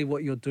exactly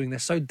what you're doing. They're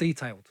so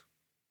detailed.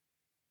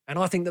 And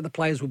I think that the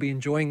players will be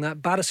enjoying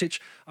that. Barisic,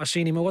 I've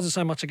seen him, it wasn't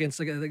so much against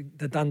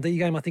the Dundee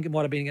game. I think it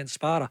might have been against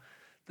Sparta.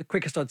 The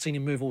quickest I'd seen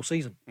him move all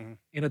season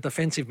in a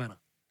defensive manner.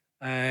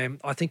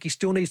 I think he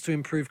still needs to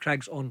improve,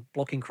 Craigs, on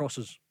blocking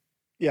crosses.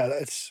 Yeah,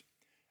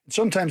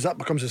 sometimes that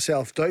becomes a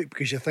self-doubt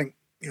because you think,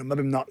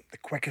 maybe I'm not the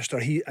quickest, or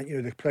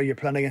the player you're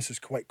playing against is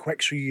quite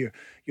quick, so you're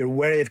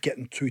wary of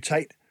getting too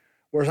tight.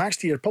 Whereas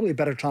actually you're probably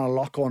better trying to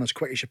lock on as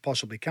quick as you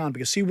possibly can,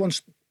 because see,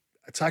 once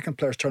attacking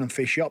players turn and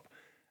face you up,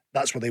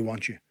 that's where they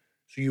want you.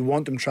 So you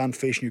want them trying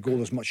facing your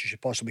goal as much as you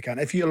possibly can.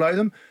 If you allow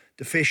them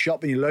to face you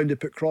up and you allow them to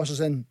put crosses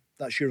in,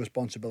 that's your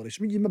responsibility.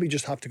 So you maybe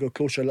just have to go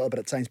closer a little bit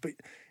at times. But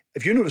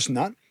if you're noticing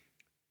that,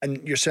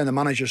 and you're saying the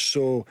manager's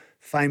so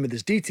fine with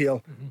his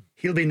detail,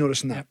 he'll be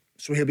noticing that. Yep.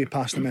 So he'll be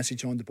passing the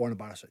message on to Borna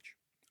Barisic.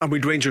 And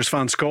we'd Rangers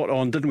fan Scott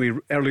on, didn't we,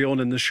 early on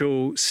in the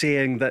show,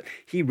 saying that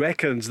he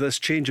reckons this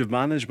change of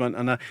management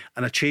and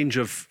a change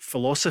of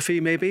philosophy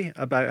maybe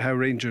about how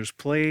Rangers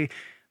play,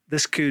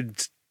 this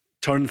could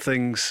turn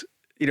things.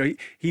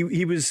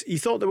 He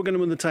thought they were going to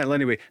win the title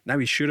anyway. Now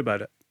he's sure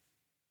about it.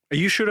 Are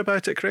you sure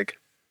about it, Craig?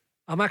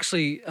 I'm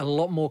actually a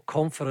lot more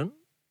confident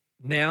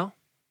now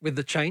with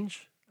the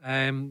change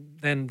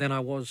than I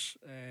was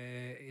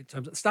in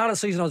terms of the start of the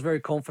season. I was very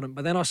confident,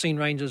 but then I've seen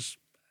Rangers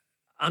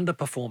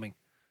underperforming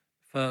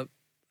for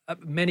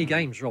many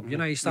games, Rob.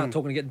 You start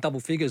talking to getting double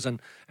figures and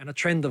a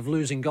trend of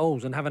losing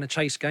goals and having to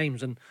chase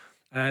games. And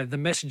the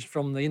message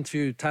from the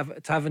interview,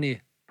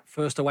 Tavernier,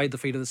 first away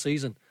defeat of the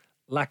season,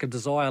 lack of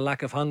desire,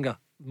 lack of hunger.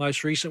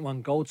 Most recent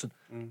one, Goldson.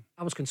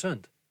 I was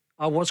concerned.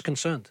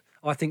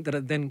 I think that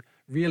it then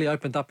really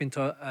opened up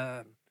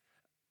into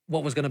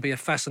what was going to be a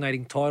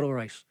fascinating title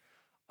race.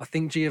 I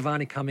think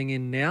Giovanni coming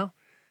in now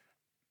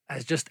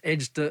has just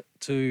edged it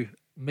to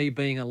me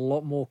being a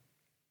lot more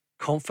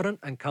confident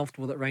and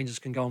comfortable that Rangers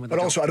can go on with it.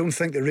 But also, I don't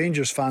think the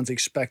Rangers fans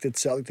expected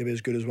Celtic to be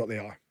as good as what they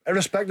are.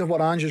 Irrespective of what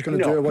Andrew's going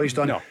to do or what he's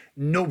done,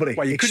 nobody.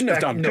 Well, you couldn't have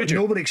done, could you?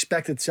 Nobody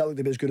expected Celtic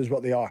to be as good as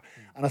what they are.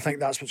 And I think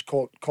that's what's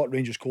caught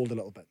Rangers cold a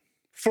little bit.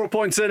 4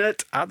 points in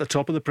it at the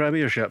top of the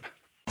Premiership.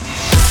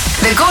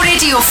 The Go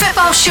Radio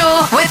Football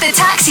Show with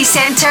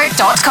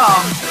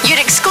thetaxicentre.com. Your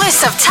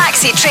exclusive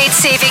taxi trade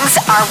savings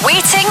are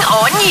waiting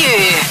on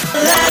you.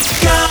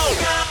 Let's go!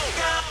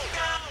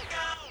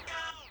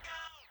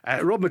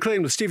 Rob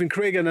MacLean with Stephen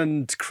Craigan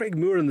and Craig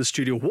Moore in the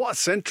studio. What a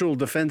central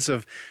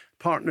defensive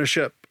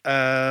partnership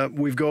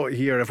we've got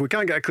here. If we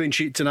can't get a clean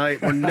sheet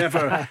tonight, we're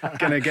never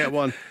going to get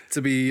one,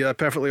 to be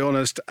perfectly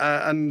honest.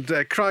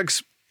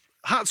 Craigs,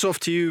 hats off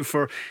to you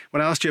for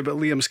when I asked you about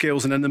Liam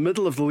Scales, and in the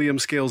middle of the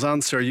Liam Scales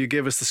answer you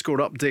gave us the score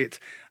update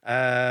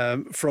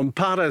from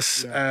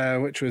Paris,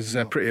 which was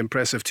pretty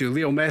impressive too.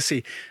 Leo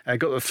Messi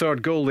got the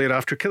third goal there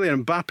after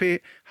Kylian Mbappe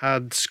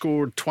had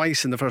scored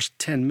twice in the first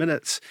 10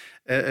 minutes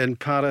in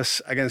Paris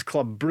against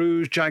Club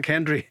Bruges. Jack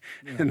Hendry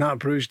in that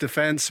Bruges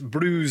defence,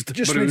 bruised.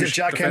 Just means if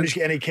Jack Hendry's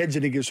got any kids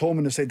and he goes home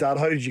and they say, Dad,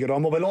 how did you get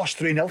on? Well, we lost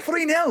 3-0.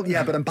 3-0?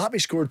 Yeah, but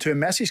Mbappe scored 2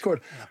 and Messi scored.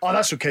 Oh,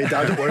 that's okay,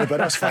 Dad, don't worry about it,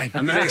 that's fine.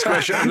 And the next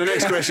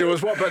question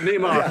was, what about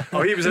Neymar? Yeah.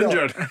 Oh, he was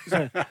injured.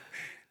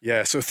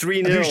 Yeah, so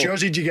 3-0. Whose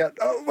jersey did you get?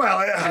 Oh, well,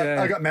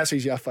 I got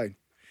Messi's, yeah, fine.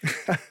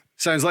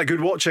 Sounds like good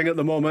watching at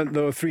the moment,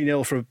 though.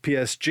 3-0 for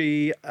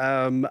PSG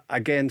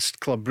against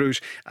Club Bruges.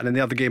 And in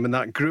the other game in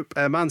that group,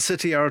 Man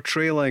City are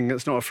trailing.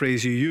 It's not a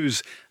phrase you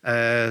use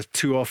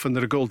too often.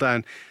 They're a goal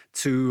down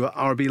to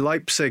RB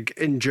Leipzig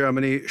in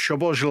Germany.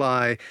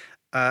 Szoboszlai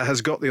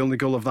has got the only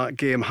goal of that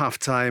game,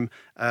 half-time,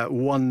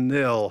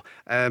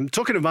 1-0.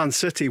 Talking of Man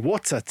City,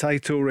 what a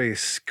title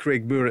race,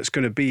 Craig Moore, it's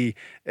going to be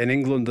in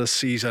England this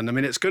season. I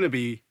mean, it's going to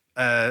be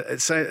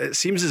it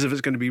seems as if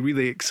it's going to be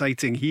really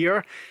exciting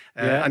here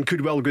and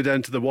could well go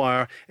down to the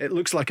wire. It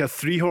looks like a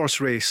 3-horse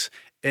race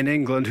in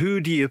England. Who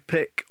do you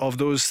pick of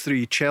those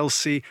three?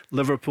 Chelsea,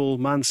 Liverpool,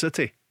 Man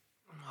City?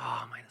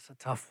 Oh man, it's a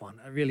tough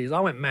one. It really is. I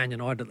went Man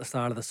United at the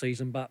start of the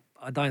season, but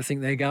I don't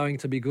think they're going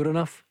to be good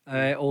enough,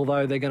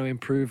 although they're going to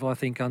improve, I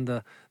think,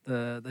 under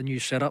the new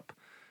setup,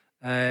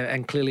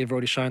 and clearly have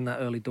already shown that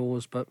early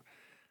doors. But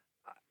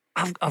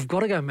I've got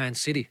to go Man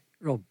City,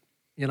 Rob.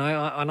 You know,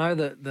 I know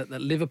that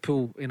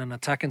Liverpool, in an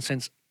attacking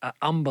sense, are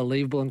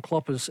unbelievable, and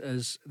Klopp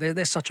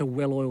they're such a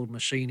well-oiled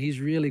machine. He's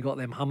really got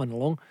them humming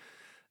along.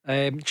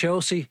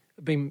 Chelsea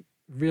have been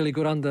really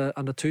good under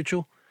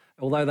Tuchel,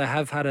 although they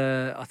have had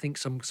I think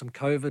some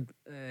COVID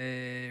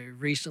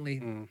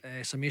recently,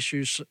 some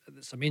issues,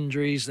 some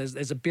injuries.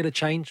 There's a bit of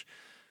change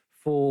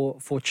for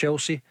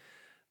Chelsea.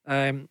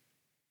 So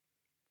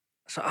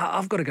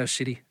I've got to go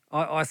City.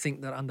 I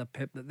think that under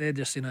Pep, that they're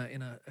just in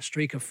a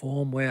streak of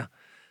form where,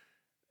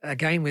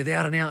 again,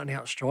 without an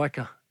out-and-out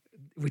striker,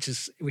 which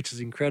is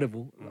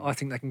incredible, I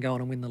think they can go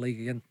on and win the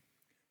league again.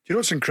 Do you know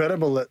what's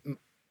incredible? That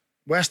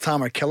West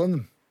Ham are killing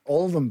them,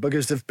 all of them,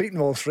 because they've beaten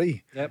all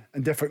three. Yep.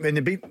 And different. I mean,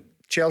 they beat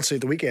Chelsea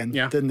at the weekend,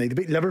 didn't they? They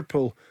beat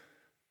Liverpool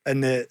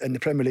in the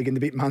Premier League, and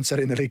they beat Man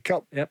City in the League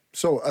Cup. Yep.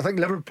 So I think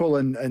Liverpool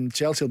and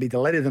Chelsea will be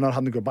delighted they're not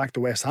having to go back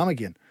to West Ham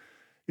again.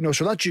 You know,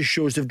 so that just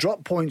shows they've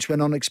dropped points when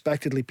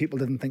unexpectedly people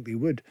didn't think they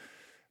would.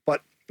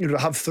 But you know, to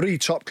have three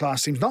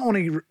top-class teams, not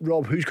only,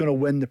 Rob, who's going to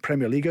win the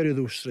Premier League out of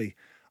those three,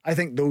 I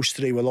think those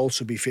three will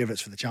also be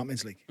favourites for the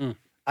Champions League.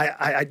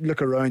 I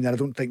look around and I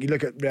don't think, you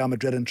look at Real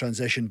Madrid in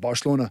transition,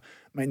 Barcelona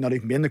might not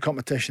even be in the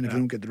competition if they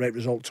don't get the right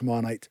result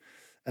tomorrow night.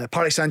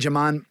 Paris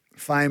Saint-Germain,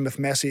 fine with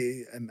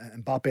Messi, and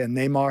Mbappe and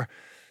Neymar.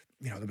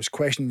 there was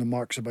questions and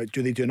marks about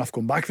do they do enough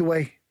going back the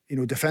way?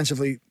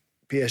 Defensively,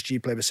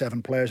 PSG play with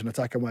 7 players and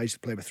attacking wise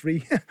play with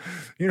 3.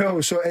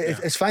 So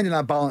it's finding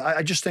that balance.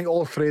 I just think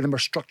all 3 of them are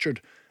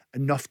structured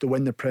enough to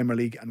win the Premier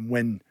League and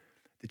win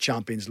the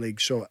Champions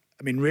League. So,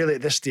 I mean, really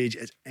at this stage,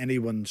 it's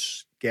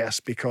anyone's guess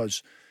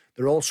because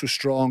they're all so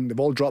strong. They've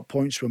all dropped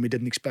points when we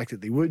didn't expect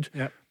that they would.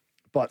 Yeah.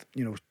 But,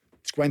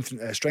 strength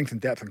and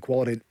depth and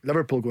quality.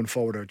 Liverpool going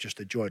forward are just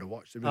a joy to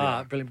watch. They really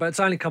are. Brilliant. But it's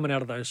only coming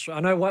out of those.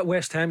 I know what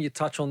West Ham you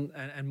touch on,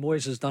 and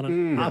Moyes has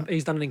done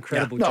he's done an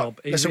incredible job.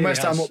 Listen,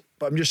 West Ham,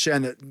 but I'm just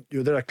saying that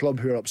they're a club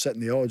who are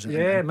upsetting the odds and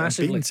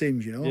massively. And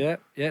beating teams.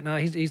 Yeah. No,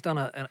 he's done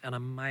an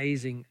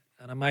amazing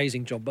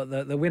job.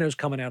 But the winners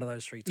coming out of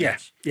those 3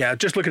 teams. Yeah.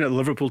 Just looking at the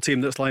Liverpool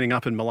team that's lining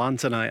up in Milan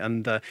tonight,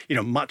 and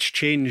much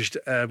changed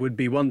would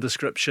be one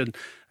description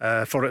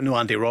for it. No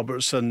Andy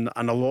Robertson,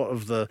 and a lot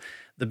of the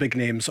big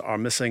names are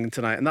missing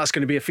tonight, and that's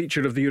going to be a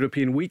feature of the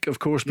European week, of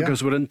course,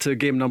 because we're into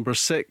game number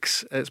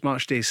 6. It's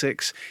match day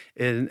 6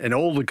 in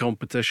all the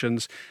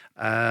competitions,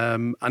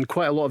 and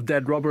quite a lot of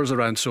dead rubbers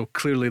around. So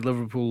clearly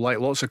Liverpool,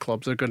 like lots of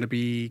clubs, are going to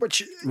be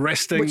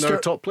resting their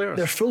top players.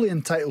 They're fully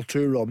entitled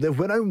to, Rob. They've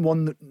went out and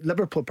won.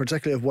 Liverpool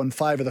particularly have won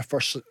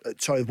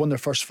won their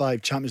first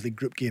 5 Champions League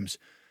group games.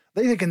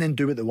 They can then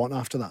do what they want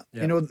after that.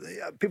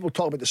 People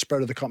talk about the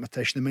spirit of the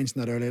competition. I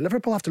mentioned that earlier.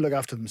 Liverpool have to look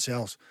after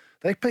themselves.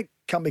 They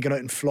can't be going out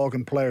and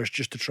flogging players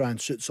just to try and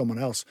suit someone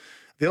else.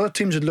 The other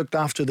teams had looked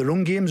after their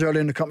own games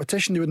earlier in the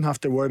competition. They wouldn't have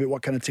to worry about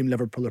what kind of team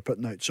Liverpool are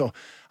putting out. So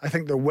I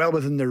think they're well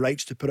within their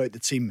rights to put out the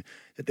team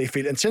that they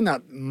feel. And saying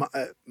that,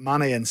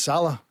 Mane and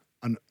Salah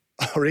and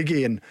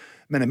Origi and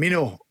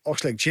Minamino,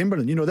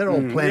 Oxlade-Chamberlain, they're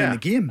all playing in the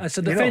game. It's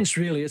a defence,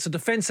 really. It's a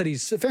defence that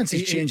he's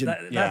changing.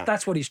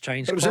 That's what he's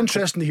changed. But it was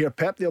interesting to hear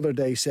Pep the other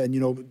day saying,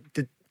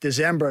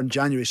 December and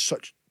January is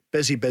such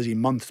busy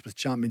months with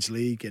Champions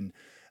League and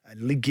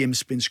league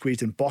games being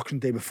squeezed in, Boxing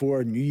Day before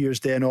and New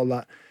Year's Day and all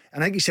that.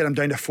 And I think he said I'm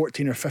down to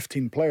 14 or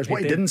 15 players.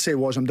 What he didn't say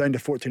was I'm down to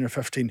 14 or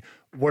 15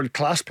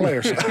 world-class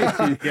players.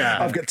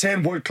 I've got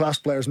 10 world-class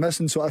players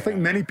missing, so I think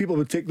many people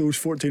would take those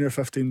 14 or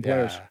 15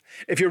 players.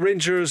 If you're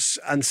Rangers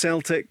and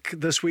Celtic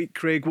this week,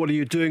 Craig, what are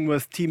you doing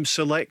with team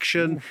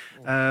selection?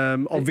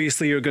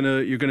 Obviously you're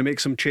gonna make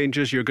some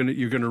changes. You're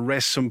gonna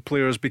rest some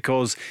players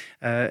because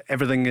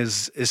everything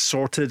is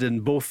sorted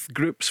in both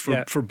groups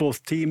for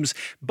both teams.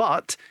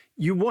 But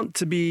you want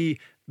to be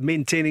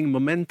maintaining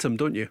momentum,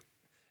 don't you?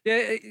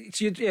 Yeah,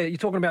 you're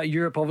talking about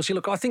Europe, obviously.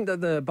 Look, I think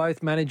that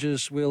both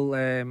managers will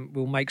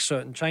make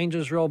certain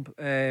changes, Rob.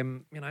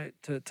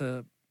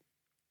 To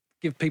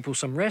give people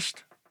some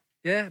rest.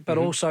 Yeah, but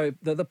also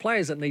the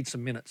players that need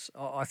some minutes,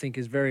 I think,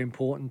 is very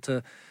important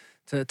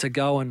to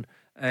go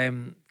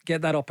and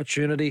get that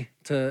opportunity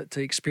to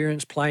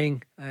experience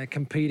playing,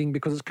 competing,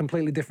 because it's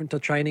completely different to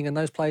training. And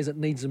those players that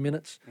need the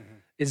minutes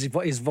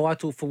is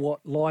vital for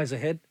what lies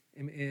ahead.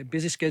 A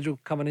busy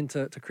schedule coming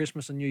into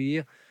Christmas and New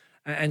Year.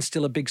 And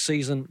still a big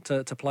season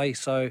to play.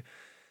 So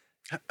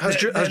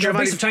there'll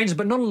be some changes,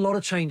 but not a lot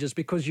of changes,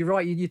 because you're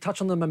right. You touch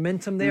on the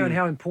momentum there and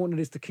how important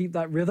it is to keep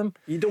that rhythm.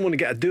 You don't want to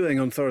get a doing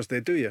on Thursday,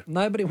 do you?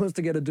 Nobody wants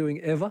to get a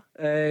doing ever.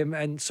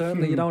 And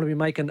certainly you don't want to be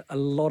making a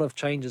lot of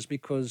changes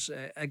because,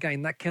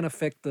 again, that can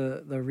affect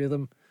the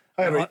rhythm.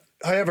 However,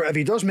 if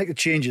he does make the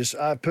changes,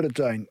 I put it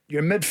down.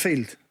 Your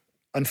midfield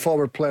and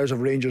forward players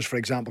of Rangers, for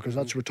example, because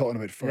that's what we're talking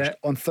about first.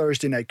 On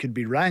Thursday night could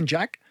be Ryan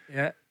Jack,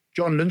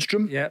 John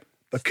Lundstrom,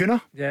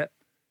 Bakuna,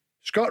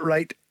 Scott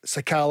Wright,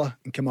 Sakala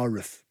and Kamal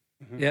Ruth.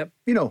 That's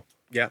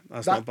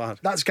not bad.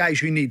 That's guys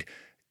who need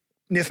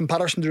Nathan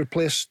Patterson to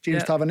replace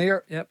James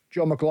Tavernier,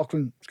 John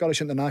McLaughlin, Scottish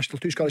International,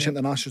 2 Scottish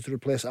Internationals to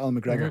replace Alan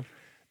McGregor.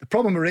 The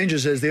problem with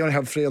Rangers is they only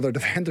have 3 other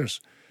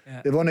defenders.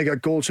 They've only got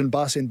Goldson,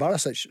 Bassey and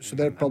Barisic, so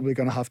they're probably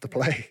going to have to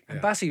play.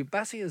 And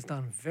Bassey has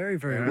done very,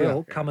 very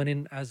well coming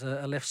in as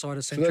a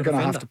left-sided central defender. So they're going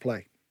to have to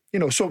play.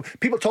 So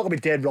people talk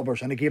about dead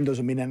rubbers and a game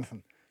doesn't mean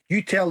anything.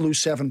 You tell those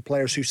 7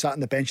 players who sat on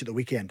the bench at the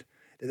weekend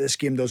that this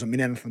game doesn't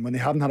mean anything when they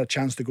haven't had a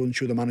chance to go and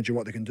show the manager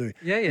what they can do.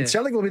 And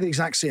Celtic will be the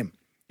exact same.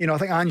 I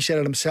think Ange said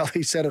it himself.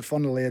 He said it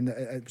funnily, and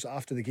it was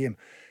after the game.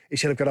 He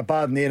said, I've got a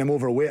bad knee and I'm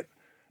overweight,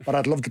 but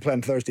I'd love to play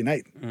on Thursday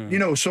night.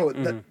 So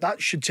that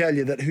should tell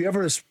you that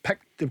whoever is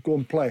picked to go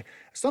and play,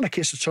 it's not a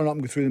case of turn up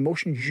and go through the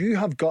motions. You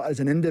have got,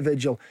 as an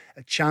individual,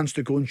 a chance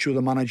to go and show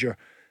the manager,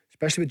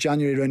 especially with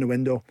January around the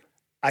window,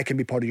 I can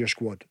be part of your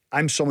squad.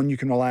 I'm someone you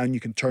can rely on,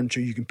 you can turn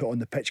to, you can put on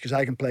the pitch, because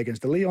I can play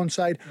against the Lyon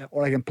side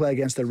or I can play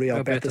against the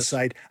Real Betis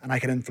side and I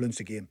can influence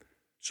the game.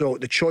 So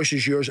the choice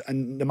is yours,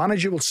 and the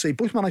manager will see,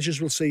 both managers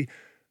will see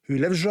who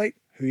lives right,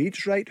 who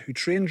eats right, who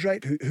trains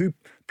right, who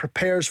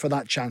prepares for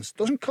that chance.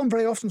 Doesn't come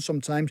very often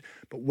sometimes,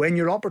 but when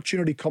your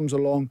opportunity comes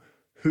along,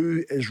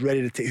 who is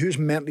ready to take, who's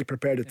mentally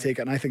prepared to take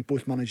it, and I think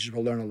both managers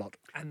will learn a lot.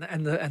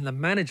 And the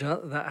manager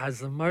that has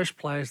the most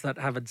players that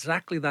have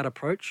exactly that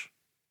approach,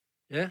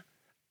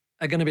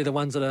 are going to be the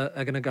ones that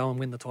are going to go and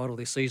win the title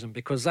this season,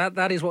 because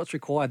that is what's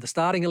required. The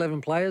starting 11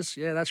 players,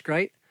 that's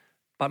great,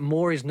 but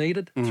more is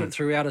needed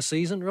throughout a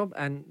season, Rob.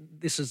 And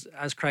this is,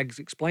 as Craig's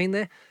explained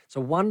there, it's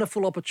a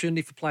wonderful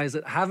opportunity for players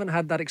that haven't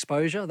had that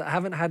exposure, that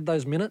haven't had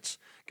those minutes,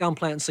 go and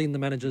play and see in the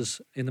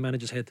manager's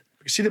head.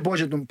 You see the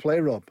boys that don't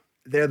play, Rob,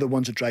 they're the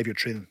ones that drive your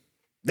training.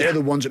 They're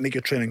the ones that make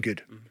your training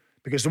good.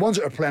 Because the ones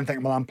that are playing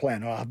think, well, I'm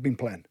playing, or I've been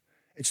playing.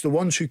 It's the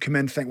ones who come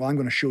in and think, well, I'm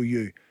going to show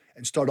you,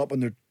 and start up on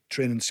their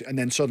training, and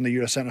then suddenly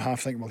you're a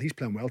centre-half thinking, well, he's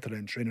playing well today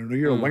in training, or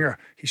you're a winger,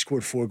 he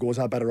scored 4 goals,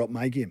 I better up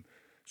my game.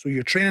 So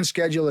your training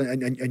schedule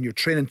and your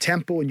training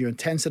tempo and your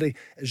intensity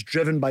is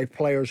driven by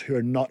players who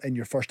are not in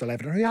your first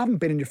 11, or who haven't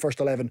been in your first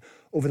 11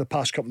 over the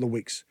past couple of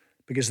weeks,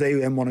 because they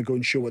then want to go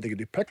and show what they can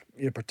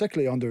do,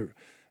 particularly under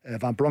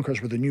Van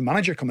Bronckhorst with the new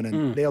manager coming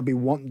in. They'll be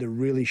wanting to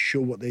really show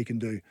what they can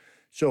do.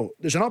 So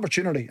there's an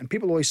opportunity, and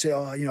people always say,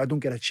 I don't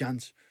get a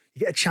chance.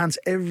 You get a chance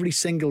every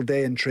single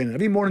day in training.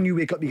 Every morning you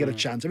wake up, you get a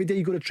chance. Every day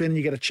you go to training,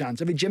 you get a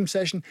chance. Every gym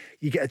session,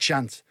 you get a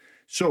chance.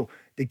 So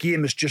the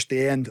game is just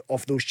the end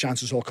of those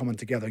chances all coming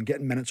together, and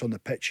getting minutes on the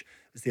pitch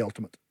is the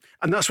ultimate.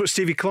 And that's what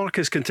Stevie Clarke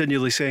is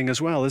continually saying as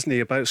well, isn't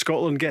he? About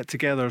Scotland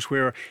get-togethers,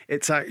 where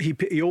it's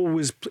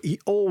he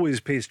always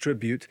pays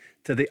tribute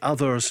to the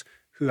others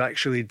who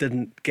actually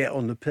didn't get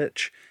on the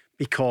pitch,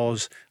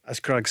 because, as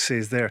Craig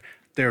says there,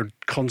 they're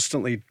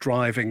constantly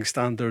driving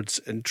standards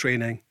in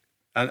training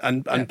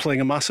and playing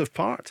a massive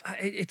part.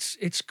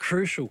 It's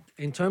crucial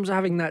in terms of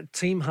having that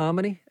team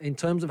harmony, in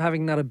terms of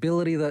having that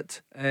ability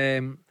that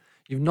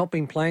you've not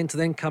been playing to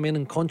then come in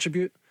and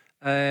contribute.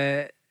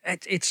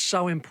 It's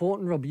so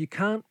important, Rob. You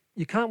can't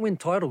win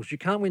titles, you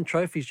can't win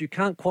trophies, you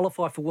can't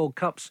qualify for World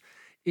Cups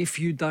if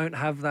you don't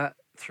have that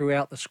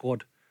throughout the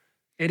squad.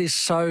 It is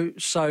so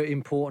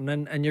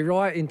important, and you're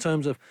right in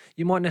terms of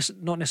you might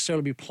not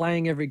necessarily be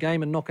playing every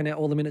game and knocking out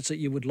all the minutes that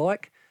you would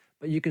like,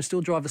 but you can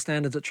still drive the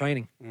standards at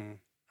training.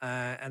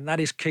 And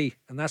that is key.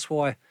 And that's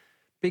why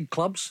big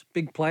clubs,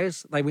 big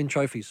players, they win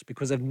trophies,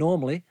 because they've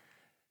normally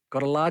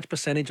got a large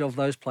percentage of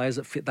those players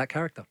that fit that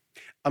character.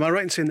 Am I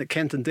right in saying that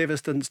Kenton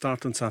Davis didn't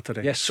start on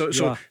Saturday? Yes.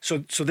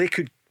 So they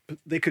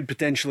could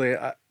potentially,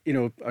 I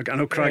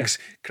know Craig's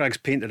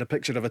painted a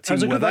picture of a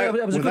team without.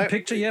 It was a good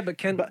picture,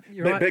 but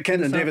you're right. But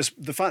Kenton Davis,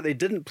 the fact they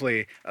didn't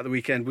play at the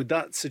weekend, would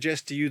that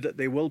suggest to you that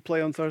they will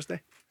play on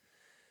Thursday?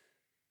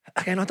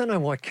 Again, I don't know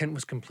why Kent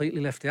was completely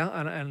left out,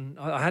 and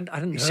I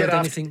didn't hear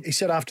anything. He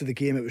said after the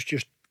game it was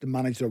just to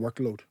manage their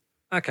workload.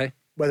 Okay.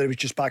 Whether he was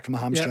just back from a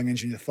hamstring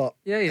injury, you thought,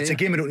 it's a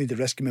game we don't need to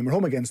risk him in. We're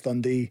home against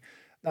Dundee.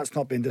 That's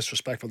not being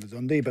disrespectful to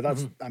Dundee, but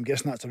I'm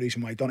guessing that's the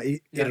reason why he done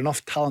it. He had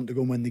enough talent to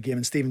go and win the game,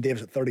 and Stephen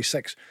Davis at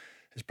 36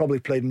 has probably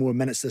played more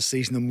minutes this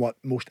season than what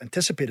most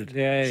anticipated.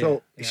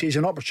 He sees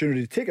an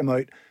opportunity to take him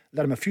out,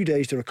 let him a few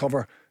days to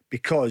recover,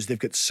 because they've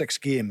got 6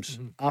 games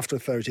after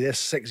Thursday. There's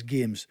 6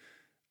 games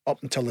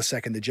up until the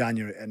 2nd of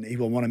January, and he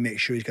will want to make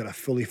sure he's got a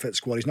fully fit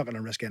squad. He's not going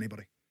to risk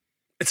anybody.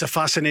 It's a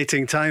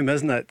fascinating time,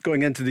 isn't it?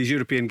 Going into these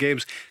European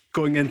games,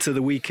 going into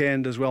the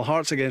weekend as well.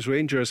 Hearts against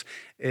Rangers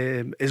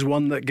is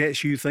one that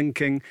gets you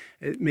thinking.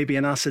 It may be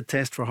an acid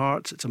test for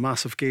Hearts. It's a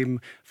massive game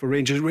for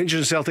Rangers.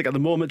 Rangers and Celtic at the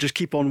moment just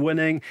keep on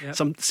winning.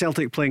 Some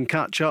Celtic playing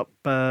catch up.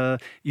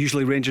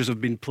 Usually Rangers have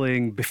been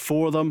playing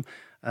before them.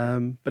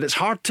 But it's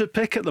hard to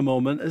pick at the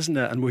moment, isn't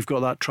it? And we've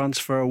got that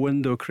transfer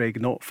window,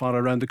 Craig, not far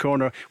around the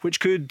corner,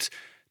 which could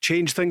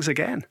change things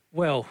again.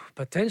 Well,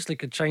 potentially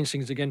could change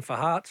things again for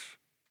Hearts.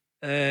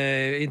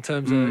 In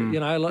terms of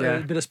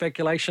a bit of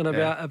speculation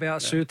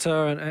about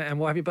Suter and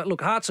what have you. But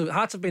look, Hearts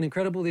have been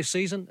incredible this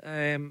season.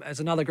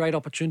 As another great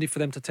opportunity for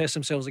them to test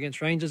themselves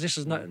against Rangers. This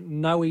is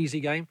no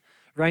easy game.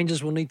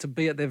 Rangers will need to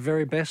be at their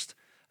very best.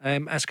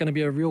 That's going to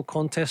be a real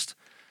contest.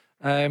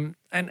 And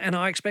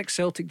I expect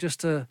Celtic just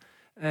to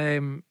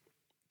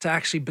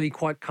actually be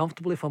quite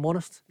comfortable, if I'm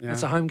honest.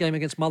 It's a home game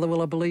against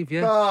Motherwell, I believe.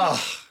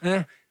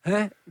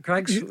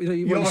 Craig's,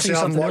 you obviously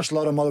haven't watched a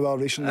lot of Motherwell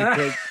recently,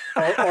 Craig.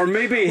 or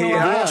maybe he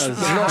has.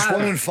 They've lost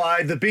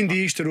 1-5. They've been to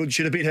Easter Road.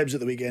 Should have beat Hibs at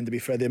the weekend, to be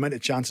fair. The amount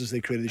of chances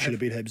they created, they should have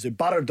beat Hibs. They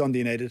battered Dundee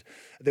United.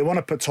 They won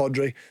at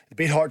Pittodrie. They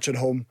beat Hearts at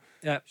home.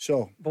 But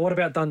what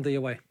about Dundee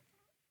away?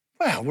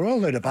 Well, we're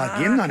all out a bad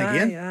game now and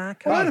again.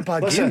 We're out a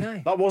bad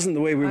game. That wasn't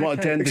the way we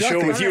wanted to end the show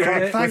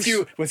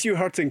with you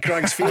hurting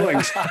Craig's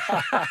feelings.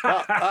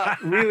 that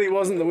really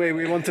wasn't the way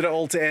we wanted it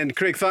all to end.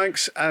 Craig,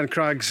 thanks, and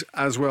Craig's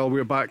as well.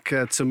 We're back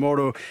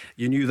tomorrow.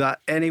 You knew that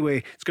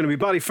anyway. It's going to be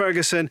Barry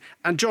Ferguson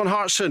and John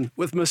Hartson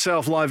with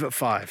myself live at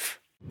 5.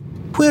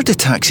 Where do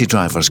taxi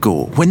drivers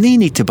go when they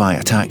need to buy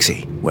a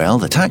taxi? Well,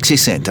 the Taxi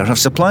Centre have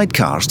supplied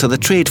cars to the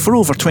trade for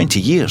over 20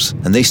 years,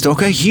 and they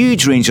stock a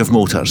huge range of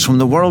motors from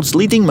the world's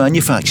leading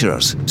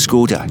manufacturers: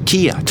 Skoda,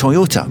 Kia,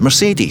 Toyota,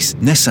 Mercedes,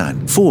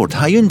 Nissan, Ford,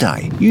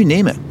 Hyundai, you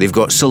name it. They've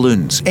got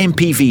saloons,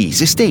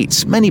 MPVs,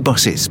 estates,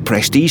 minibuses,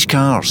 prestige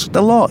cars,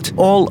 the lot,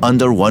 all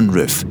under one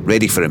roof,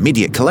 ready for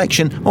immediate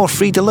collection or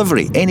free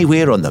delivery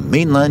anywhere on the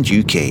mainland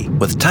UK.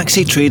 With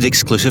taxi trade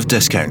exclusive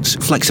discounts,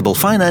 flexible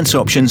finance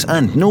options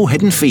and no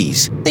hidden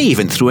fees. They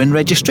even throw in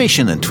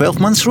registration and 12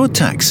 months road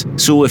tax.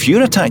 So if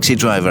you're a taxi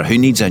driver who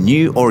needs a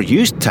new or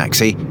used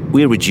taxi,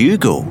 where would you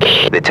go?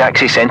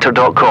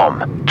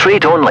 TheTaxiCentre.com.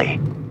 Trade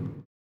only.